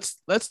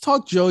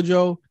talk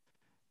JoJo.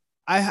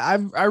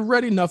 I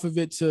read enough of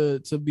it to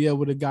be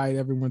able to guide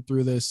everyone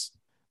through this.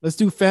 Let's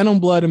do Phantom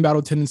Blood and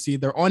Battle Tendency.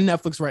 They're on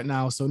Netflix right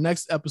now. So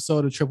next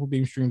episode of Triple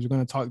Beam Streams, we're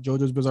going to talk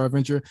JoJo's Bizarre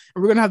Adventure,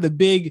 and we're going to have the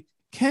big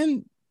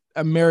Can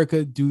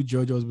America do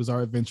JoJo's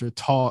Bizarre Adventure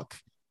talk.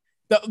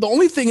 The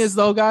only thing is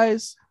though,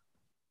 guys,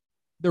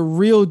 the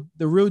real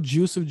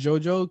juice of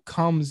JoJo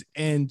comes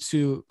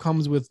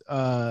with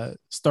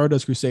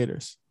Stardust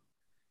Crusaders.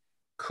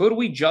 Could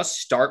we just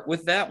start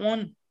with that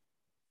one?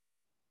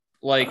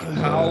 Like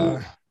how?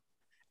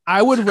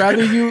 I would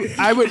rather you.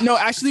 I would no.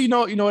 Actually, you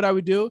know what I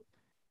would do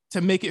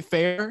to make it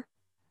fair.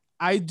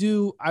 I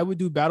would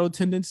do Battle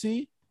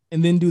Tendency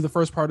and then do the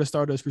first part of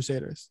Stardust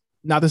Crusaders,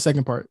 not the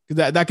second part,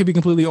 because that could be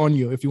completely on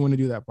you if you want to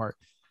do that part.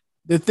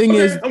 The thing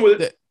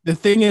the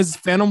thing is,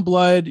 Phantom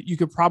Blood, you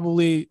could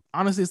probably,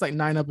 honestly, it's like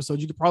 9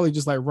 episodes. You could probably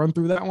just like run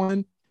through that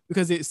one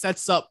because it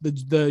sets up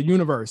the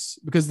universe,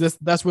 because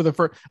that's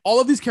where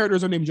all of these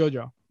characters are named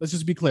JoJo. Let's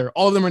just be clear.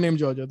 All of them are named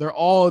JoJo. They're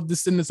all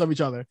descendants of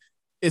each other.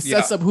 It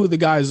sets up who the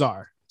guys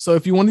are. So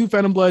if you want to do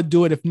Phantom Blood,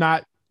 do it. If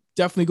not,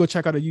 definitely go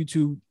check out a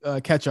YouTube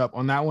catch up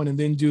on that one, and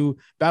then do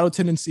Battle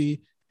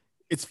Tendency.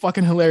 It's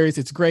fucking hilarious.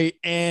 It's great.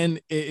 And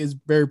it is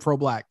very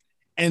pro-black.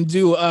 And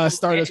do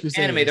Stardust Crusaders.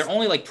 Anime, they're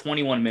only like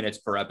 21 minutes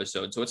per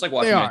episode, so it's like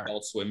watching an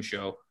Adult Swim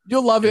show.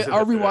 You'll love it.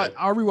 I'll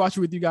rewatch it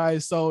with you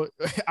guys. So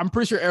I'm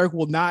pretty sure Eric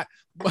will not.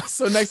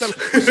 So next time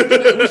we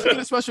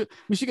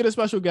should get a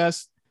special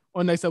guest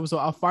on next episode.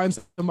 I'll find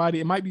somebody.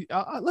 It might be.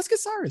 Let's get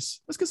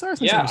Cyrus.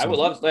 Yeah, I would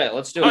love that.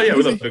 Let's do it. Oh yeah,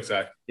 we love Big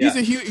Cy. He's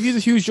a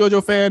huge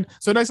JoJo fan.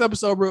 So next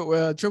episode,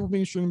 Triple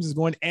Beam Streams is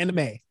going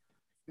anime.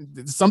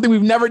 It's something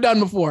we've never done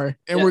before,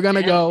 and we're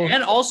gonna go.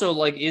 And also,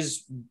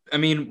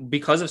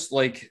 because it's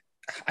like,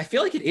 I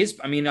feel like it is.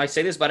 I mean, I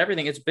say this about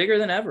everything. It's bigger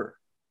than ever.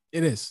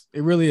 It is.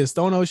 It really is.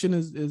 Stone Ocean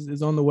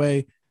is on the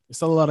way. They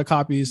sell a lot of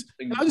copies.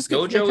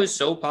 JoJo is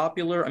so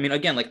popular. I mean,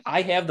 again, like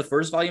I have the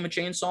first volume of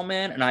Chainsaw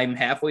Man, and I'm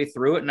halfway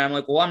through it, and I'm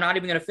like, well, I'm not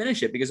even gonna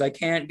finish it because I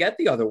can't get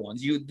the other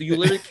ones. You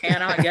literally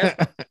cannot get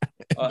them.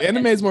 The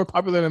anime is more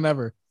popular than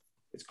ever.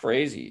 It's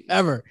crazy.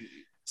 Ever.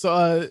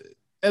 So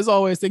as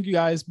always, thank you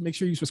guys. Make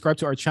sure you subscribe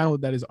to our channel,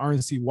 that is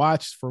RNC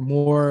Watch, for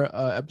more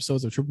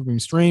episodes of Triple Beam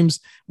Streams.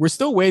 We're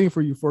still waiting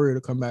for Euphoria to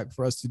come back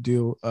for us to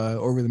do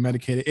Over the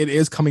Medicated. It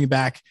is coming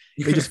back.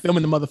 They're just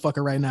filming the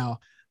motherfucker right now.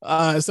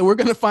 So we're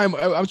gonna find.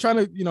 I'm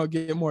trying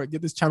to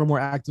get this channel more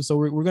active. So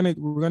we're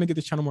gonna get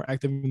this channel more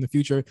active in the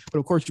future. But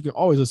of course, you can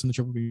always listen to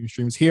Triple Beam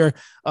Streams here.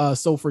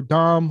 So for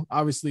Dom,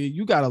 obviously,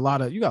 you got a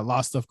lot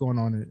of stuff going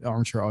on at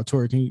Armchair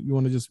Auteur. You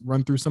want to just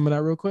run through some of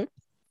that real quick?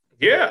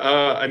 Yeah,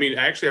 I mean,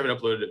 I actually haven't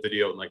uploaded a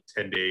video in like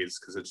 10 days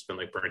because it's been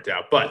like burnt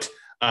out. But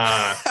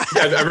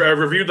I've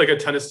reviewed like a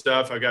ton of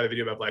stuff. I got a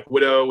video about Black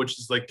Widow, which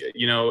is like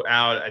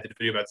out. I did a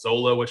video about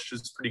Zola, which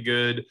is pretty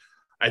good.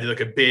 I did like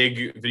a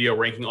big video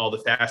ranking all the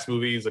Fast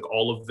movies, like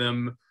all of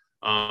them.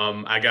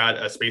 I got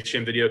a Space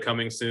Jam video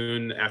coming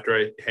soon after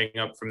I hang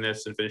up from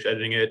this and finish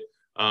editing it.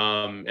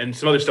 And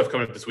some other stuff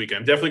coming up this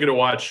weekend. I'm definitely going to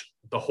watch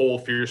the whole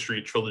Fear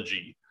Street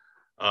trilogy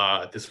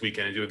this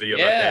weekend and do a video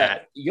about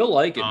that. You'll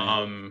like it,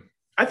 man.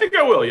 I think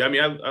I will. Yeah, I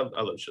mean, I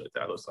love shit like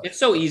that. It's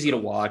so easy to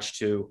watch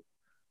too.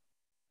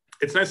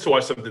 It's nice to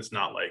watch something that's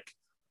not like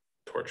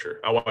torture.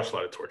 I watch a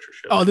lot of torture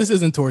shit. Oh, this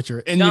isn't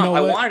torture. And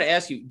I wanted to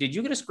ask you, did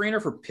you get a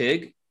screener for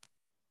Pig?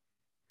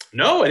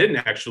 No, I didn't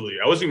actually.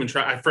 I wasn't even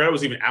trying. I forgot I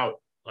was even out.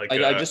 Like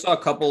I just saw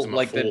a couple,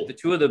 like the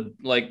two of the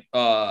like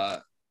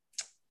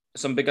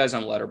some big guys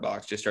on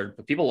Letterboxd just started,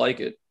 but people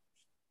like it.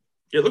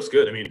 Yeah, it looks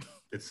good. I mean,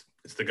 it's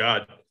the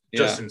God.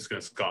 Yeah. Justin's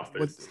gonna scoff,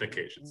 but it's Nick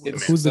Cage.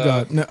 Who's the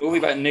God? No. Movie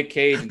about Nick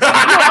Cage. No.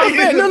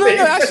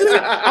 Actually,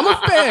 I'm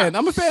a fan.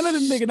 I'm a fan of the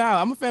nigga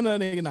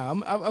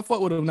now. I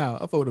fuck with him now.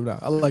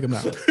 I like him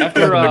now.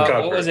 After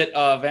what was it?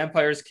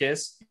 Vampire's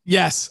Kiss.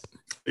 Yes.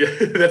 Yeah,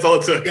 that's all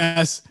it took.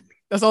 Yes.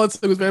 That's all it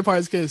took was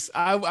Vampire's Kiss.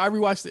 I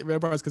rewatched it,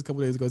 Vampire's Kiss, a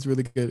couple days ago. It's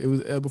really good. It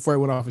was before I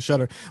went off of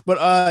Shudder.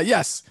 But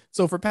yes.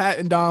 So for Pat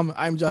and Dom,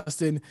 I'm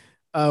Justin.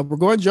 We're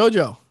going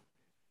JoJo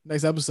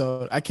next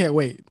episode. I can't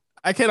wait.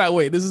 I cannot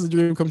wait. This is a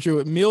dream come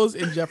true. Mills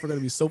and Jeff are going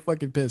to be so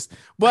fucking pissed.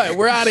 But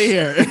we're out of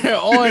here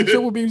on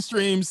Triple Beam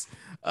Streams.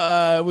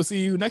 We'll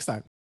see you next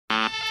time.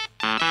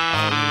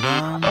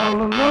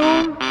 All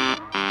alone.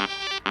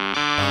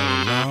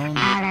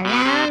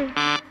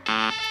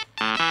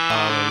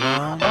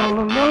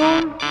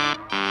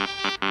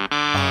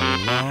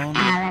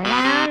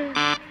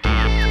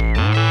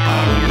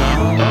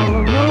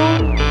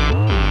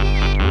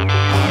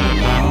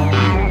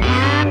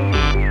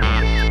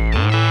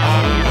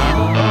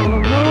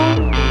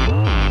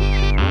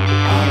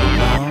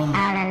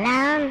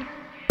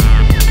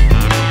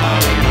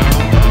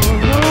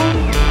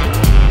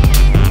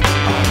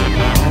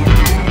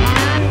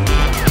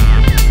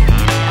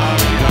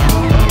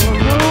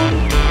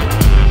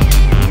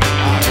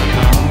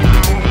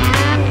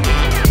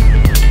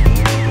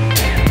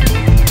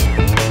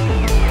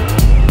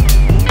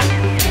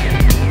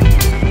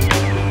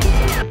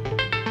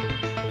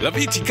 La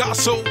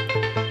Viticasso,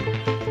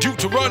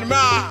 Deuteronomy.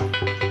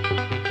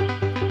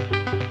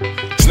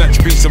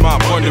 peace of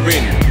mind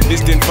wondering.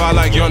 This didn't fall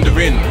like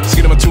yondering.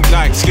 Skin on my tooth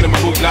like, skin on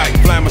my boot like,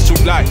 flying my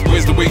suit like,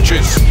 where's the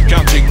waitress?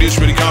 Can't take this,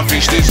 really can't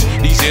face this.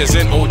 These hairs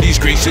and all these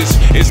graces.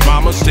 It's my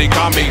mistake,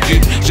 I made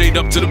it. Shade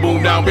up to the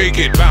boom, down, break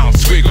it.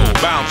 Bounce, wiggle,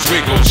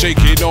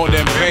 shake it, all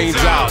them pains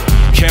out.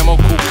 Camel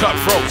cool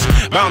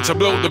cutthroats, bound to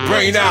blow the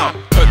brain out.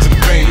 Cut to the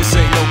pain, this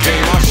ain't no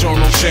game, I show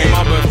no shame.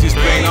 I birth this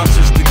pain, I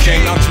twist the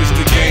cane, I twist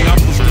the cane, I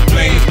push the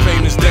plane, it's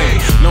plain as day.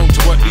 Known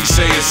to what these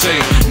sayers say,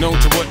 known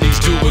to what these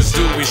doers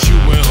do. It's you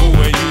and who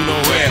and you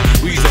know where.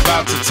 We's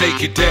about to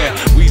take it there,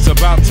 we's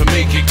about to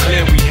make it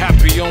clear. We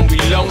happy on, we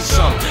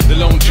lonesome. The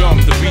lone drum,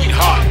 the beat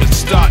hot, the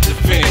start to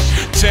finish.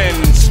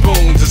 10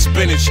 spoons of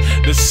spinach,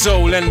 the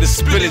soul and the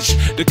spinach,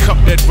 the cup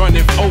that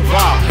runneth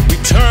over. We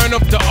turn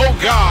up